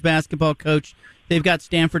State men's basketball coach. They've got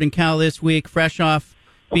Stanford and Cal this week, fresh off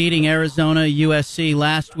beating Arizona, USC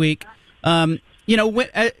last week. Dana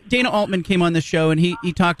Altman came on the show, and he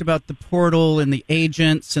talked about the portal and the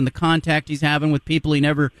agents and the contact he's having with people he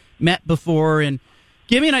never met before. And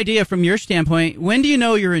give me an idea from your standpoint. When do you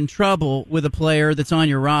know you're in trouble with a player that's on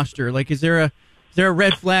your roster? Like, is there a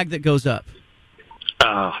red flag that goes up?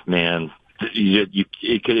 Oh man,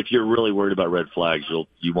 if you're really worried about red flags, you'll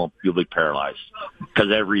be paralyzed,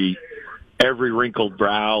 because every wrinkled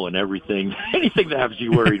brow and anything that happens,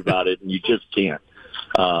 you worried about it, and you just can't.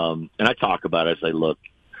 And I talk about it. I say, look,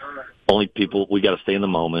 only people, we got to stay in the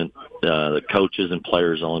moment. The coaches and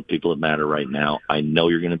players are the only people that matter right now. I know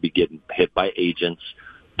you're going to be getting hit by agents,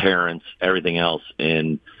 parents, everything else,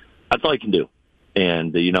 and that's all you can do.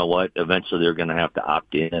 And you know what? Eventually they're going to have to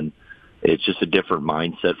opt in. It's just a different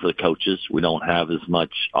mindset for the coaches. We don't have as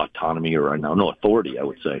much autonomy or no authority, I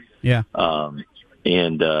would say. Yeah.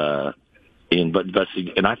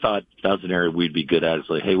 And I thought that was an area we'd be good at. It's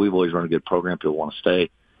like, hey, we've always run a good program. People want to stay.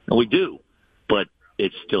 And we do. But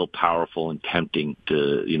it's still powerful and tempting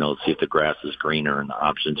to, see if the grass is greener and the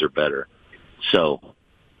options are better. So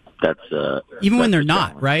that's even when they're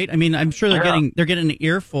not, right? I mean, I'm sure they're getting an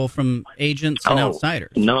earful from agents and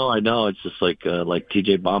outsiders. No, I know. It's just like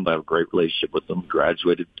TJ Bomba. I have a great relationship with him.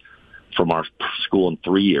 Graduated from our school in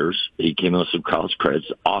 3 years. He came in with some college credits.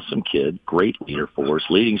 Awesome kid. Great leader for us.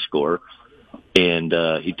 Leading scorer. And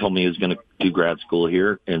he told me he was going to do grad school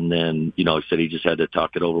here. And then, he said he just had to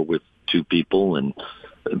talk it over with 2 people and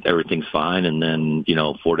everything's fine. And then,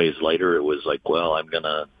 4 days later, it was like, well, I'm going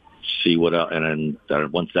to see what else. And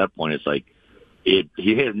then once that point, it's like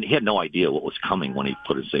he had no idea what was coming when he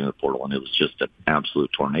put his name in the portal. And it was just an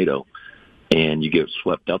absolute tornado. And you get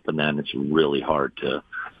swept up in that, and it's really hard to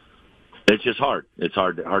 – it's just hard. It's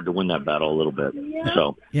hard to win that battle a little bit.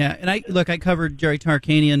 So yeah, and I covered Jerry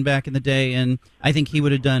Tarkanian back in the day, and I think he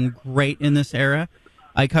would have done great in this era.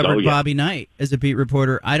 I covered Bobby Knight as a beat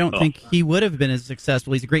reporter. I don't think he would have been as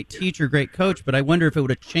successful. He's a great teacher, great coach, but I wonder if it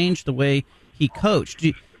would have changed the way he coached.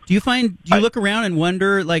 Do you look around and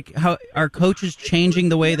wonder how are coaches changing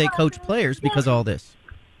the way they coach players because of all this?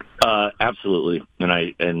 Absolutely,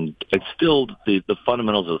 and it's still the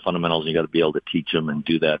fundamentals of the fundamentals. And you got to be able to teach them and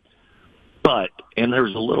do that. But, and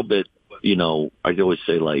there's a little bit, I always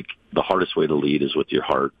say, the hardest way to lead is with your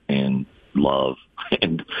heart and love,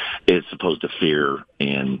 and as opposed to fear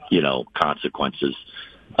and, consequences.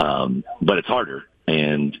 But it's harder.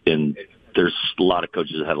 And there's a lot of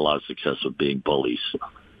coaches that had a lot of success with being bullies,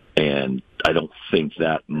 and I don't think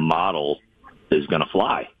that model is going to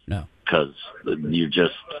fly. No, because you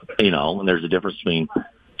just, and there's a difference between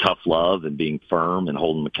tough love and being firm and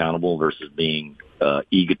holding them accountable versus being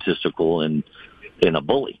egotistical and a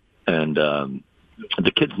bully. And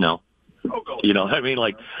the kids know. I mean,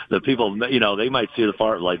 like the people, they might see the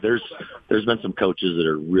far, like there's been some coaches that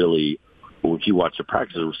are really, if you watch the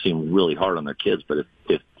practices, seem really hard on their kids. But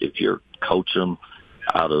if you're coach them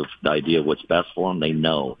out of the idea of what's best for them, they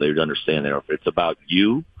know, they understand that if it's about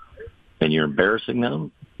you and you're embarrassing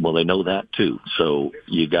them, well, they know that too. So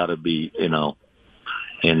you got to be,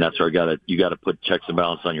 and that's where you got to put checks and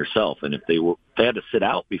balance on yourself. And if they had to sit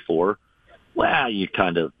out before, well, you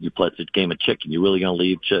play the game of chicken. You're really going to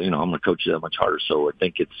leave, I'm going to coach you that much harder. So I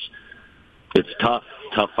think it's tough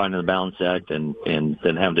finding the balance act, and then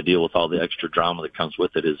having to deal with all the extra drama that comes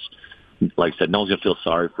with it is, like I said, no one's going to feel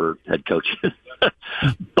sorry for head coaches.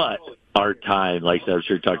 But our time, like I said, I'm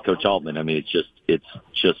sure you talked to Coach Altman. I mean, it's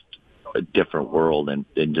just a different world, and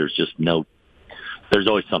there's just there's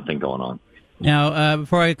always something going on. Now,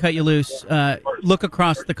 before I cut you loose, look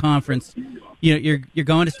across the conference. You're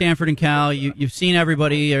going to Stanford and Cal. You've seen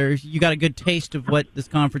everybody, or you got a good taste of what this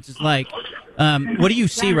conference is like. What do you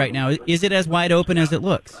see right now? Is it as wide open as it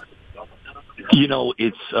looks?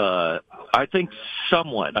 It's I think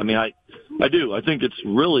somewhat. I mean, I do. I think it's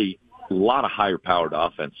really a lot of higher powered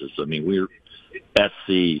offenses. I mean, we're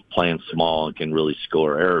SC playing small and can really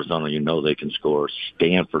score. Arizona, they can score.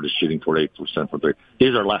 Stanford is shooting 48% from three.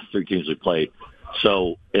 These are our last three teams we played.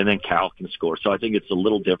 So, and then Cal can score. So I think it's a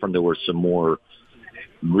little different. There were some more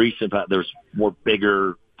recent, there's more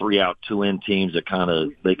bigger 3-out, 2-in teams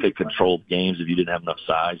that they could control games if you didn't have enough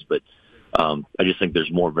size. But I just think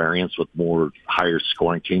there's more variance with more higher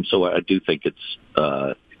scoring teams. So I do think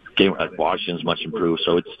it's game at Washington's much improved.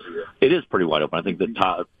 So it is pretty wide open. I think the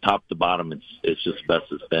top to bottom, it's just best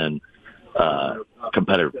it's been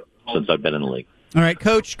competitive since I've been in the league. All right,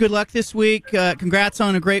 Coach, good luck this week. Congrats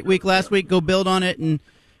on a great week last week. Go build on it, and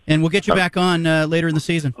we'll get you back on later in the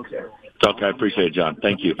season. Okay, I appreciate it, John.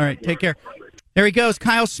 Thank you. All right, take care. There he goes,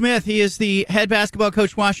 Kyle Smith. He is the head basketball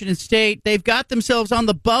coach, Washington State. They've got themselves on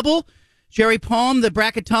the bubble. Jerry Palm, the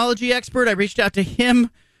bracketology expert, I reached out to him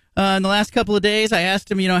in the last couple of days. I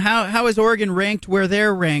asked him, how is Oregon ranked where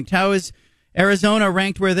they're ranked? How is Arizona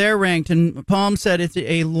ranked where they're ranked? And Palm said it's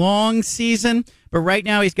a long season, but right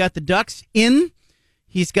now he's got the Ducks in.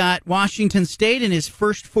 He's got Washington State in his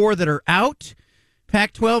first four that are out.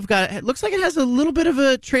 Pac-12 it looks like it has a little bit of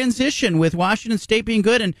a transition with Washington State being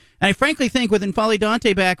good. And I frankly think with N'Faly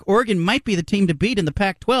Dante back, Oregon might be the team to beat in the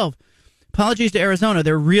Pac-12. Apologies to Arizona.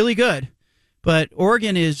 They're really good. But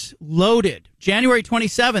Oregon is loaded. January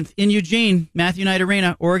 27th in Eugene, Matthew Knight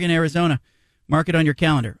Arena, Oregon, Arizona. Mark it on your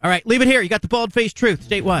calendar. All right, leave it here. You got the bald-faced truth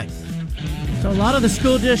statewide. So a lot of the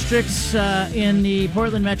school districts in the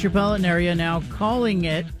Portland metropolitan area now calling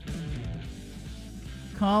it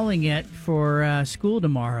for school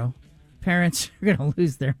tomorrow. Parents are going to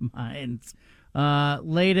lose their minds.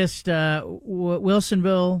 Latest,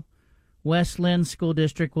 Wilsonville West Lynn School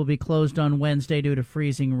District will be closed on Wednesday due to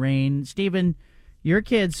freezing rain. Stephen, your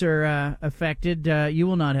kids are affected. You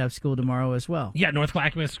will not have school tomorrow as well. Yeah, North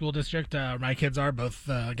Clackamas School District. My kids are both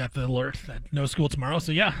got the alert that no school tomorrow.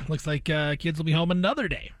 So, yeah, looks like kids will be home another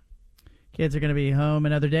day. Kids are going to be home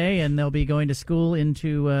another day, and they'll be going to school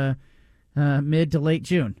into mid to late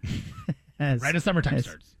June. Right as summertime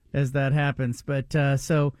starts. As that happens. But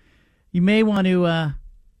so you may want to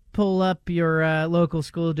pull up your local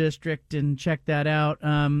school district and check that out.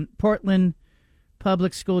 Portland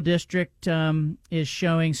Public School District is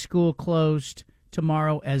showing school closed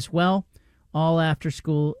tomorrow as well. All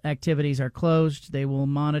after-school activities are closed. They will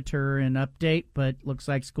monitor and update, but looks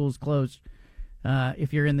like school's closed.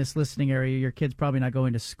 If you're in this listening area, your kid's probably not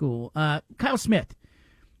going to school. Kyle Smith,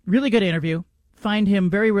 really good interview. Find him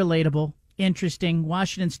very relatable, interesting,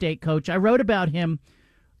 Washington State coach. I wrote about him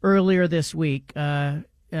earlier this week at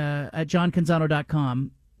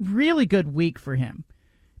johncanzano.com. Really good week for him.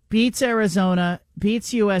 Beats Arizona, beats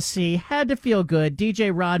USC, had to feel good.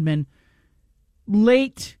 DJ Rodman,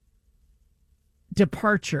 late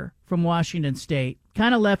departure from Washington State,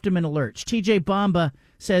 kind of left him in a lurch. TJ Bamba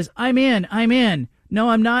says, I'm in. No,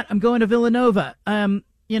 I'm not. I'm going to Villanova.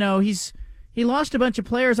 He lost a bunch of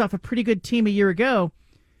players off a pretty good team a year ago.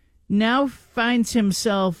 Now finds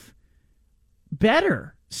himself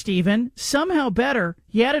better, Stephen, somehow better.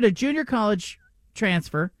 He added a junior college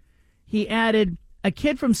transfer. He added a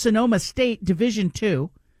kid from Sonoma State, Division II.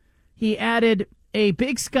 He added a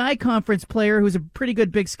Big Sky Conference player who's a pretty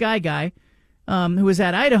good Big Sky guy, who was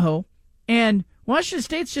at Idaho. And Washington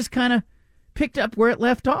State's just kind of picked up where it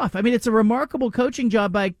left off. I mean, it's a remarkable coaching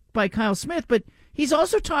job by Kyle Smith, but he's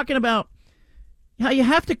also talking about how you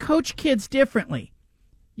have to coach kids differently.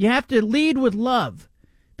 You have to lead with love.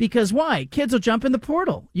 Because why? Kids will jump in the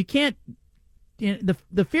portal. You can't,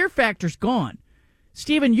 the fear factor's gone.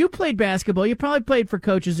 Steven, you played basketball. You probably played for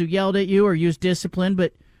coaches who yelled at you or used discipline,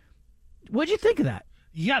 but what'd you think of that?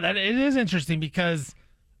 Yeah, that it is interesting because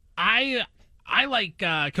I like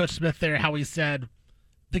Coach Smith there, how he said,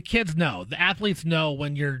 the kids know, the athletes know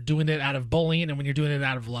when you're doing it out of bullying and when you're doing it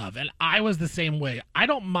out of love. And I was the same way. I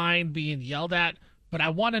don't mind being yelled at, but I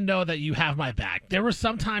want to know that you have my back. There were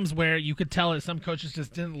some times where you could tell that some coaches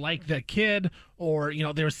just didn't like the kid, or,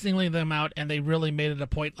 they were singling them out and they really made it a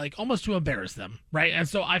point, like almost to embarrass them, right? And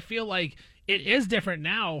so I feel like it is different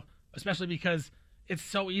now, especially because it's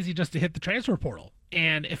so easy just to hit the transfer portal.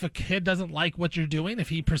 And if a kid doesn't like what you're doing, if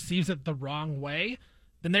he perceives it the wrong way,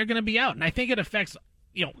 then they're going to be out. And I think it affects,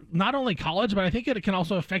 not only college, but I think it can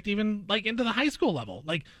also affect even like into the high school level.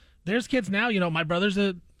 Like there's kids now, my brother's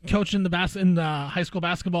a coach in the high school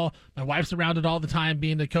basketball. My wife's around it all the time,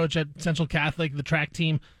 being a coach at Central Catholic, the track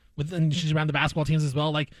team, and she's around the basketball teams as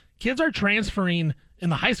well. Like kids are transferring in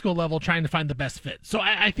the high school level, trying to find the best fit. So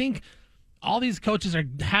I think all these coaches are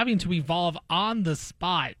having to evolve on the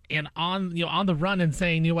spot and on the run and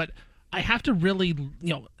saying, you know what, I have to really,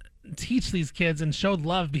 teach these kids and show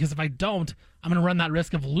love, because if I don't, I'm going to run that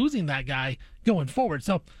risk of losing that guy going forward.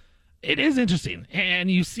 So it is interesting.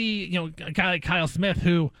 And you see, a guy like Kyle Smith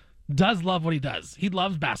who does love what he does. He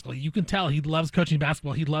loves basketball. You can tell he loves coaching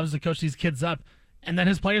basketball. He loves to coach these kids up, and then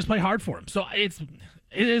his players play hard for him. So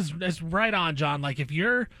it's right on, John. Like if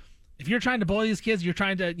you're trying to bully these kids, you're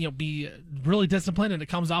trying to, be really disciplined, and it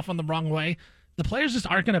comes off on the wrong way, the players just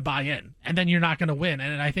aren't going to buy in, and then you're not going to win.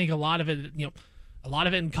 And I think a lot of it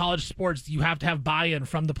in college sports, you have to have buy-in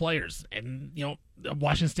from the players. And,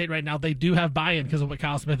 Washington State right now, they do have buy-in because of what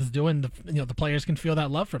Kyle Smith is doing. The players can feel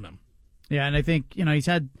that love from him. Yeah, and I think, he's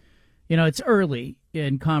had, it's early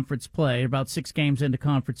in conference play, about 6 games into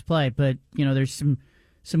conference play, but, there's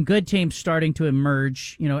some good teams starting to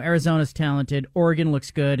emerge. Arizona's talented. Oregon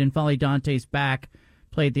looks good. And N'Faly Dante's back.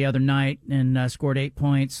 Played the other night and scored 8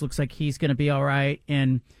 points. Looks like he's going to be all right.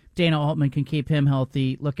 And Dana Altman can keep him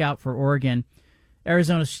healthy. Look out for Oregon.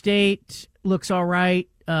 Arizona State looks all right.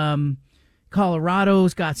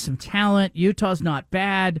 Colorado's got some talent. Utah's not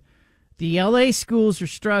bad. The L.A. schools are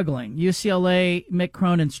struggling. UCLA, Mick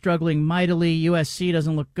Cronin struggling mightily. USC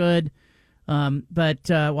doesn't look good. But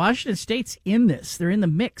Washington State's in this. They're in the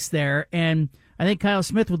mix there. And I think Kyle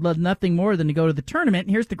Smith would love nothing more than to go to the tournament.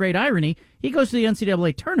 And here's the great irony. He goes to the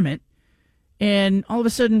NCAA tournament, and all of a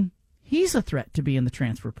sudden, he's a threat to be in the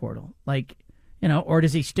transfer portal. Or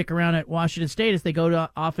does he stick around at Washington State as they go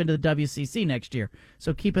off into the WCC next year?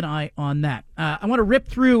 So keep an eye on that. I want to rip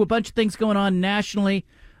through a bunch of things going on nationally.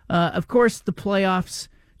 Of course, the playoffs.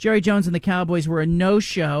 Jerry Jones and the Cowboys were a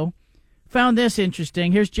no-show. Found this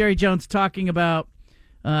interesting. Here's Jerry Jones talking about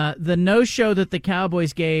the no-show that the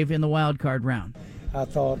Cowboys gave in the wild card round. I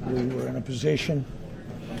thought we were in a position,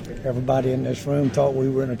 everybody in this room thought we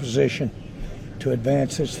were in a position to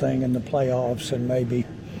advance this thing in the playoffs and maybe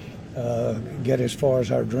get as far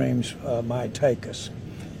as our dreams might take us.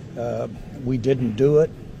 We didn't do it.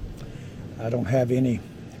 I don't have any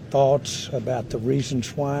thoughts about the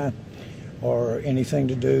reasons why or anything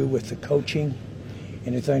to do with the coaching,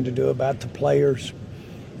 anything to do about the players.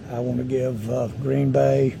 I want to give Green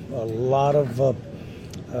Bay a lot of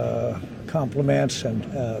compliments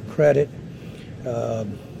and credit.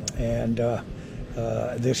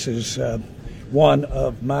 This is one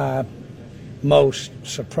of my most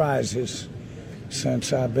surprises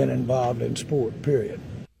since I've been involved in sport, period.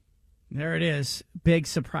 There it is. Big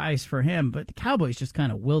surprise for him, but the Cowboys just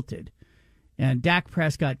kind of wilted. And Dak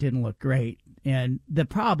Prescott didn't look great. And the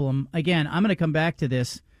problem, again, I'm going to come back to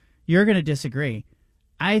this. You're going to disagree.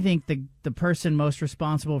 I think the person most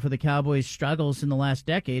responsible for the Cowboys' struggles in the last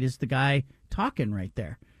decade is the guy talking right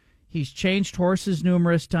there. He's changed horses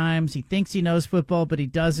numerous times. He thinks he knows football, but he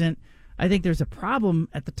doesn't. I think there's a problem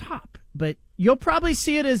at the top. But you'll probably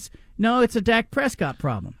see it as, no, it's a Dak Prescott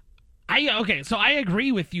problem. So I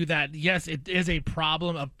agree with you that, yes, it is a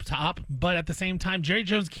problem up top, but at the same time, Jerry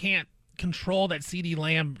Jones can't control that CeeDee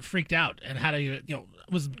Lamb freaked out and had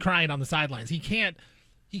was crying on the sidelines. He can't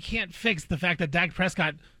fix the fact that Dak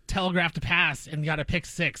Prescott telegraphed a pass and got a pick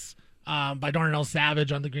 6 by Darnell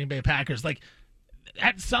Savage on the Green Bay Packers. Like,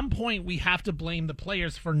 at some point, we have to blame the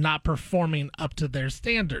players for not performing up to their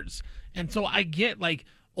standards. And so I get,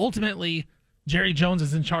 ultimately, Jerry Jones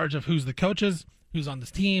is in charge of who's the coaches, who's on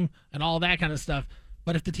this team, and all that kind of stuff.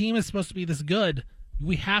 But if the team is supposed to be this good,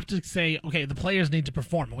 we have to say, okay, the players need to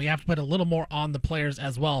perform. We have to put a little more on the players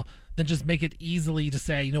as well than just make it easily to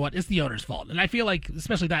say, you know what, it's the owner's fault. And I feel like,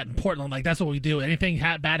 especially that in Portland, like that's what we do. Anything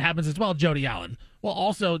bad happens as well, Jody Allen. Well,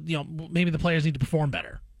 also, maybe the players need to perform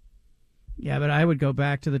better. Yeah, but I would go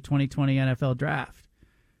back to the 2020 NFL draft.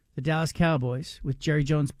 The Dallas Cowboys, with Jerry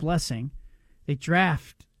Jones' blessing, they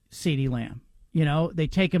draft CeeDee Lamb. They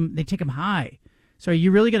take him high. So are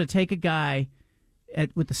you really going to take a guy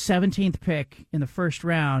with the 17th pick in the first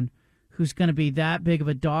round who's going to be that big of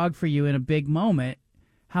a dog for you in a big moment?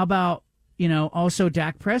 How about, also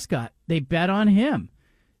Dak Prescott? They bet on him.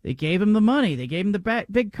 They gave him the money. They gave him the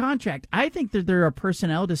big contract. I think that there are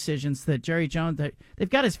personnel decisions that Jerry Jones, they've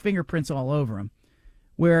got his fingerprints all over him,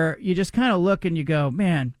 where you just kind of look and you go,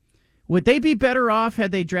 man, would they be better off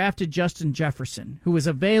had they drafted Justin Jefferson, who was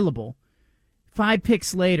available? 5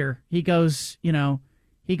 picks later, he goes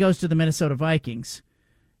to the Minnesota Vikings.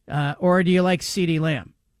 Or do you like CeeDee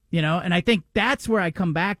Lamb? And I think that's where I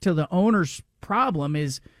come back to the owner's problem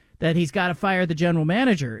is that he's got to fire the general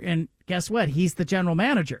manager. And guess what? He's the general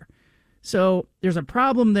manager. So there's a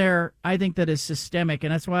problem there, I think, that is systemic.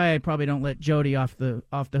 And that's why I probably don't let Jody off the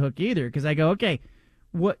hook either. Because I go, okay,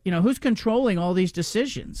 who's controlling all these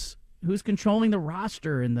decisions? Who's controlling the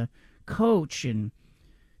roster and the coach and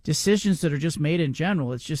decisions that are just made in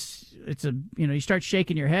general? You start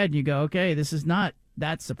shaking your head and you go, okay, this is not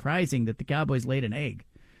that surprising that the Cowboys laid an egg.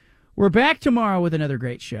 We're back tomorrow with another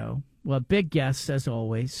great show. Well, big guests as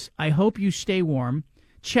always. I hope you stay warm.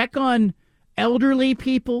 Check on elderly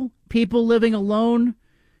people living alone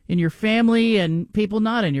in your family and people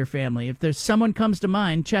not in your family. If there's someone comes to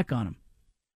mind, check on them.